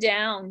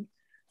sundown.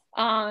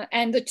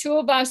 And the two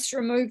of us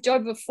removed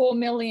over 4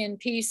 million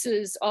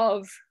pieces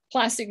of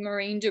plastic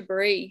marine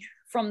debris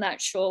from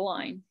that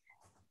shoreline.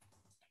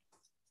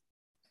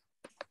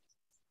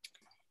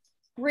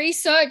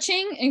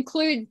 Researching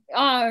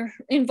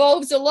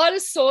involves a lot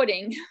of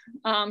sorting,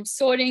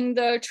 sorting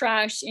the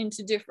trash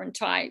into different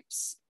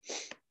types.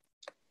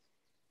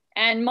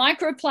 And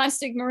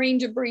microplastic marine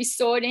debris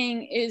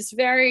sorting is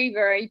very,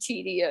 very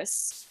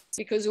tedious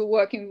because we're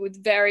working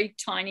with very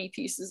tiny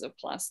pieces of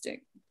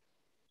plastic.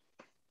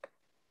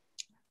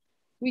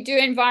 We do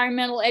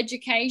environmental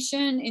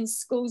education in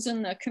schools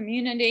in the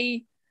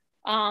community,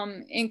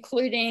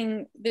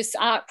 including this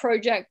art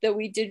project that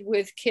we did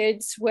with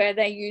kids where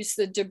they use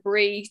the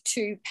debris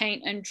to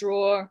paint and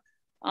draw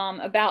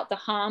about the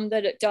harm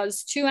that it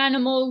does to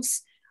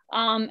animals,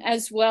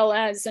 as well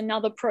as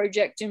another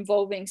project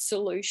involving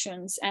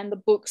solutions. And the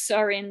books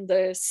are in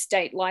the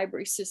state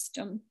library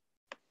system.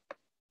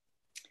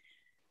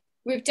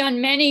 We've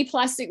done many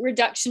plastic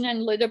reduction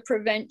and litter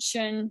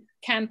prevention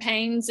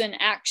campaigns and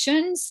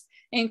actions,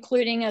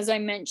 including, as I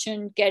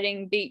mentioned,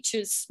 getting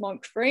beaches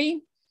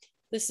smoke-free.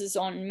 This is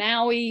on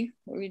Maui,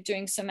 where we're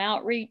doing some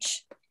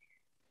outreach.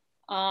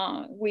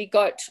 We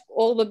got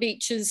all the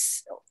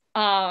beaches,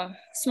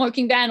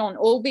 smoking ban on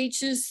all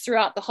beaches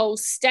throughout the whole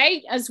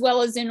state, as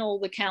well as in all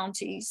the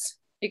counties,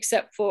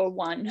 except for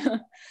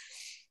one.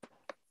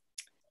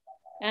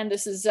 And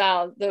this is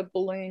the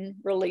balloon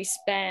release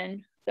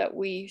ban that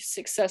we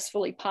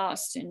successfully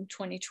passed in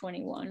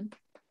 2021.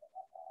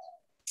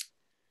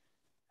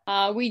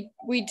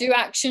 We do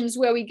actions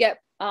where we get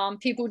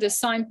people to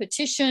sign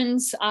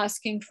petitions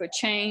asking for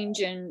change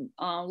in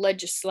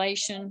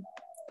legislation.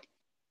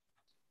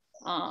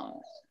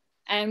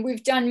 And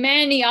we've done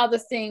many other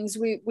things.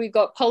 We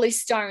got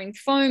polystyrene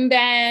foam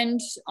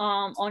banned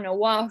on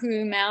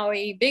Oahu,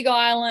 Maui, Big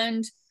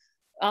Island,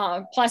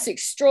 plastic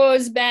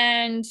straws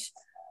banned,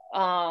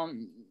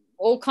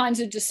 all kinds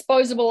of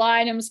disposable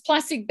items,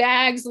 plastic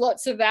bags,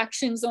 lots of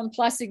actions on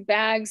plastic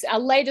bags. Our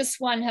latest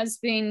one has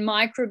been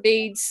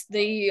microbeads,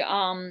 the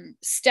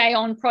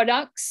stay-on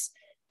products.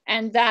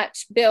 And that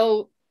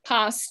bill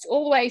passed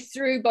all the way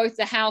through both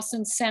the House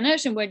and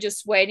Senate, and we're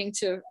just waiting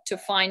to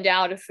find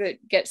out if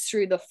it gets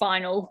through the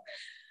final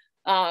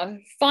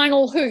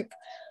hoop,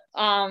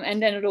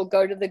 and then it'll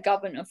go to the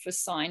governor for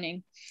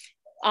signing.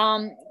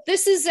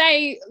 This is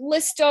a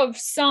list of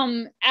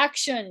some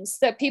actions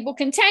that people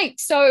can take.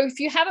 So if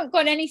you haven't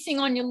got anything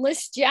on your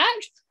list yet,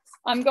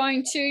 I'm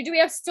going to, do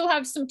we still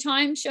have some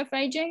time, Chef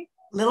AJ? A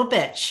little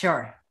bit,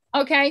 sure.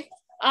 Okay,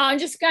 I'm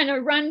just going to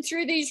run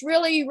through these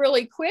really,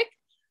 really quick.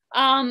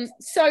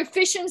 So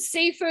fish and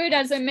seafood,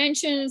 as I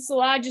mentioned, is the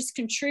largest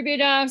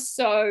contributor.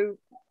 So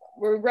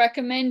we're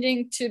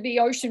recommending to be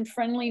ocean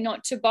friendly,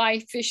 not to buy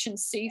fish and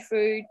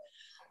seafood.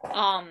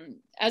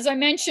 As I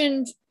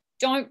mentioned,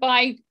 don't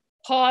buy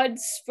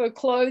pods for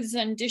clothes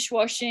and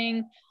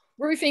dishwashing.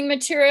 Roofing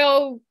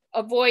material,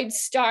 avoid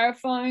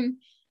styrofoam.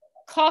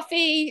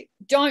 Coffee,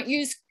 don't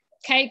use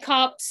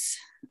K-cups,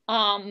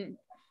 and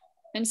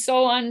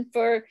so on.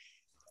 For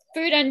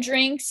food and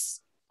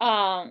drinks,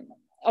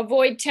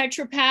 avoid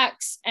Tetra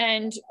Paks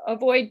and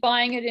avoid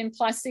buying it in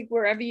plastic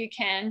wherever you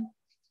can.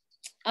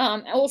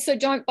 Also,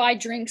 don't buy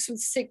drinks with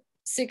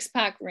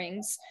six-pack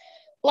rings.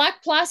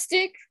 Black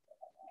plastic,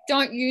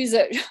 don't use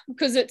it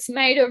because it's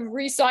made of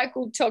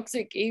recycled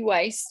toxic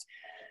e-waste.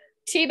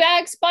 Tea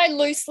bags, buy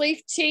loose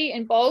leaf tea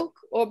in bulk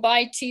or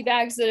buy tea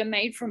bags that are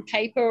made from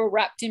paper or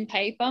wrapped in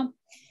paper.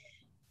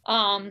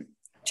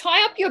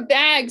 Tie up your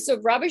bags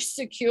of rubbish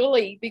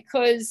securely,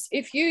 because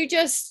if you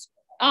just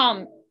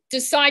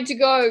decide to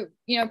go,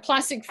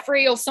 plastic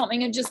free or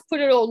something and just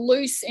put it all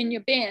loose in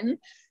your bin,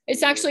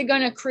 it's actually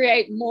going to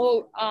create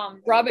more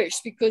rubbish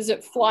because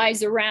it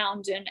flies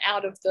around and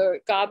out of the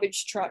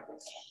garbage truck.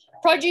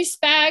 Produce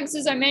bags,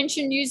 as I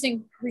mentioned,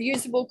 using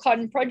reusable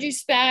cotton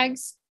produce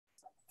bags.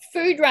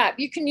 Food wrap,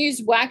 you can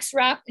use wax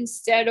wrap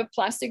instead of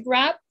plastic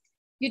wrap.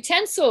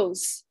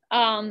 Utensils,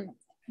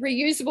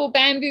 reusable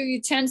bamboo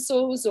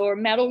utensils or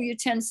metal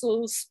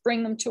utensils,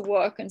 bring them to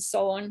work and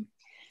so on.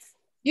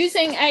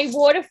 Using a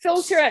water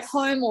filter at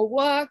home or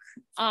work,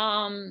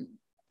 and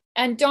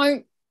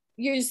don't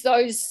use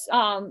those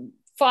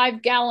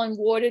 5-gallon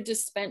water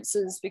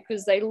dispensers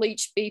because they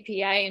leach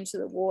BPA into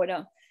the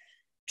water.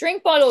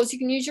 Drink bottles, you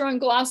can use your own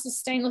glass or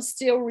stainless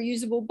steel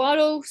reusable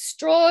bottle.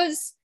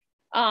 Straws,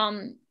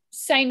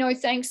 say no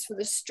thanks for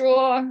the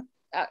straw.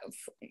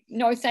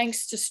 No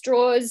thanks to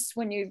straws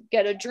when you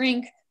get a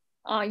drink.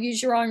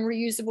 Use your own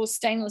reusable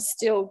stainless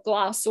steel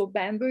glass or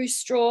bamboo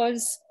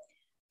straws,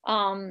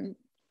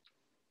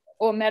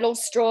 or metal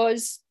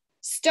straws.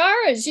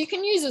 Stirrers, you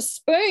can use a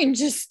spoon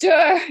to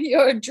stir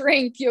your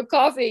drink, your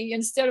coffee,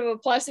 instead of a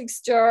plastic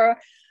stirrer,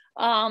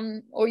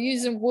 or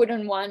using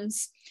wooden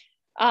ones.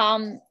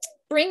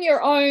 Bring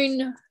your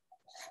own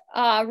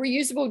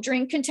reusable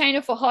drink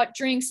container for hot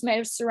drinks made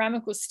of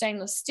ceramic or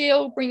stainless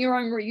steel. Bring your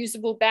own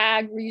reusable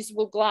bag,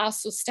 reusable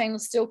glass or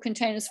stainless steel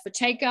containers for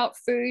takeout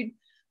food,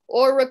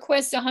 or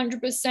request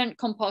 100%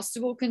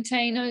 compostable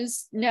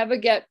containers. Never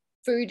get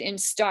food in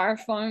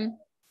styrofoam.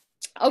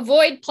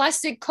 Avoid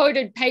plastic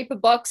coated paper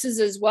boxes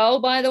as well,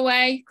 by the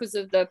way, because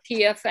of the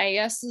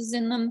PFASs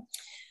in them.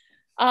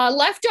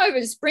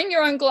 Leftovers, bring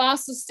your own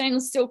glass or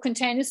stainless steel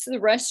containers to the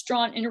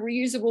restaurant in a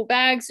reusable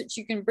bag so that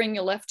you can bring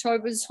your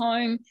leftovers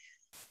home.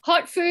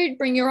 Hot food,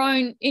 bring your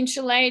own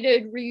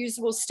insulated,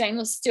 reusable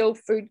stainless steel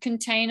food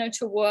container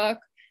to work.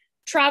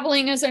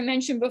 Traveling, as I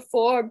mentioned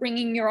before,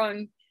 bringing your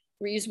own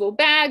reusable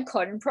bag,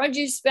 cotton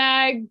produce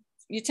bag,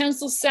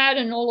 utensil set,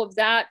 and all of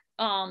that,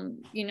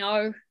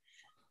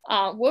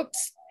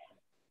 whoops.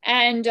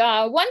 And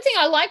one thing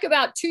I like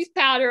about tooth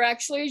powder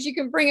actually is you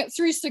can bring it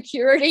through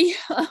security.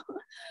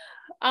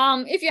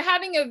 If you're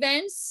having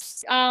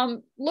events,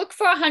 look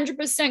for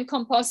 100%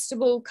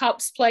 compostable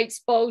cups,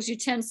 plates, bowls,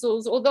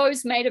 utensils, or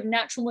those made of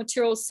natural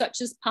materials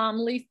such as palm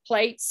leaf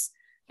plates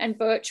and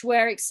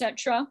birchware,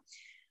 etc.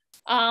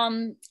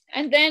 And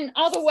then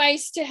other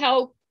ways to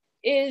help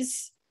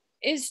is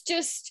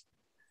just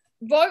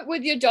vote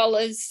with your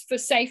dollars for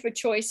safer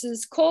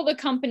choices, call the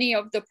company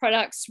of the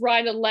products,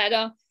 write a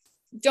letter,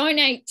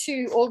 donate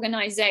to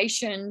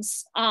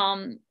organizations,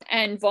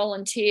 and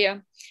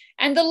volunteer.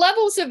 And the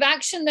levels of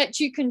action that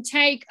you can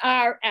take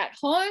are at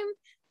home,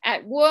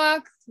 at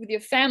work, with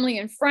your family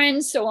and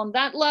friends. So on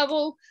that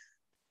level,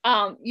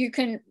 you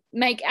can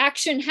make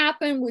action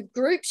happen with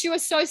groups you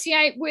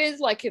associate with.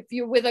 Like if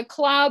you're with a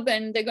club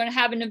and they're going to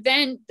have an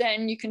event,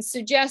 then you can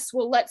suggest,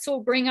 well, let's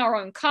all bring our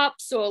own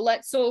cups, or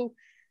let's all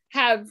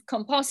have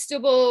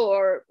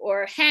compostable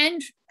or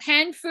hand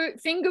food,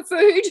 finger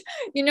food,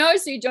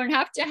 so you don't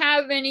have to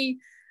have any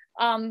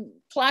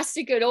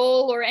plastic at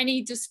all or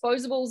any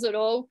disposables at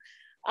all.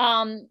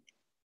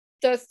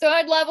 The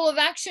third level of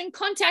action,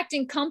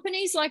 contacting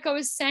companies, like I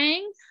was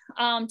saying,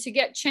 to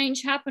get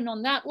change happen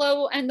on that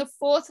level. And the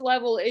fourth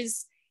level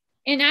is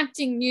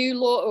enacting new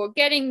law or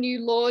getting new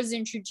laws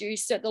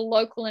introduced at the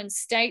local and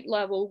state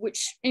level,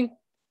 which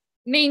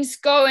means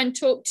go and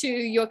talk to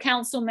your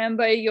council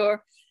member,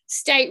 your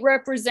state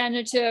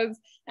representative,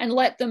 and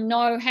let them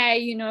know,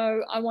 hey,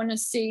 I want to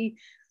see,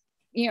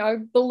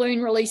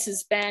 balloon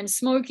releases ban,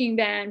 smoking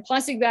ban,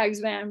 plastic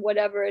bags ban,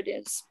 whatever it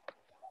is.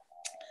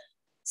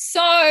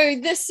 So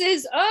this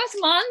is Earth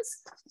Month,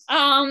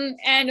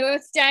 and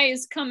Earth Day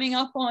is coming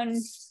up on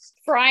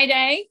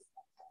Friday.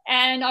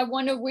 And I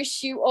want to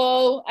wish you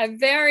all a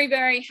very,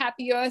 very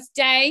happy Earth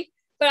Day.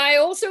 But I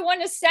also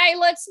want to say,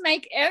 let's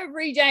make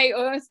every day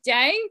Earth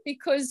Day,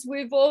 because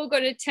we've all got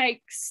to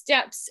take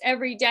steps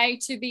every day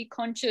to be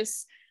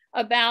conscious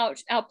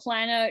about our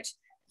planet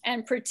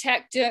and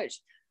protect it,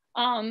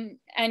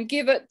 and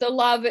give it the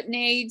love it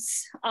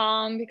needs,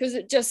 because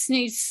it just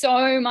needs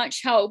so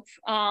much help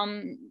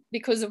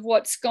because of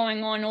what's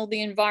going on, all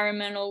the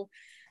environmental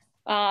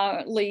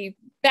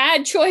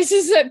bad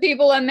choices that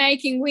people are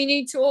making. We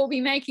need to all be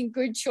making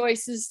good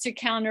choices to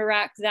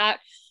counteract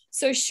that.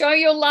 So show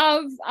your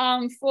love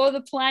for the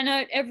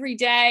planet every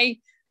day,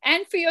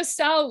 and for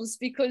yourselves,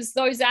 because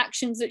those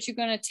actions that you're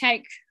going to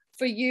take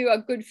for you are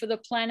good for the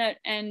planet,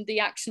 and the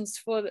actions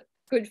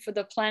good for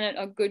the planet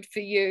are good for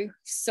you.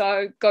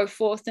 So go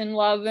forth in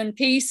love and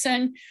peace,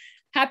 and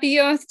happy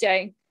Earth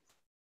Day.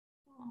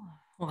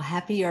 Well,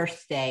 happy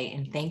Earth Day,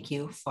 and thank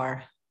you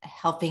for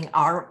helping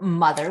our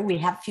mother. We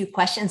have a few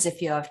questions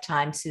if you have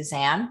time,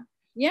 Suzanne.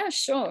 Yeah,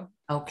 sure.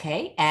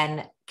 Okay.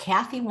 And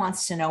Kathy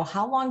wants to know,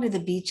 how long do the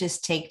beaches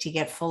take to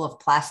get full of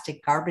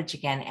plastic garbage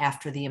again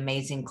after the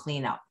amazing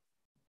cleanup?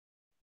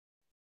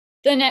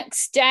 The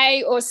next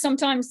day, or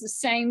sometimes the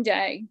same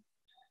day.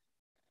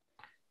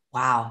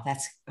 Wow,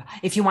 that's,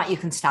 if you want, you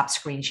can stop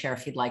screen share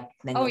if you'd like.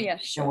 Then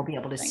sure. We'll be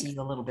able to see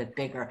a little bit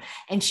bigger.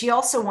 And she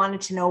also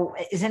wanted to know,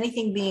 is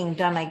anything being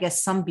done? I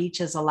guess some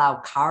beaches allow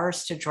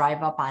cars to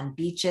drive up on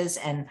beaches.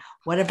 And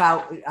what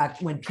about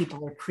when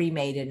people are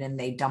cremated and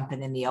they dump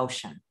it in the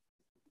ocean?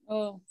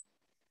 Oh,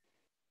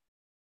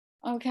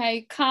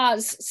 okay,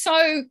 cars.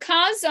 So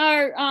cars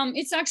are,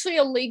 it's actually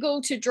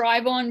illegal to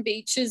drive on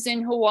beaches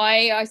in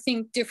Hawaii. I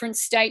think different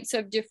states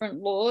have different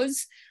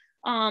laws.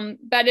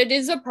 But it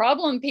is a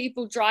problem,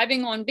 people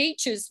driving on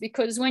beaches,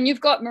 because when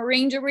you've got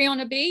marine debris on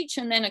a beach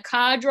and then a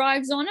car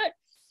drives on it,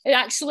 it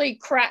actually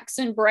cracks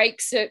and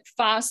breaks it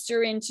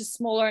faster into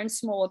smaller and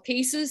smaller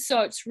pieces.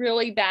 So it's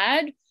really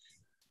bad.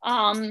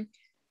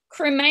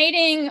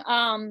 Cremating,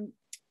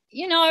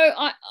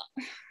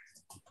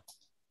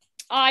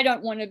 I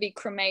don't want to be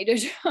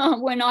cremated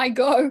when I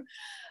go,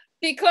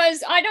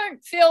 because I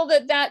don't feel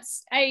that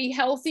that's a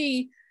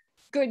healthy,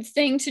 good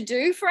thing to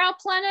do for our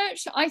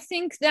planet. I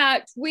think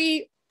that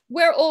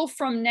we're all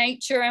from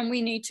nature, and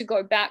we need to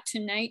go back to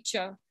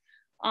nature.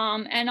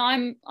 And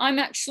I'm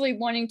actually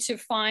wanting to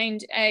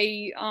find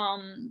a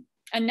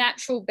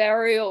natural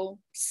burial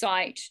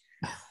site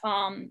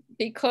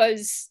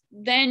because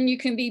then you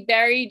can be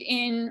buried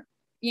in,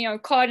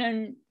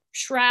 cotton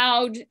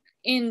shroud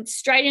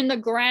straight in the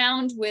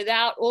ground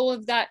without all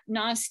of that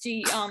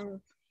nasty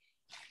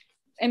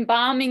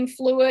embalming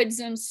fluids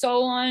and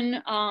so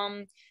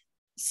on.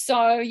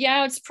 So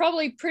yeah, it's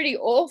probably pretty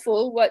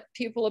awful what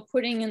people are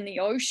putting in the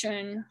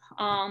ocean,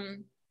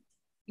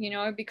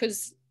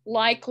 because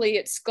likely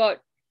it's got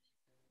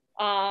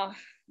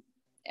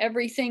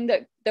everything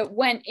that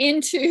went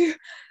into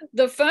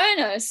the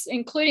furnace,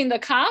 including the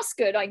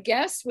casket, I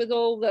guess, with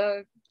all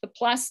the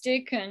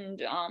plastic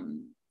and,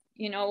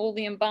 all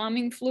the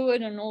embalming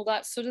fluid and all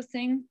that sort of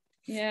thing.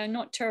 Yeah,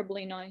 not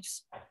terribly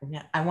nice.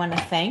 Yeah, I want to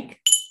thank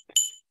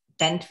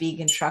Bent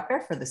Vegan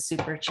Trucker for the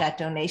super chat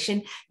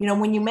donation.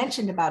 When you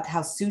mentioned about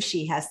how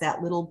sushi has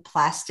that little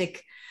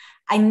plastic,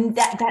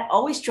 that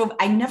always drove,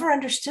 I never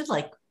understood,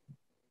 like,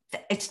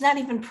 it's not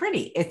even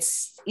pretty.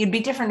 It'd be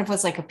different if it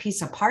was like a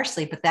piece of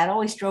parsley, but that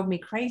always drove me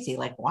crazy.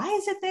 Like, why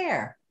is it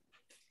there?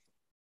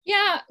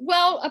 Yeah,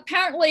 well,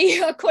 apparently,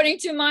 according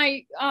to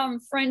my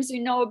friends who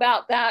know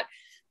about that,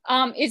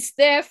 it's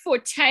there for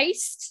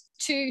taste,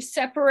 to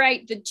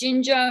separate the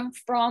ginger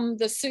from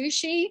the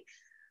sushi,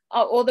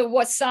 or the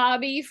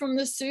wasabi from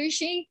the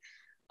sushi.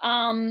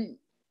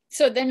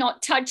 So they're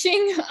not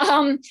touching,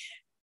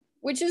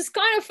 which is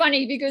kind of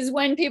funny because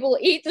when people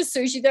eat the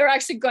sushi, they're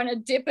actually going to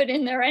dip it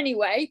in there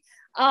anyway.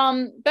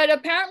 But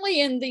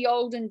apparently in the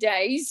olden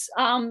days,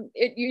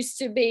 it used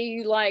to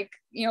be like,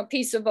 a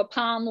piece of a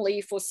palm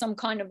leaf or some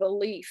kind of a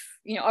leaf,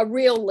 a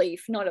real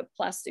leaf, not a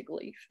plastic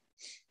leaf.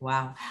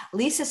 Wow.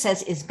 Lisa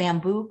says, is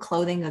bamboo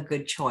clothing a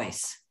good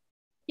choice?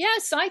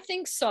 Yes, I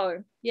think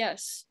so.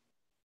 Yes.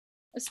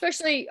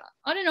 Especially,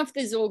 I don't know if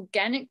there's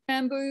organic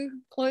bamboo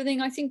clothing.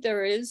 I think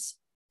there is.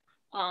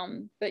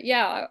 But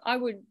yeah, I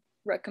would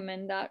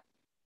recommend that.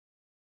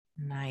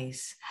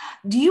 Nice.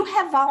 Do you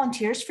have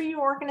volunteers for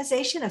your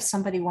organization if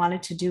somebody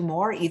wanted to do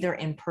more, either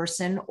in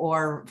person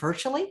or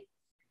virtually?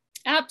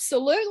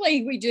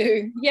 Absolutely, we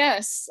do.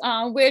 Yes,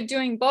 we're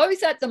doing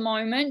both at the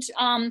moment.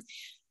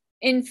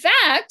 In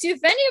fact,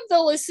 if any of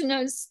the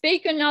listeners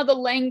speak another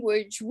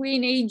language, we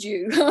need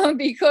you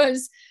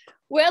because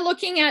we're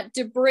looking at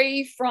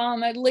debris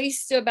from at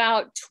least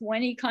about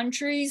 20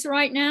 countries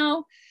right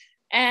now.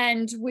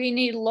 And we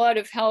need a lot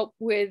of help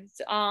with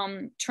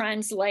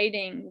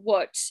translating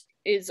what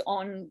is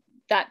on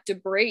that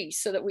debris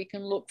so that we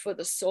can look for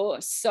the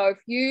source. So if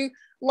you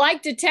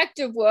like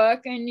detective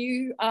work and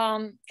you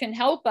can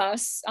help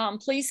us,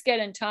 please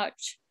get in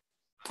touch.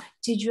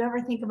 Did you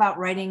ever think about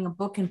writing a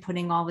book and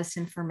putting all this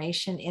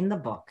information in the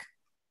book?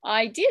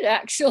 I did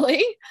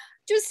actually.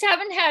 Just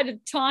haven't had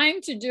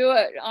time to do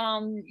it.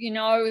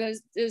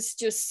 There's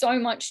just so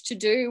much to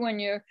do when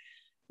you're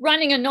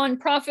running a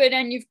nonprofit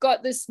and you've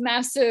got this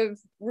massive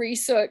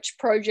research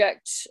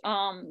project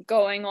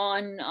going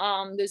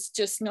on. There's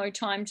just no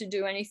time to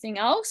do anything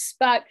else.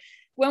 But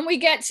when we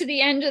get to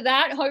the end of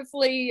that,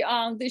 hopefully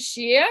this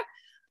year,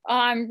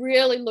 I'm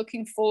really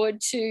looking forward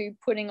to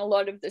putting a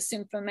lot of this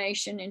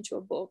information into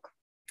a book.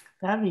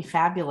 That'd be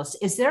fabulous.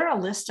 Is there a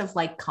list of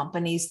like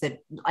companies that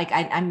like,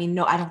 I mean,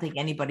 no, I don't think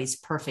anybody's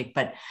perfect,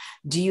 but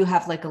do you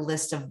have like a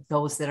list of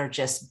those that are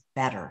just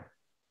better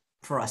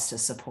for us to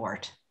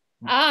support?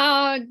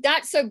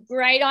 That's a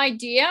great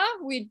idea.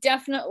 We've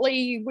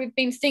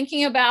been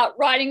thinking about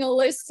writing a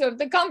list of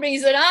the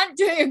companies that aren't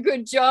doing a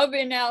good job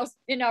in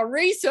our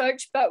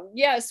research, but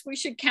yes, we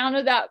should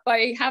counter that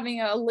by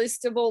having a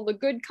list of all the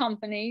good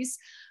companies.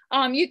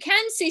 You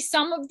can see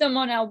some of them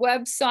on our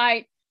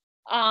website,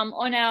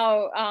 on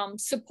our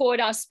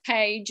support us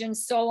page and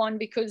so on,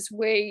 because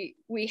we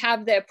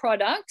have their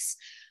products.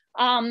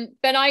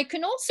 But I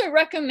can also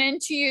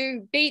recommend to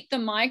you Beat the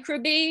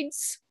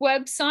Microbeads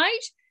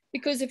website,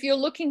 because if you're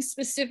looking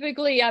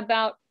specifically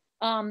about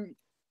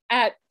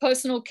at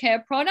personal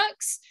care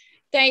products,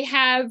 they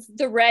have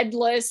the red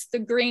list, the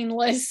green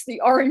list,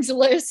 the orange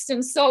list,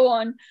 and so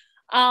on,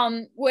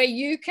 where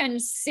you can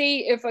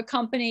see if a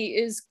company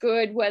is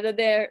good, whether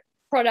their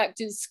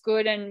product is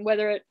good, and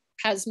whether it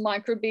has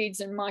microbeads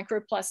and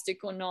microplastic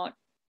or not.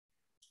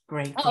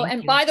 Great. Oh,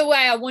 and by the way,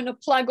 I want to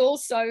plug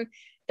also,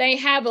 they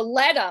have a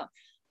letter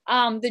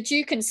that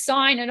you can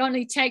sign. It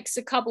only takes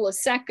a couple of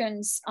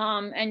seconds,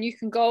 and you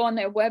can go on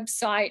their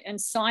website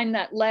and sign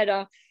that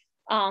letter.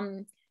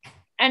 And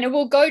it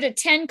will go to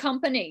 10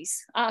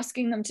 companies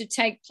asking them to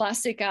take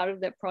plastic out of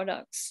their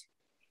products.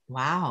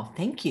 Wow,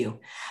 thank you.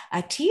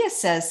 Tia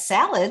says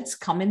salads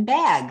come in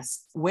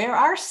bags. Where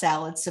are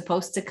salads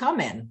supposed to come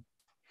in?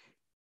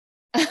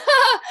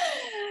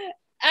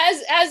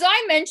 As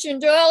I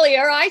mentioned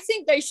earlier, I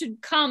think they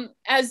should come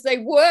as they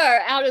were,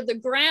 out of the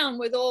ground,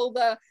 with all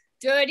the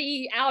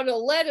dirty outer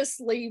lettuce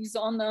leaves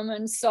on them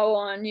and so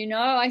on.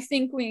 I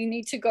think we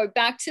need to go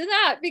back to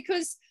that,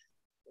 because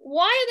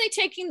why are they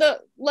taking the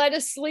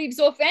lettuce leaves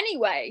off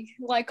anyway?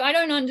 Like, I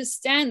don't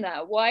understand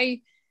that.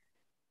 Why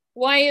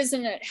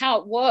isn't it how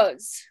it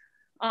was?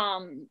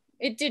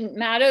 It didn't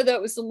matter that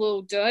it was a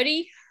little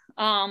dirty.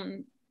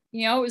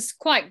 It was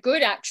quite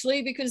good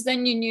actually, because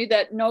then you knew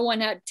that no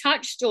one had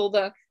touched all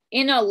the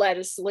inner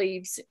lettuce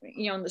leaves,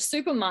 in the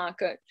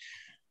supermarket.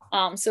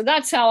 So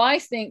that's how I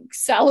think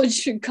salad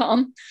should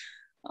come.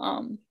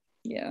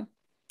 Yeah.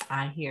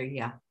 I hear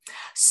you.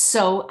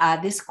 So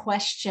this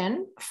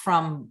question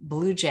from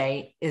Blue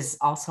Jay is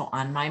also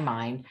on my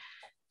mind.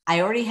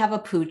 I already have a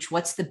pooch.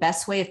 What's the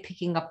best way of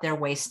picking up their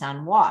waste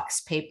on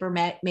walks? Paper,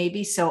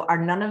 maybe. So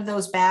are none of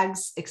those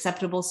bags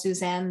acceptable,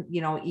 Suzanne?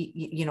 You know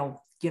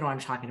what I'm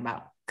talking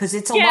about? Because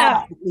it's a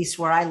lot, at least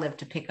where I live,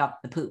 to pick up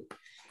the poop.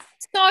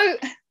 So,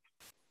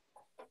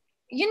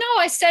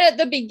 I said at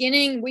the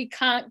beginning, we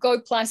can't go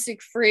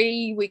plastic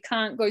free. We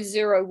can't go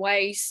zero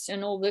waste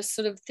and all this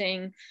sort of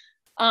thing.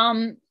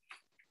 And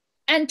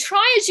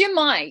try as you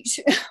might,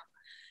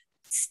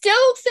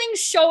 still things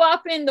show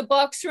up in the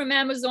box from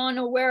Amazon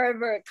or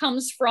wherever it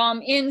comes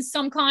from in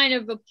some kind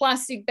of a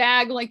plastic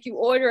bag, like you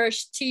order a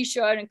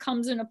t-shirt and it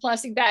comes in a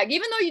plastic bag.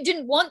 Even though you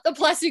didn't want the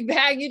plastic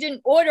bag, you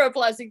didn't order a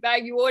plastic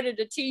bag, you ordered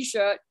a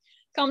t-shirt,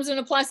 comes in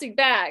a plastic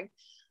bag.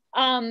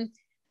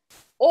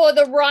 Or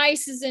the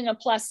rice is in a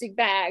plastic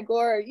bag,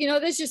 or,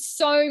 there's just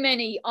so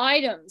many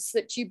items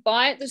that you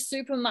buy at the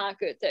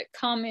supermarket that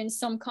come in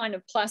some kind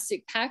of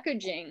plastic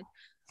packaging.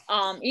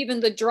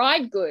 Even the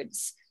dried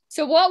goods.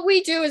 So what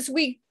we do is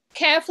we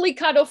carefully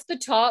cut off the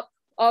top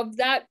of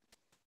that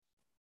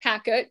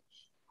packet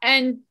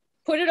and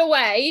put it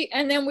away,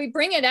 and then we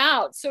bring it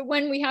out. So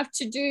when we have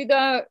to do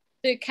the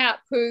cat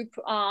poop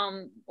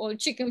or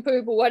chicken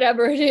poop or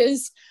whatever it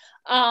is,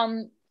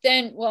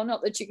 then, well,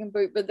 not the chicken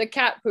poop, but the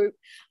cat poop,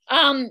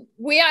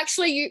 we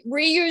actually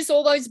reuse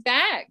all those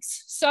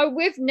bags. So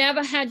we've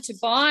never had to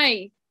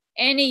buy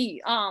any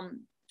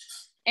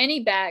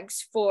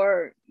bags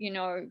for,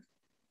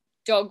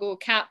 dog or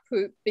cat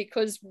poop,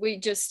 because we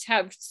just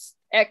have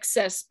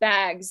excess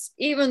bags,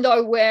 even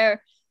though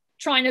we're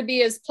trying to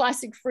be as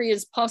plastic free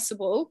as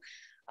possible.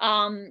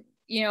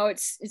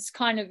 It's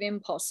kind of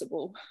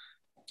impossible.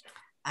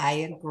 I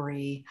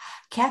agree.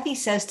 Kathy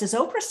says, does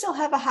Oprah still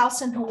have a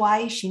house in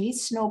Hawaii? She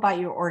needs to know about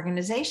your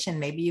organization.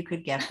 Maybe you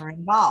could get her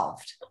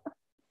involved.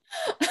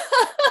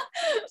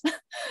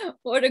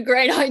 What a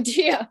great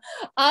idea.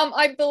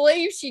 I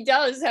believe she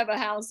does have a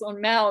house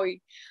on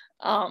Maui.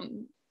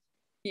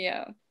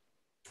 Yeah.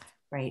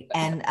 Right.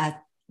 And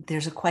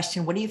there's a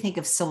question. What do you think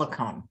of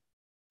silicone?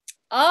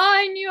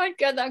 I knew I'd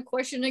get that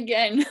question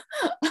again.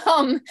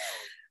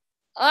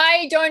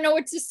 I don't know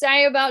what to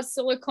say about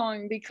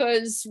silicone,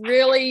 because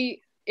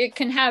really it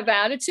can have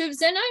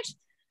additives in it.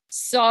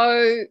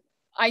 So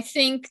I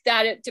think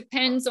that it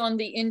depends on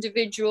the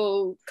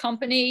individual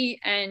company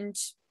and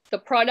the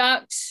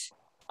product.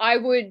 I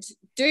would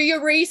do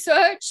your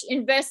research,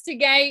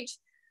 investigate,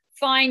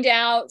 find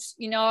out,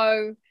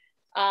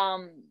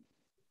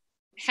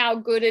 how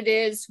good it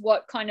is,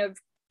 what kind of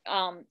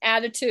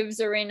additives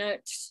are in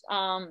it,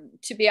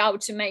 to be able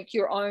to make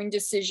your own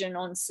decision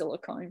on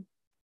silicone.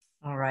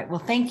 All right. Well,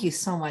 thank you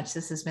so much.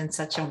 This has been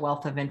such a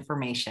wealth of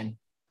information.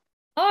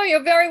 Oh,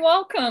 you're very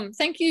welcome.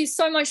 Thank you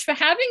so much for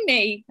having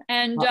me.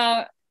 And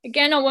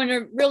again, I want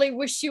to really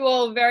wish you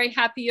all a very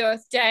happy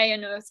Earth Day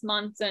and Earth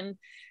Month.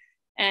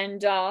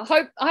 And I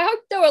hope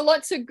there were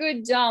lots of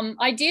good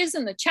ideas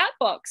in the chat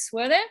box.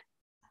 Were there?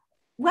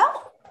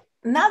 Well,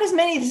 not as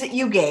many as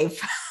you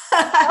gave.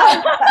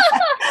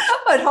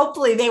 But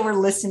hopefully they were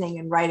listening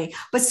and writing.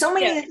 But so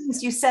many of the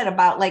things you said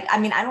about, I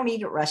don't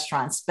eat at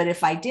restaurants, but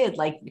if I did,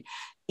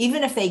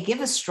 even if they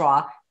give a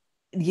straw,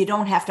 you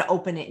don't have to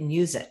open it and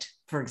use it,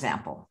 for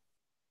example.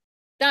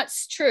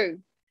 That's true.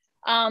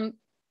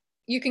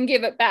 You can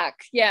give it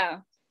back. Yeah.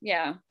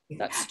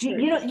 That's true.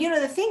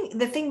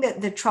 The thing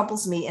that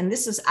troubles me, and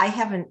this is, I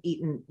haven't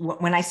eaten,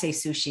 when I say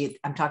sushi,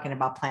 I'm talking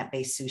about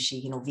plant-based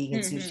sushi, vegan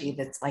sushi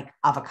that's like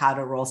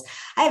avocado rolls.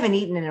 I haven't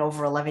eaten in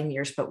over 11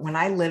 years, but when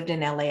I lived in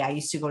LA, I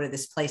used to go to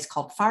this place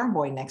called Farm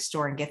Boy next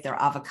door and get their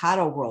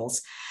avocado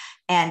rolls.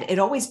 And it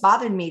always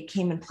bothered me. It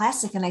came in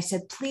plastic. And I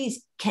said,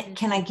 please,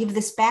 can I give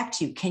this back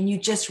to you? Can you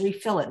just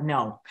refill it?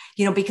 No,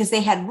 because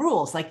they had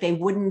rules, like they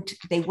wouldn't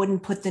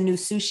put the new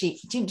sushi.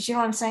 Do you know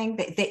what I'm saying?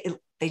 They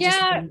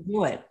just wouldn't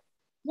do it.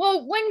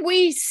 Well, when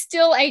we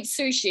still ate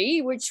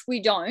sushi, which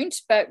we don't,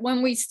 but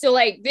when we still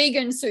ate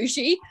vegan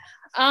sushi,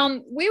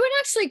 we would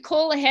actually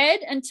call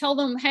ahead and tell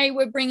them, hey,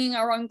 we're bringing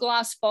our own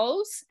glass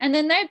bowls. And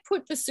then they'd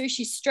put the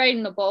sushi straight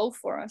in the bowl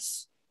for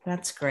us.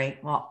 That's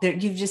great. Well,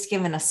 you've just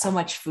given us so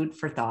much food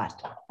for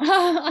thought.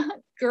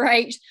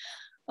 Great.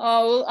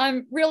 Oh, well,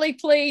 I'm really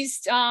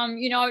pleased.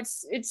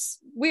 It's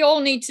we all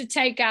need to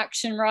take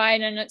action,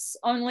 right? And it's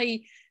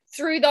only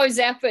through those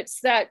efforts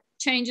that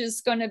change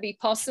is going to be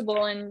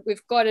possible, and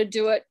we've got to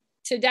do it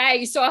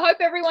today. So I hope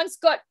everyone's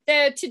got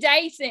their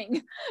today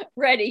thing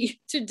ready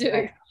to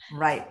do.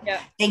 Right. Yeah.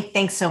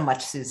 Thanks so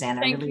much, Suzanne.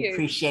 I really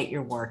appreciate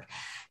your work.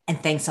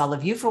 And thanks all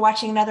of you for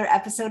watching another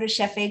episode of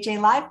Chef AJ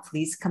Live.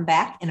 Please come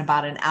back in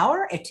about an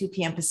hour at 2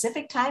 p.m.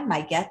 Pacific time.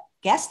 My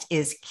guest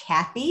is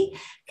Kathy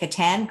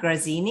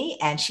Catan-Grazzini,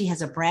 and she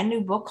has a brand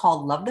new book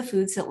called Love the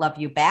Foods That Love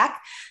You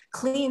Back,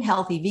 Clean,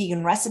 Healthy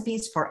Vegan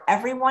Recipes for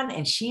Everyone.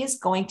 And she is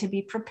going to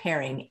be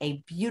preparing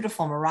a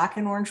beautiful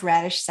Moroccan orange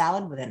radish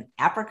salad with an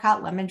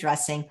apricot lemon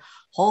dressing,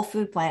 whole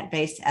food,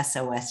 plant-based,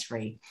 SOS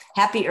free.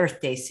 Happy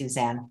Earth Day,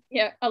 Suzanne.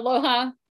 Yeah, aloha.